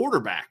elite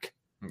quarterback.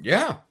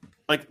 Yeah.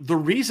 Like, the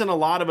reason a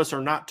lot of us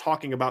are not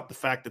talking about the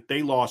fact that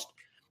they lost,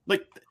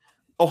 like,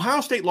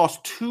 Ohio State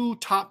lost 2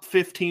 top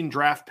 15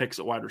 draft picks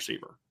at wide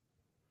receiver.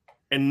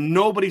 And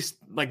nobody's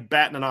like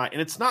batting an eye.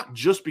 And it's not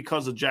just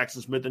because of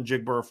Jackson Smith and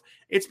Jigburf.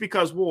 It's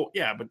because,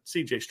 but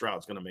CJ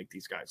Stroud's going to make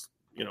these guys,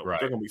 they're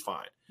going to be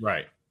fine.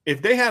 Right.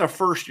 If they had a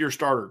first-year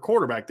starter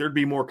quarterback, there'd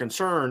be more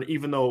concern,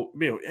 even though,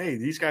 hey,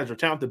 these guys are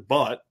talented,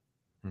 but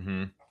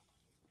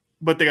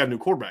they got a new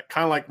quarterback,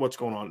 kind of like what's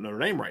going on at Notre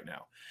Dame right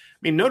now. I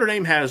mean, Notre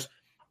Dame has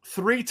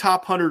 3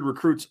 top 100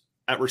 recruits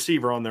at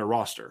receiver on their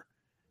roster.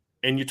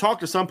 And you talk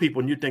to some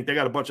people and you think they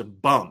got a bunch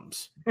of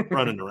bums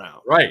running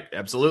around. Right.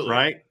 Absolutely.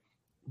 Right.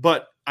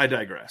 But I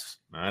digress.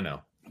 I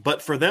know.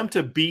 But for them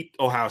to beat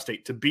Ohio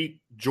State, to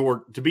beat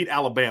Georgia, to beat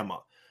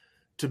Alabama,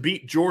 to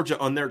beat Georgia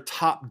on their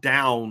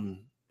top-down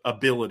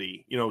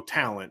ability,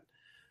 talent,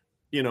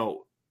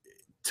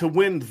 to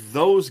win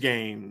those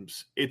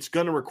games, it's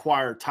going to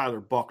require Tyler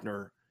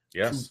Buchner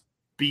to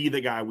be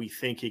the guy we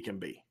think he can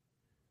be.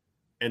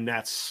 And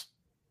that's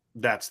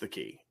the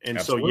key. And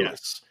Absolutely. So,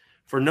 yes,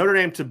 for Notre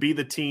Dame to be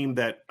the team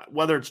that,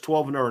 whether it's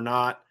 12-0 or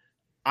not,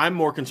 I'm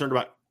more concerned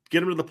about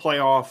get them to the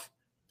playoff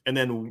and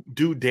then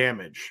do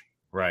damage.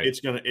 Right.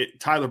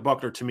 Tyler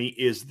Buchner, to me,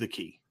 is the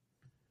key.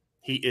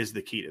 He is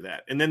the key to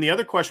that. And then the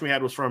other question we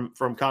had was from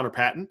Connor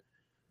Patton.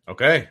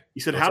 Okay. He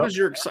said, and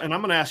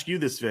I'm going to ask you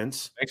this,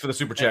 Vince. Thanks for the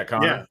super chat,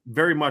 Connor. Yeah,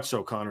 very much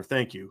so, Connor.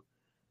 Thank you.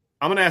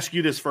 I'm going to ask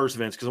you this first,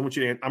 Vince, because I want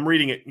you to, I'm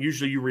reading it.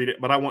 Usually you read it,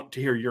 but I want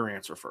to hear your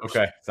answer first.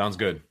 Okay. Sounds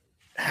good.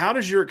 How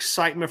does your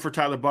excitement for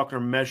Tyler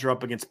Buchner measure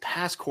up against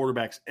past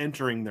quarterbacks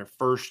entering their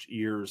first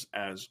years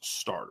as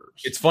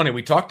starters? It's funny.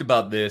 We talked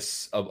about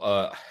this,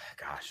 I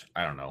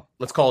don't know.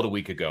 Let's call it a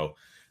week ago.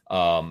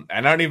 And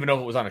I don't even know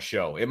if it was on a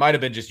show. It might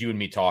have been just you and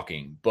me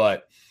talking.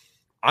 But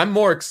I'm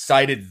more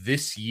excited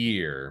this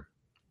year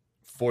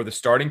for the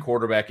starting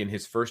quarterback in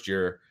his first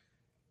year.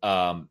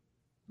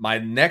 My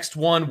next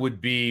one would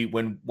be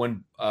when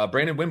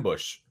Brandon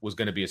Wimbush was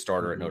going to be a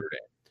starter at Notre Dame.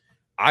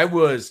 I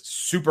was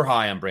super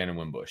high on Brandon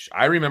Wimbush.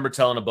 I remember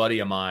telling a buddy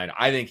of mine,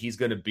 I think he's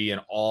going to be an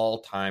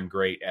all-time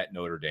great at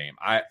Notre Dame.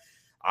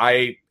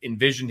 I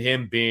envisioned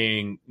him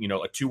being,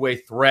 a two-way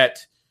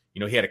threat. He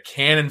had a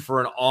cannon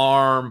for an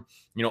arm,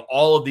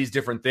 all of these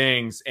different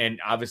things. And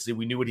obviously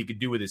we knew what he could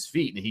do with his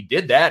feet, and he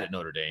did that at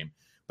Notre Dame.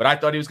 But I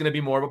thought he was going to be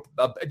more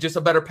of just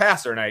a better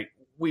passer. And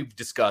we've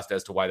discussed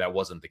as to why that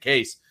wasn't the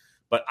case.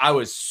 But I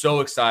was so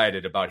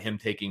excited about him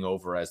taking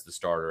over as the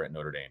starter at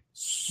Notre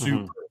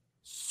Dame.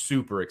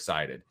 Super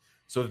excited.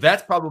 So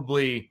that's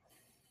probably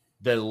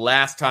the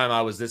last time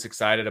I was this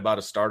excited about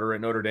a starter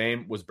at Notre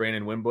Dame was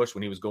Brandon Wimbush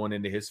when he was going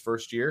into his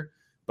first year.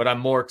 But I'm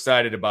more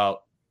excited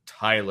about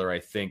Tyler, I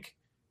think,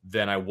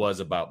 than I was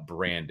about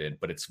Brandon,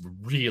 but it's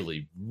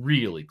really,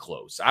 really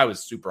close. I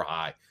was super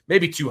high,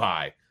 maybe too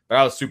high, but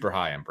I was super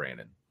high on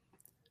Brandon.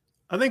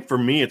 I think for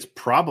me, it's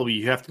probably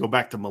you have to go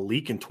back to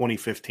Malik in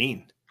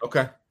 2015.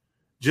 Okay.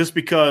 Just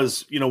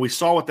because, we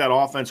saw what that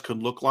offense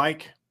could look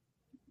like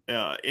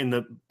in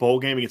the bowl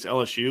game against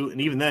LSU.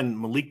 And even then,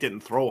 Malik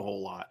didn't throw a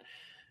whole lot.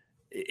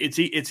 It's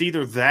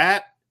either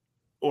that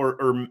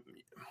or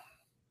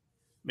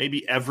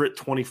maybe Everett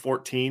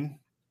 2014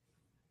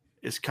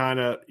 is kind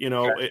of,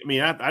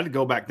 I'd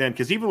go back then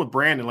because even with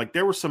Brandon, like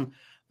there was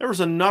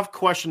enough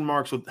question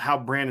marks with how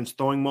Brandon's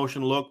throwing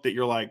motion looked that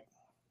you're like,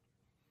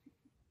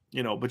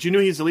 but you knew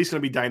he's at least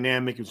going to be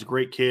dynamic. He was a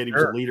great kid. He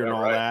was a leader and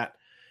all that.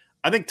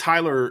 I think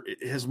Tyler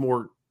has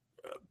more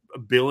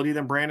ability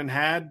than Brandon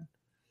had.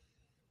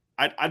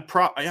 I'd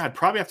probably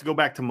have to go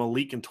back to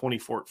Malik in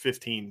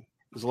 2015. It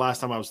was the last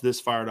time I was this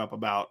fired up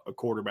about a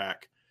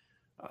quarterback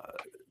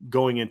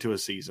going into a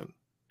season.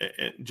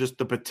 Just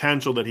the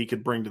potential that he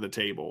could bring to the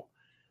table.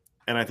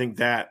 And I think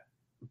that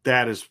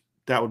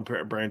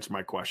would answer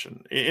my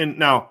question. And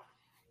now,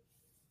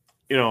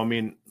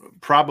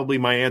 probably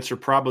my answer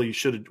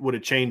would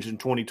have changed in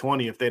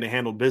 2020 if they'd have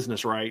handled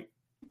business right.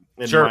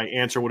 And sure. My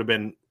answer would have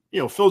been,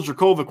 Phil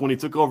Dracovic when he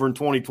took over in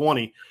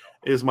 2020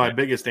 is my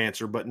biggest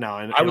anser. But no,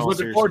 I was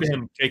looking forward to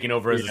him taking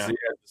over as a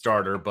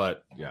starter.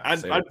 But yeah,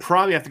 I'd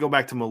probably have to go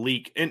back to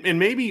Malik, and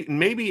maybe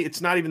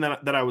it's not even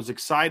that I was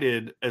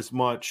excited as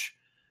much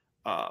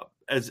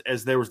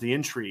as there was the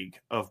intrigue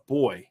of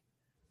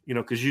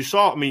because you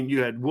saw.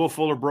 You had Will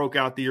Fuller broke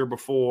out the year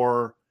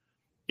before.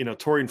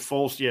 Torian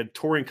Folst, you had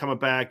Torian coming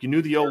back. You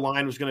knew the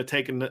O-line was going to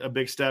take a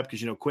big step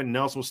because, Quentin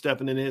Nelson was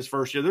stepping in his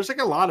first year. There's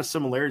like a lot of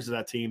similarities to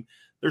that team.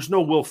 There's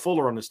no Will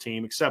Fuller on this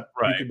team, except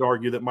you could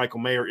argue that Michael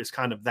Mayer is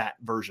kind of that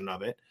version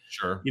of it.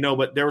 Sure.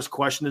 But there was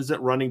questions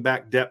at running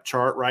back depth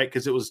chart, right?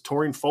 Because it was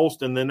Torian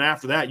Folst, and then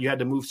after that, you had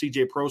to move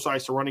CJ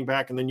Prosise to running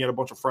back, and then you had a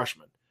bunch of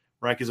freshmen,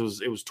 right?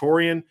 Because it was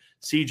Torian,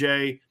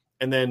 CJ,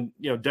 and then,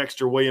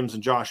 Dexter Williams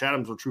and Josh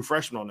Adams were true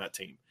freshmen on that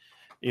team,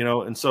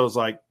 and so it's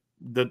like,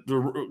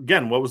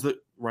 again, what was the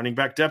running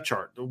back depth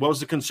chart? What was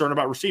the concern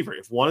about receiver?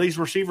 If one of these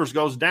receivers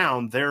goes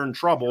down, they're in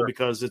trouble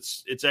because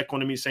it's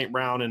Equanimeous St.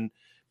 Brown and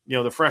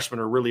the freshmen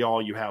are really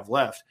all you have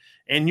left.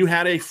 And you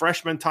had a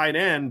freshman tight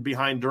end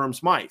behind Durham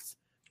Smythe,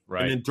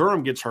 right? And then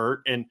Durham gets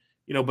hurt, and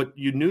but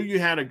you knew you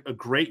had a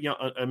great young.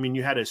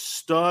 You had a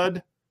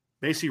stud,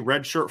 basically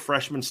redshirt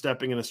freshman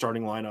stepping in the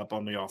starting lineup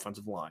on the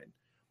offensive line.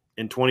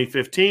 In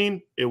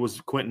 2015, it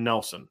was Quentin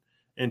Nelson.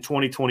 In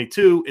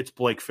 2022, it's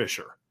Blake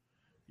Fisher.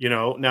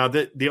 Now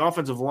the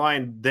offensive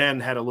line then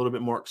had a little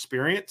bit more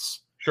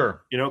experience.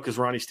 Sure. Because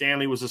Ronnie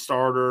Stanley was a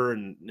starter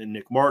and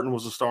Nick Martin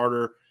was a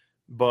starter.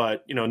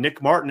 But,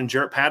 Nick Martin and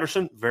Jarrett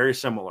Patterson, very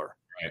similar.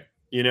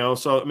 Right.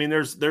 So,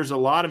 there's a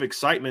lot of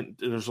excitement.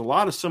 There's a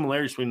lot of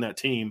similarities between that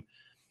team.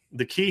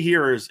 The key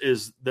here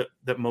is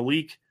that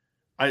Malik,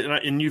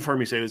 and you've heard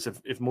me say this,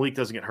 if Malik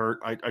doesn't get hurt,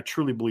 I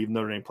truly believe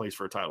Notre Dame plays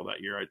for a title that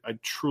year. I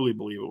truly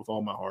believe it with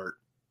all my heart.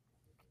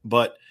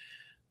 But,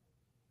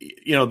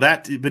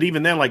 but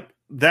even then, like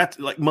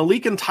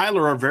Malik and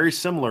Tyler are very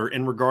similar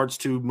in regards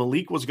to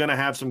Malik was going to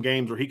have some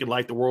games where he could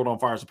light the world on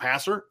fire as a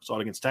passer. Saw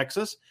it against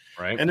Texas.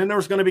 Right. And then there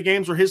was going to be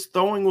games where his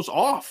throwing was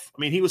off.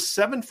 He was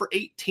 7 for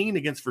 18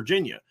 against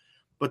Virginia.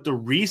 But the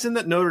reason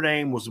that Notre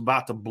Dame was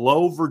about to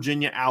blow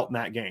Virginia out in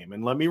that game,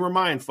 and let me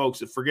remind folks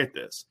that forget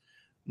this,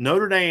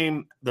 Notre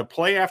Dame, the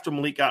play after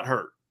Malik got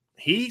hurt,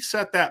 he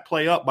set that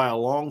play up by a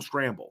long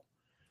scramble.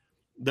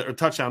 The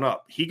touchdown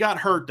up. He got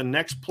hurt the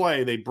next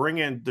play. They bring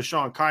in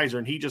Deshaun Kaiser,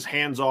 and he just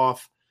hands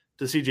off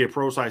to CJ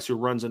Prosise, who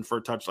runs in for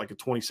a touch, like a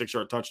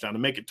 26-yard touchdown, to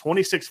make it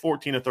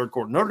 26-14 in the third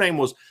quarter. Notre Dame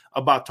was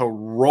about to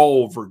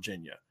roll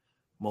Virginia.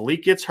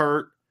 Malik gets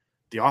hurt.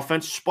 The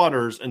offense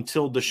sputters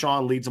until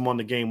Deshaun leads them on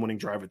the game-winning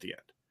drive at the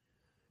end.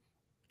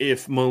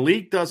 If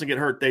Malik doesn't get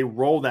hurt, they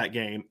roll that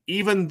game,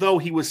 even though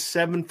he was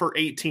 7 for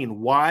 18.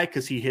 Why?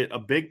 Because he hit a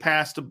big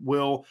pass to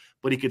Will,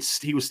 but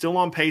he was still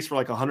on pace for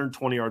like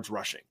 120 yards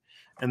rushing.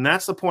 And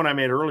that's the point I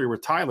made earlier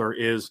with Tyler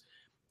is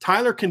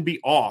Tyler can be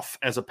off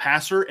as a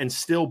passer and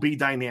still be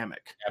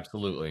dynamic.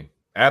 Absolutely.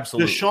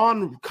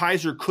 Deshaun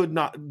Kaiser could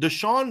not.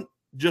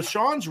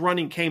 Deshaun's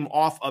running came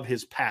off of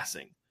his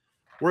passing,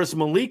 whereas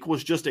Malik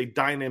was just a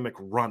dynamic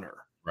runner.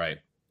 Right.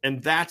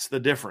 And that's the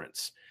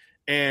difference.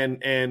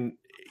 And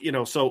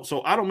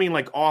so I don't mean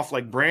like off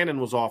like Brandon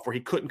was off where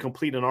he couldn't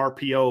complete an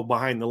RPO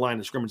behind the line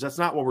of scrimmage. That's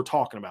not what we're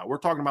talking about. We're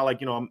talking about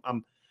like,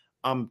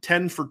 I'm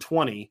 10 for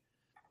 20.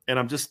 And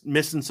I'm just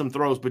missing some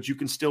throws, but you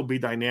can still be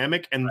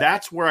dynamic. And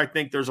that's where I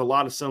think there's a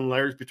lot of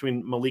similarities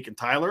between Malik and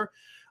Tyler.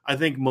 I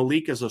think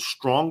Malik is a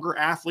stronger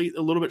athlete,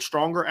 a little bit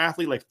stronger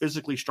athlete, like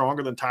physically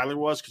stronger than Tyler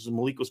was because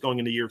Malik was going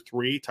into year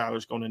 3.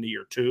 Tyler's going into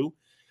year 2.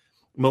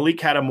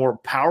 Malik had a more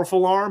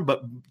powerful arm,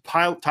 but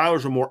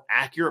Tyler's a more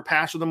accurate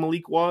passer than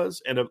Malik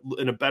was and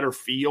a better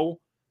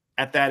feel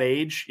at that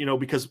age,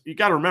 because you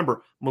got to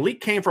remember, Malik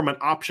came from an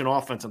option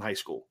offense in high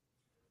school.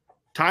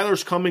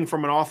 Tyler's coming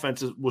from an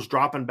offense that was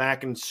dropping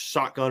back and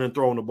shotgun and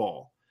throwing the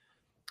ball.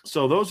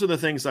 So those are the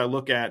things I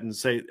look at and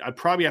say I'd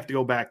probably have to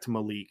go back to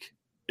Malik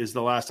is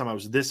the last time I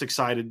was this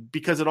excited,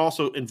 because it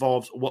also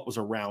involves what was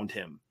around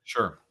him.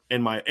 Sure.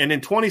 And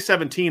in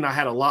 2017, I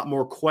had a lot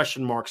more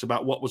question marks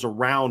about what was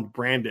around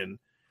Brandon,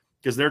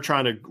 because they're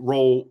trying to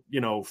roll,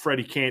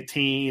 Freddie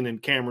Canteen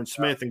and Cameron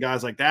Smith and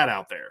guys like that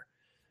out there.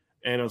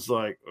 And it was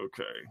like,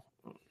 okay,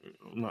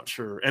 I'm not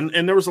sure.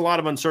 And there was a lot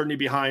of uncertainty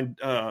behind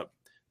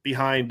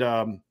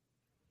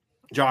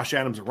Josh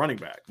Adams, a running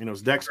back.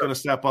 Is Dex going to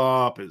step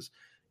up?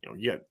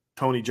 You got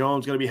Tony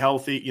Jones going to be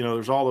healthy?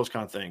 There's all those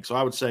kind of things. So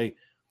I would say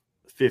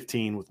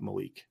 15 with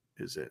Malik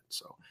is it.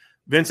 So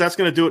Vince, that's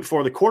going to do it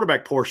for the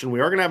quarterback portion. We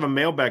are going to have a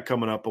mailbag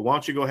coming up, but why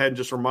don't you go ahead and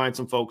just remind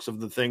some folks of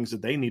the things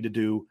that they need to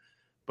do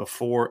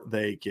before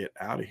they get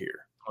out of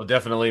here. Well,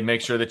 definitely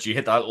make sure that you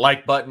hit that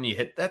like button, you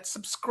hit that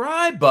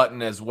subscribe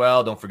button as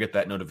well. Don't forget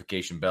that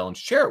notification bell and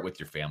share it with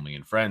your family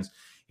and friends.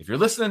 If you're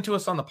listening to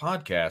us on the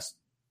podcast,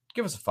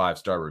 give us a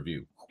 5-star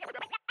review.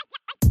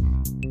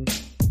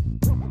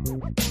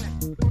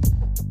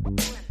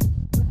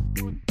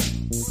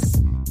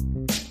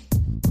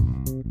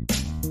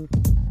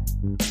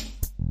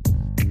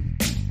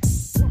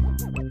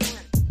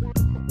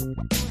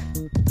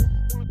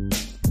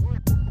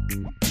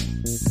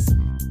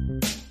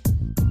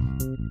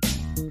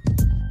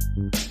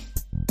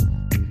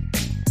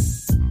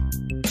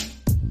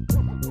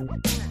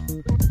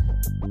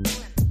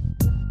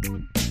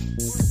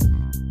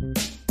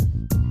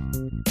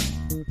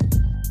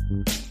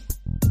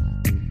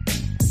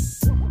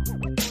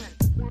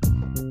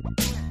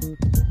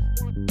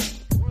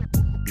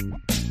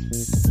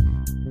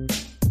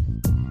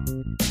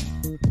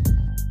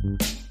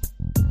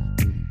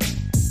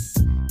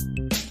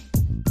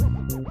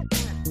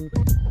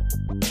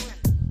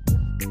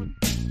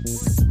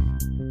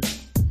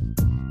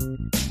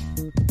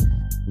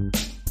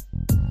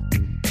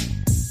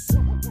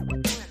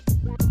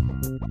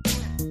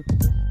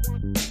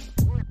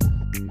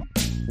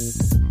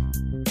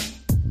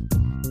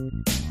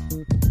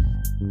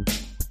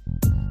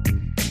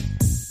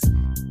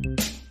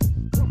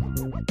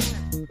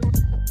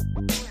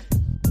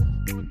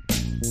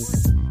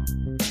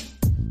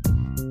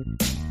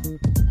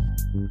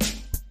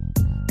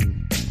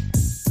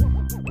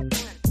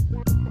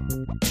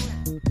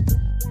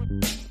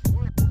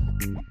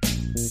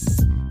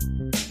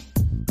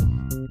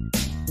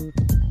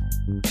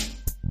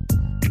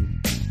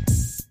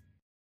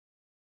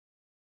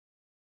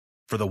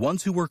 For the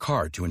ones who work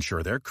hard to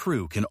ensure their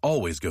crew can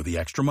always go the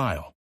extra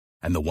mile,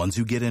 and the ones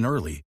who get in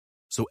early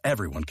so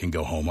everyone can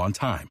go home on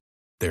time,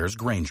 there's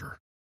Grainger,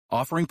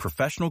 offering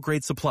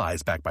professional-grade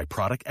supplies backed by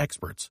product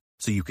experts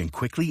so you can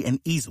quickly and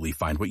easily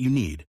find what you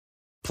need.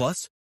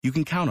 Plus, you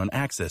can count on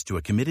access to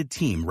a committed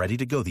team ready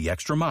to go the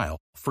extra mile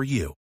for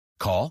you.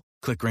 Call,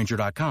 click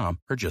Grainger.com,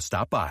 or just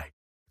stop by.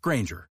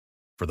 Grainger,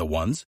 for the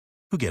ones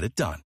who get it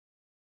done.